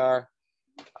beyond our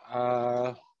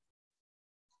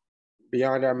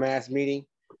mass meeting,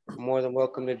 are more than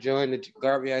welcome to join the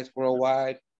Garvey Heights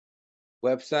Worldwide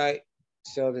website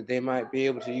so that they might be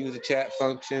able to use the chat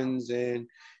functions and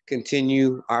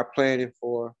continue our planning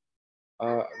for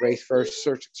race first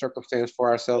circumstance for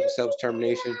ourselves and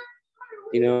self-determination.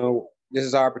 You know, this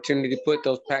is our opportunity to put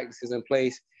those practices in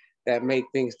place that make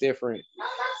things different.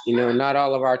 You know, not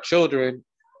all of our children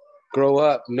grow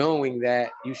up knowing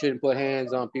that you shouldn't put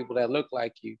hands on people that look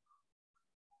like you.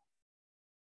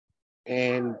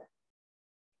 And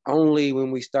only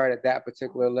when we start at that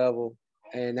particular level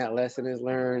and that lesson is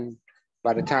learned,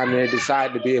 by the time they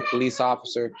decide to be a police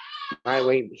officer, might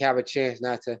we have a chance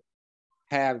not to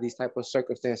have these type of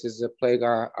circumstances that plague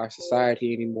our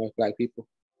society anymore, Black people.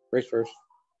 Race first.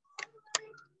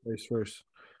 Race first.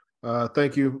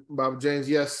 Thank you, Bob James.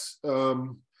 Yes.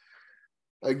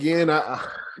 Again,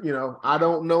 I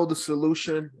don't know the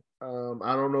solution.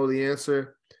 I don't know the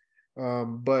answer.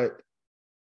 But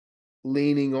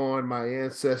leaning on my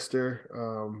ancestor,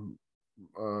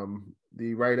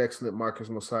 the Right Excellent Marcus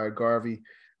Mosiah Garvey,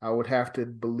 I would have to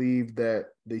believe that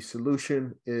the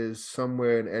solution is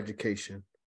somewhere in education.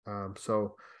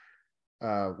 So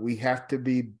we have to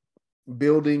be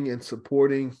building and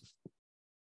supporting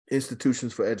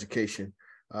institutions for education.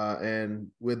 And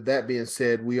with that being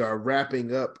said, we are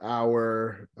wrapping up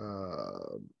our,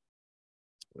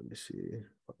 let me see,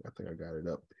 I think I got it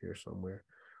up here somewhere.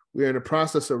 We're in the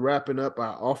process of wrapping up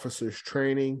our officers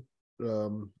training.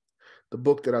 The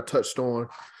book that I touched on,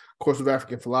 Course of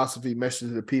African Philosophy, Message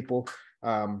to the People.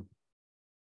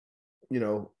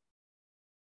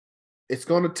 It's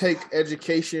going to take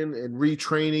education and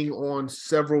retraining on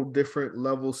several different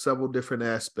levels, several different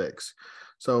aspects.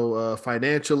 So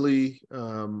financially,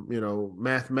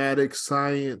 mathematics,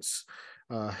 science,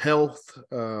 health,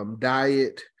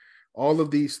 diet, all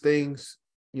of these things,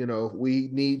 we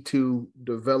need to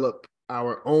develop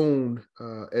our own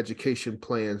education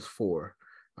plans for.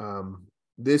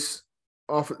 The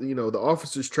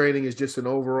officers training is just an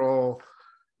overall,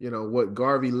 what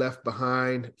Garvey left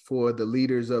behind for the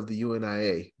leaders of the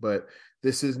UNIA. But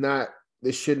this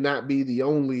should not be the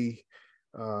only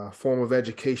form of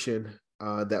education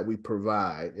that we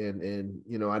provide. And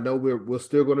I know we're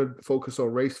still going to focus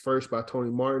on Race First by Tony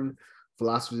Martin,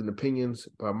 Philosophies and Opinions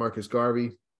by Marcus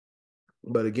Garvey.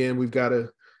 But again, we've got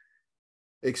to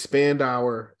expand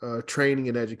our training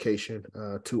and education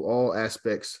to all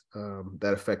aspects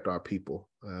that affect our people.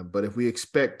 But if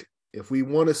we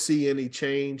want to see any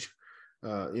change,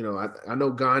 I know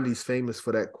Gandhi's famous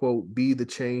for that quote, "Be the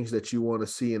change that you want to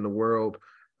see in the world."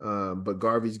 But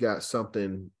Garvey's got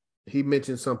something, he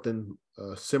mentioned something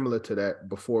similar to that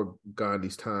before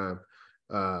Gandhi's time.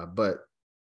 But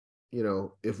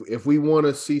if we want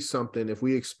to see something, if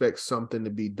we expect something to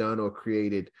be done or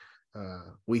created,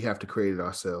 we have to create it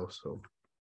ourselves. So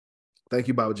thank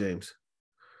you, Bob James.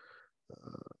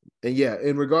 And yeah,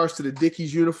 in regards to the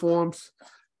Dickies uniforms,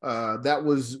 that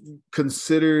was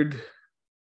considered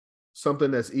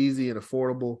something that's easy and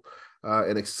affordable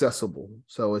and accessible.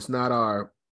 So it's not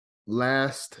our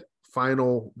last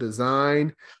final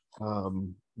design,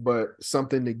 but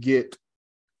something to get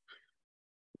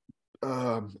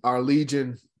our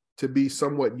Legion to be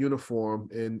somewhat uniform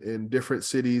in different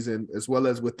cities, and as well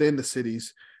as within the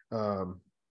cities. The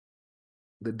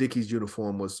Dickies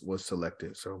uniform was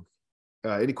selected. So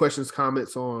any questions,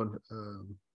 comments on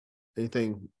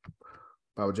anything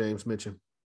Bob James mentioned?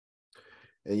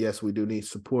 And yes, we do need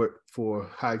support for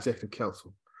High Executive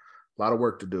Council. A lot of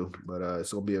work to do, but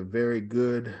it's going to be a very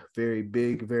good, very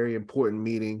big, very important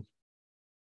meeting.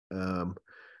 And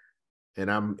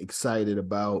I'm excited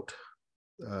about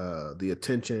the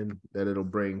attention that it'll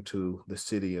bring to the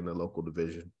city and the local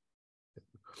division.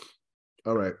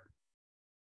 All right.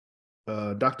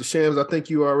 Dr. Shams, I think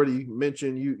you already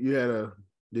mentioned you had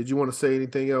did you want to say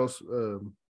anything else,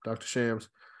 Dr. Shams?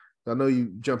 I know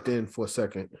you jumped in for a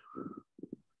second.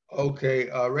 Okay,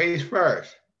 Race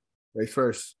First. Race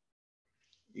First.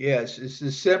 Yes, it's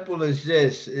as simple as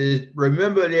this.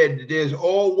 Remember that there's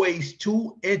always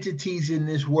two entities in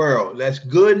this world. That's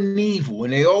good and evil,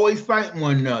 and they always fight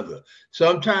one another.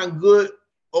 Sometimes good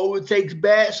overtakes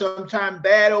bad, sometimes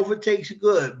bad overtakes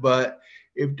good. But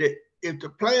if the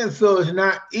playing field is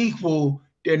not equal,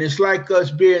 then it's like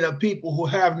us being a people who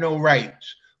have no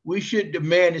rights. We should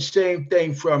demand the same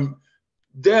thing from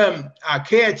them, our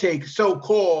caretakers,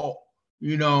 so-called,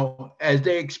 as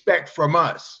they expect from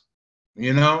us.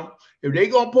 If they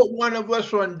gonna put one of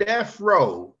us on death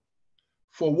row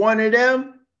for one of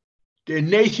them, then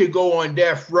they should go on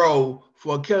death row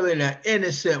for killing an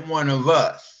innocent one of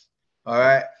us. All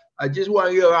right. I just want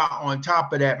to give out on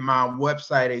top of that my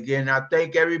website again. I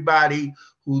thank everybody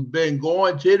who's been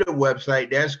going to the website.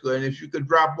 That's good. And if you could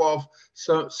drop off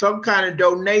some kind of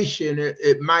donation,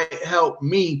 it might help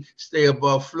me stay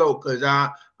above float, because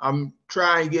I'm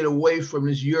trying to get away from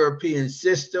this European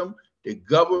system, the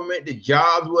government, the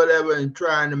jobs, whatever, and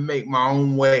trying to make my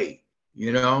own way.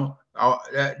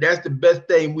 That's the best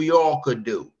thing we all could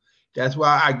do.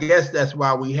 I guess that's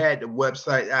why we had the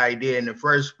website idea in the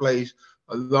first place,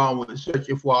 along with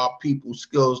searching for our people's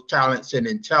skills, talents, and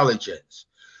intelligence.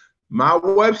 My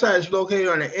website is located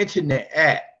on the internet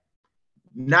at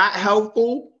Not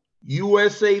Helpful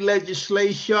USA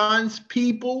Legislations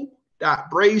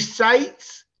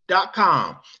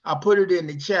People.BraveSites.com. I'll put it in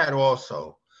the chat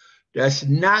also. That's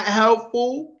Not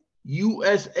Helpful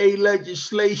USA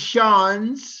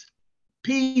Legislations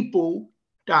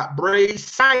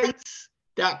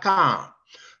People.BraveSites.com.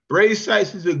 Brave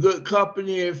Sites is a good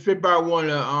company. If anybody want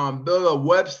to build a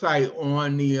website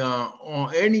on the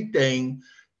on anything,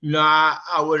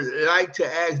 I would like to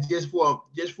ask just for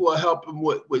helping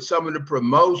with some of the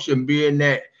promotion, being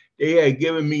that they had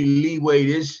given me leeway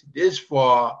this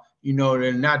far,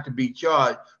 and not to be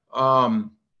charged. Go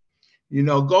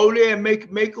there and make a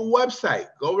website.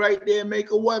 Go right there and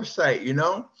make a website.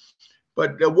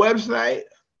 But the website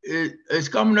it's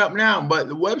coming up now. But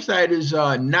the website is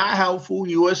Not Helpful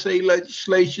USA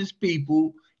Legislations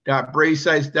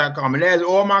People.BraveSites.com, and that's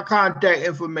all my contact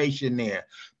information there.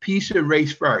 Peace and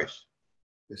race first.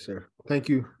 Yes, sir. Thank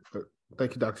you.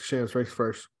 Thank you, Dr. Shams. Race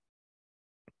first.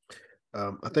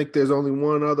 I think there's only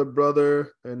one other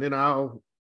brother, and then I'll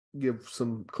give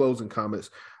some closing comments.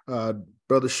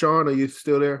 Brother Sean, are you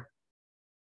still there?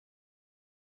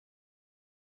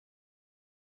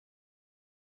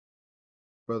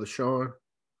 Brother Sean.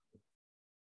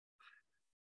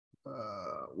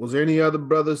 Was there any other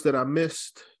brothers that I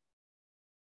missed?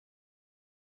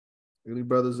 Any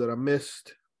brothers that I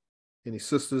missed? Any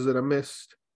sisters that I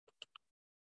missed?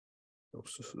 No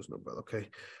sisters, no brother. Okay.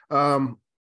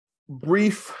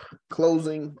 Brief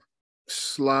closing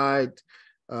slide.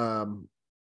 I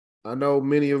know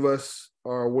many of us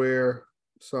are aware,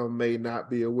 some may not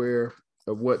be aware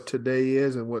of what today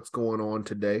is and what's going on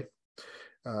today.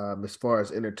 As far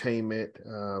as entertainment,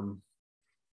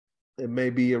 it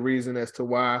may be a reason as to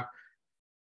why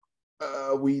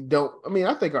we don't. I mean,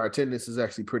 I think our attendance is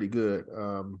actually pretty good.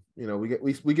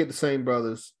 We get the same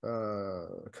brothers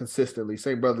consistently,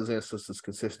 same brothers and sisters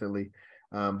consistently.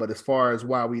 But as far as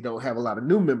why we don't have a lot of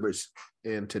new members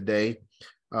in today,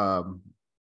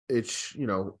 it's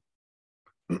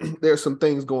there's some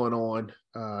things going on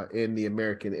in the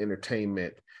American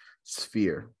entertainment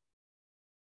sphere.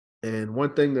 And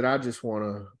one thing that I just want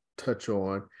to touch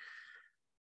on,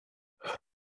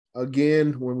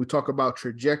 again, when we talk about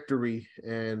trajectory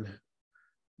and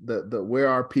the where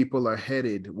our people are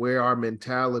headed, where our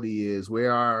mentality is,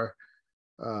 where our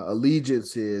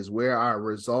allegiance is, where our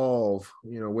resolve,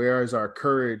 where is our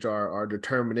courage, our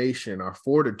determination, our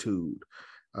fortitude.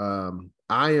 I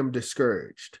am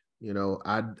discouraged.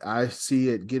 I see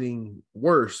it getting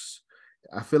worse.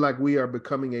 I feel like we are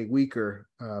becoming a weaker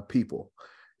people.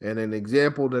 And an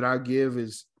example that I give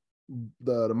is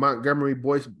the Montgomery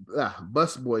bus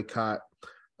boycott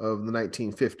of the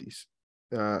 1950s,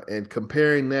 and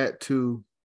comparing that to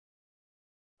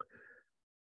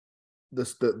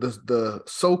the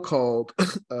so-called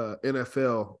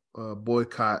NFL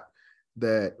boycott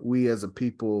that we as a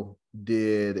people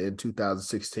did in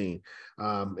 2016.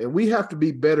 And we have to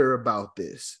be better about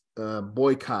this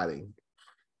boycotting.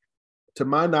 To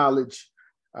my knowledge,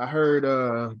 I heard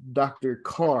Dr.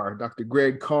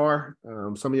 Greg Carr,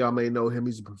 some of y'all may know him.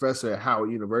 He's a professor at Howard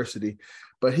University,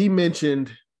 but he mentioned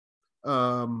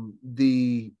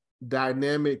the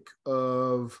dynamic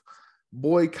of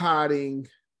boycotting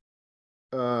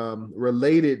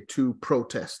related to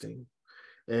protesting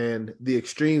and the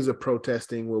extremes of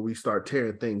protesting where we start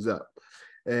tearing things up.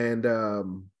 And,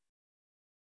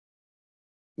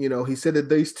 he said that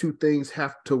these two things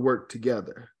have to work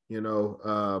together.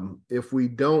 If we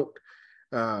don't,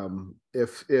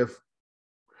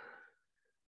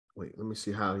 wait, let me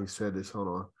see how he said this. Hold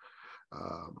on.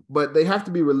 But they have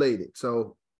to be related.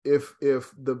 So if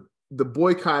the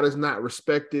boycott is not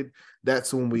respected,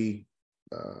 that's when we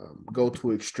go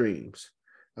to extremes.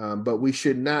 But we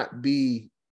should not be,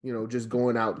 just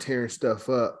going out tearing stuff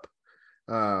up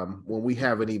when we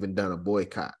haven't even done a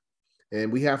boycott.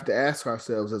 And we have to ask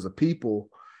ourselves as a people,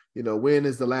 when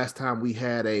is the last time we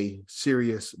had a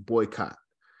serious boycott?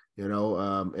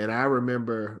 And I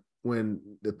remember when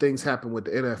the things happened with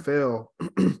the NFL,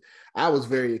 I was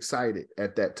very excited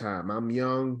at that time. I'm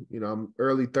young, I'm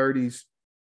early 30s,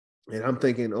 and I'm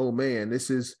thinking, oh man, this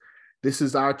is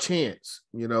our chance,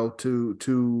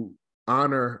 to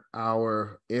honor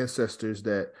our ancestors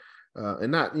that,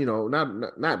 and not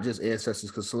just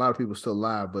ancestors, because a lot of people are still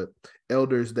alive, but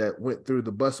elders that went through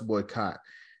the bus boycott,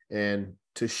 and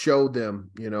to show them,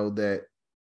 that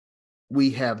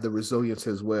we have the resilience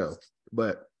as well.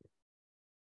 But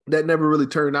that never really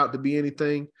turned out to be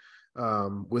anything.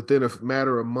 Within a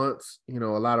matter of months, a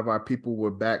lot of our people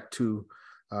were back to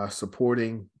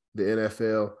supporting the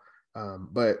NFL.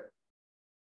 But,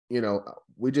 you know,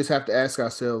 we just have to ask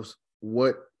ourselves,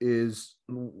 what is,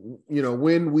 you know,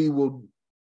 when we will,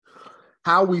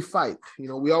 how we fight. You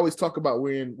know, we always talk about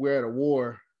we're at a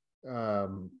war,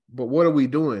 but what are we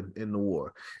doing in the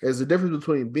war? There's a difference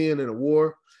between being in a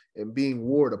war and being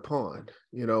warred upon.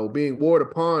 You know, being warred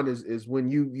upon is when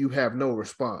you have no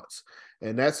response.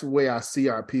 And that's the way I see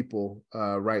our people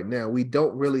right now. We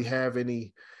don't really have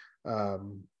any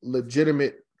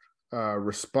legitimate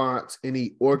response,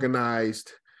 any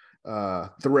organized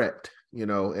threat, you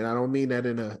know, and I don't mean that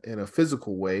in a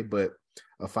physical way, but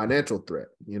a financial threat,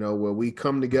 you know, where we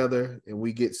come together and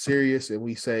we get serious and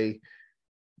we say,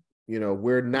 you know,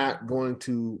 we're not going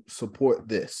to support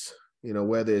this, you know,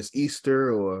 whether it's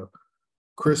Easter or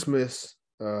Christmas,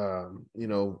 you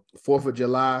know, 4th of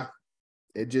July.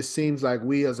 It just seems like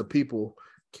we as a people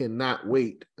cannot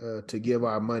wait to give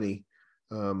our money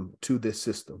to this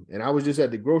system. And I was just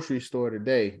at the grocery store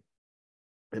today,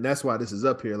 and that's why this is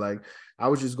up here. Like, I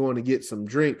was just going to get some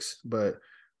drinks, but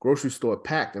grocery store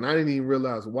packed, and I didn't even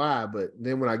realize why. But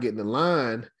then when I get in the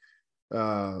line,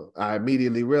 I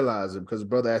immediately realized it, because the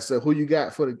brother asked, "Who you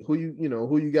got for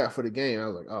the game?" I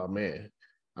was like, "Oh man,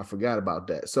 I forgot about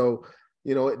that." So,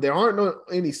 you know, there aren't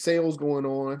any sales going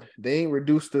on. They ain't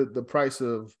reduced the price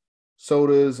of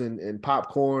sodas and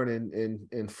popcorn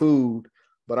and food,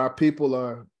 but our people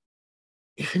are,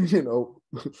 you know,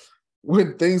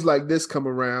 when things like this come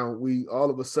around, we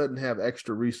all of a sudden have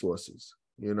extra resources.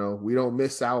 You know, we don't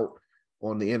miss out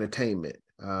on the entertainment.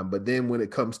 But then when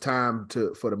it comes time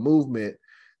for the movement,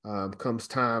 comes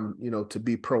time, you know, to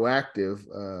be proactive,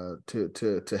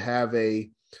 to have a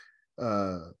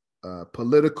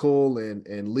political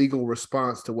and legal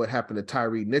response to what happened to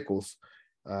Tyree Nichols,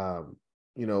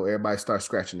 you know, everybody starts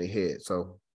scratching their head.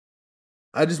 So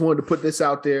I just wanted to put this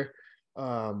out there,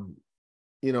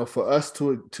 you know, for us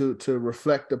to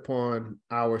reflect upon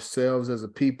ourselves as a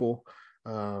people.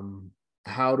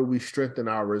 How do we strengthen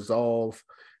our resolve?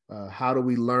 How do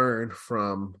we learn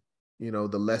from, you know,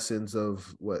 the lessons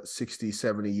of 60,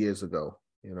 70 years ago,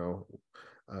 you know?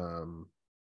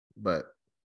 But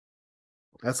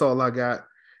that's all I got.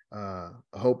 I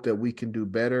hope that we can do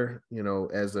better, you know,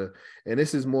 and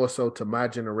this is more so to my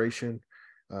generation,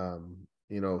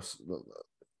 you know,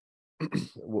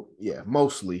 well, yeah,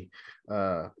 mostly,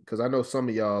 because I know some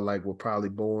of y'all like were probably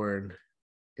born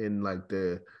in like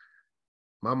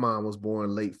my mom was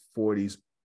born late 40s.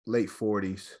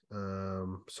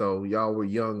 So y'all were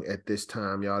young at this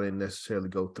time. Y'all didn't necessarily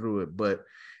go through it, but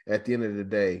at the end of the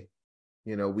day,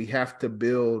 you know, we have to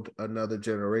build another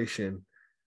generation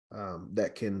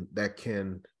that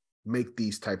can make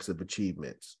these types of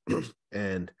achievements.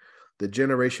 And the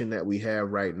generation that we have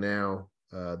right now,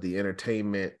 the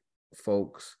entertainment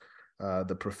folks,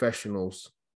 the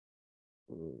professionals,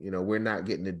 you know, we're not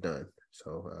getting it done.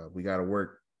 So we got to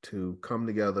work to come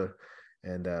together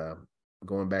and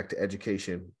going back to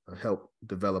education, help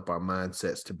develop our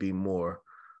mindsets to be more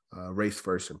race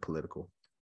first and political.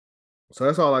 So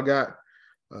that's all I got.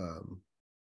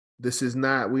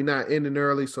 We're not ending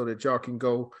early so that y'all can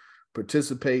go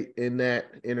participate in that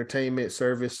entertainment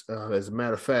service. As a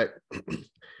matter of fact,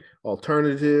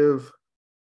 alternative,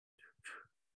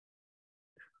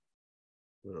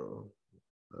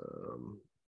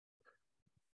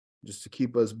 just to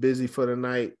keep us busy for the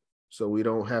night so we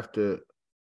don't have to,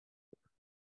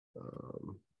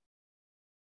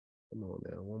 come on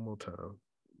now, one more time.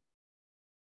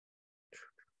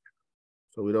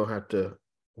 So we don't have to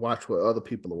watch what other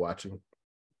people are watching.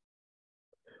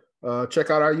 Check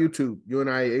out our YouTube,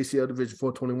 UNIA-ACL Division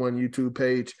 421 YouTube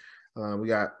page. We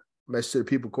got Message to the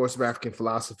People, Course of African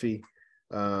Philosophy.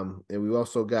 And we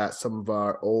also got some of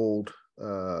our old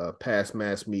past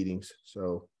mass meetings.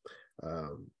 So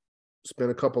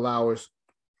spend a couple hours,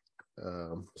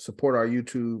 support our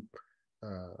YouTube,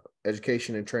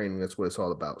 education and training. That's what it's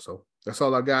all about. So that's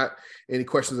all I got. Any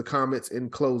questions or comments in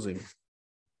closing?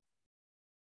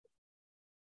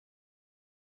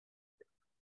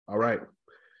 All right.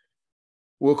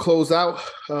 We'll close out.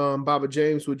 Baba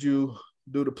James, would you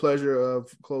do the pleasure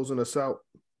of closing us out?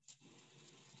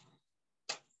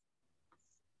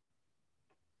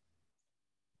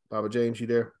 Baba James, you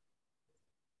there?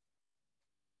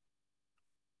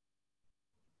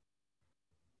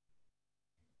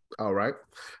 All right.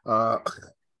 Baba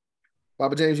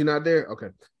James, you're not there? Okay.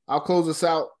 I'll close us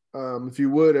out. If you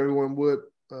would, everyone would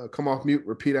come off mute,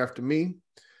 repeat after me.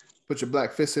 Put your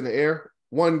black fists in the air.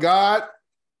 One God.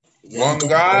 One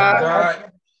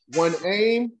God. One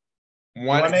aim.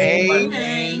 One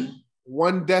aim.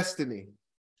 One destiny.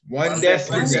 One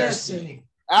destiny.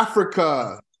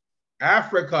 Africa.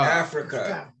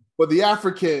 Africa. For the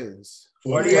Africans.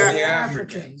 For the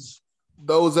Africans.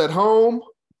 Those at home.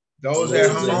 Those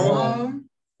at home.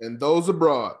 And those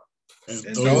abroad. And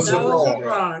those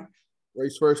abroad.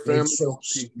 Race first, family.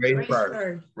 Race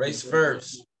first. Race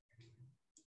first.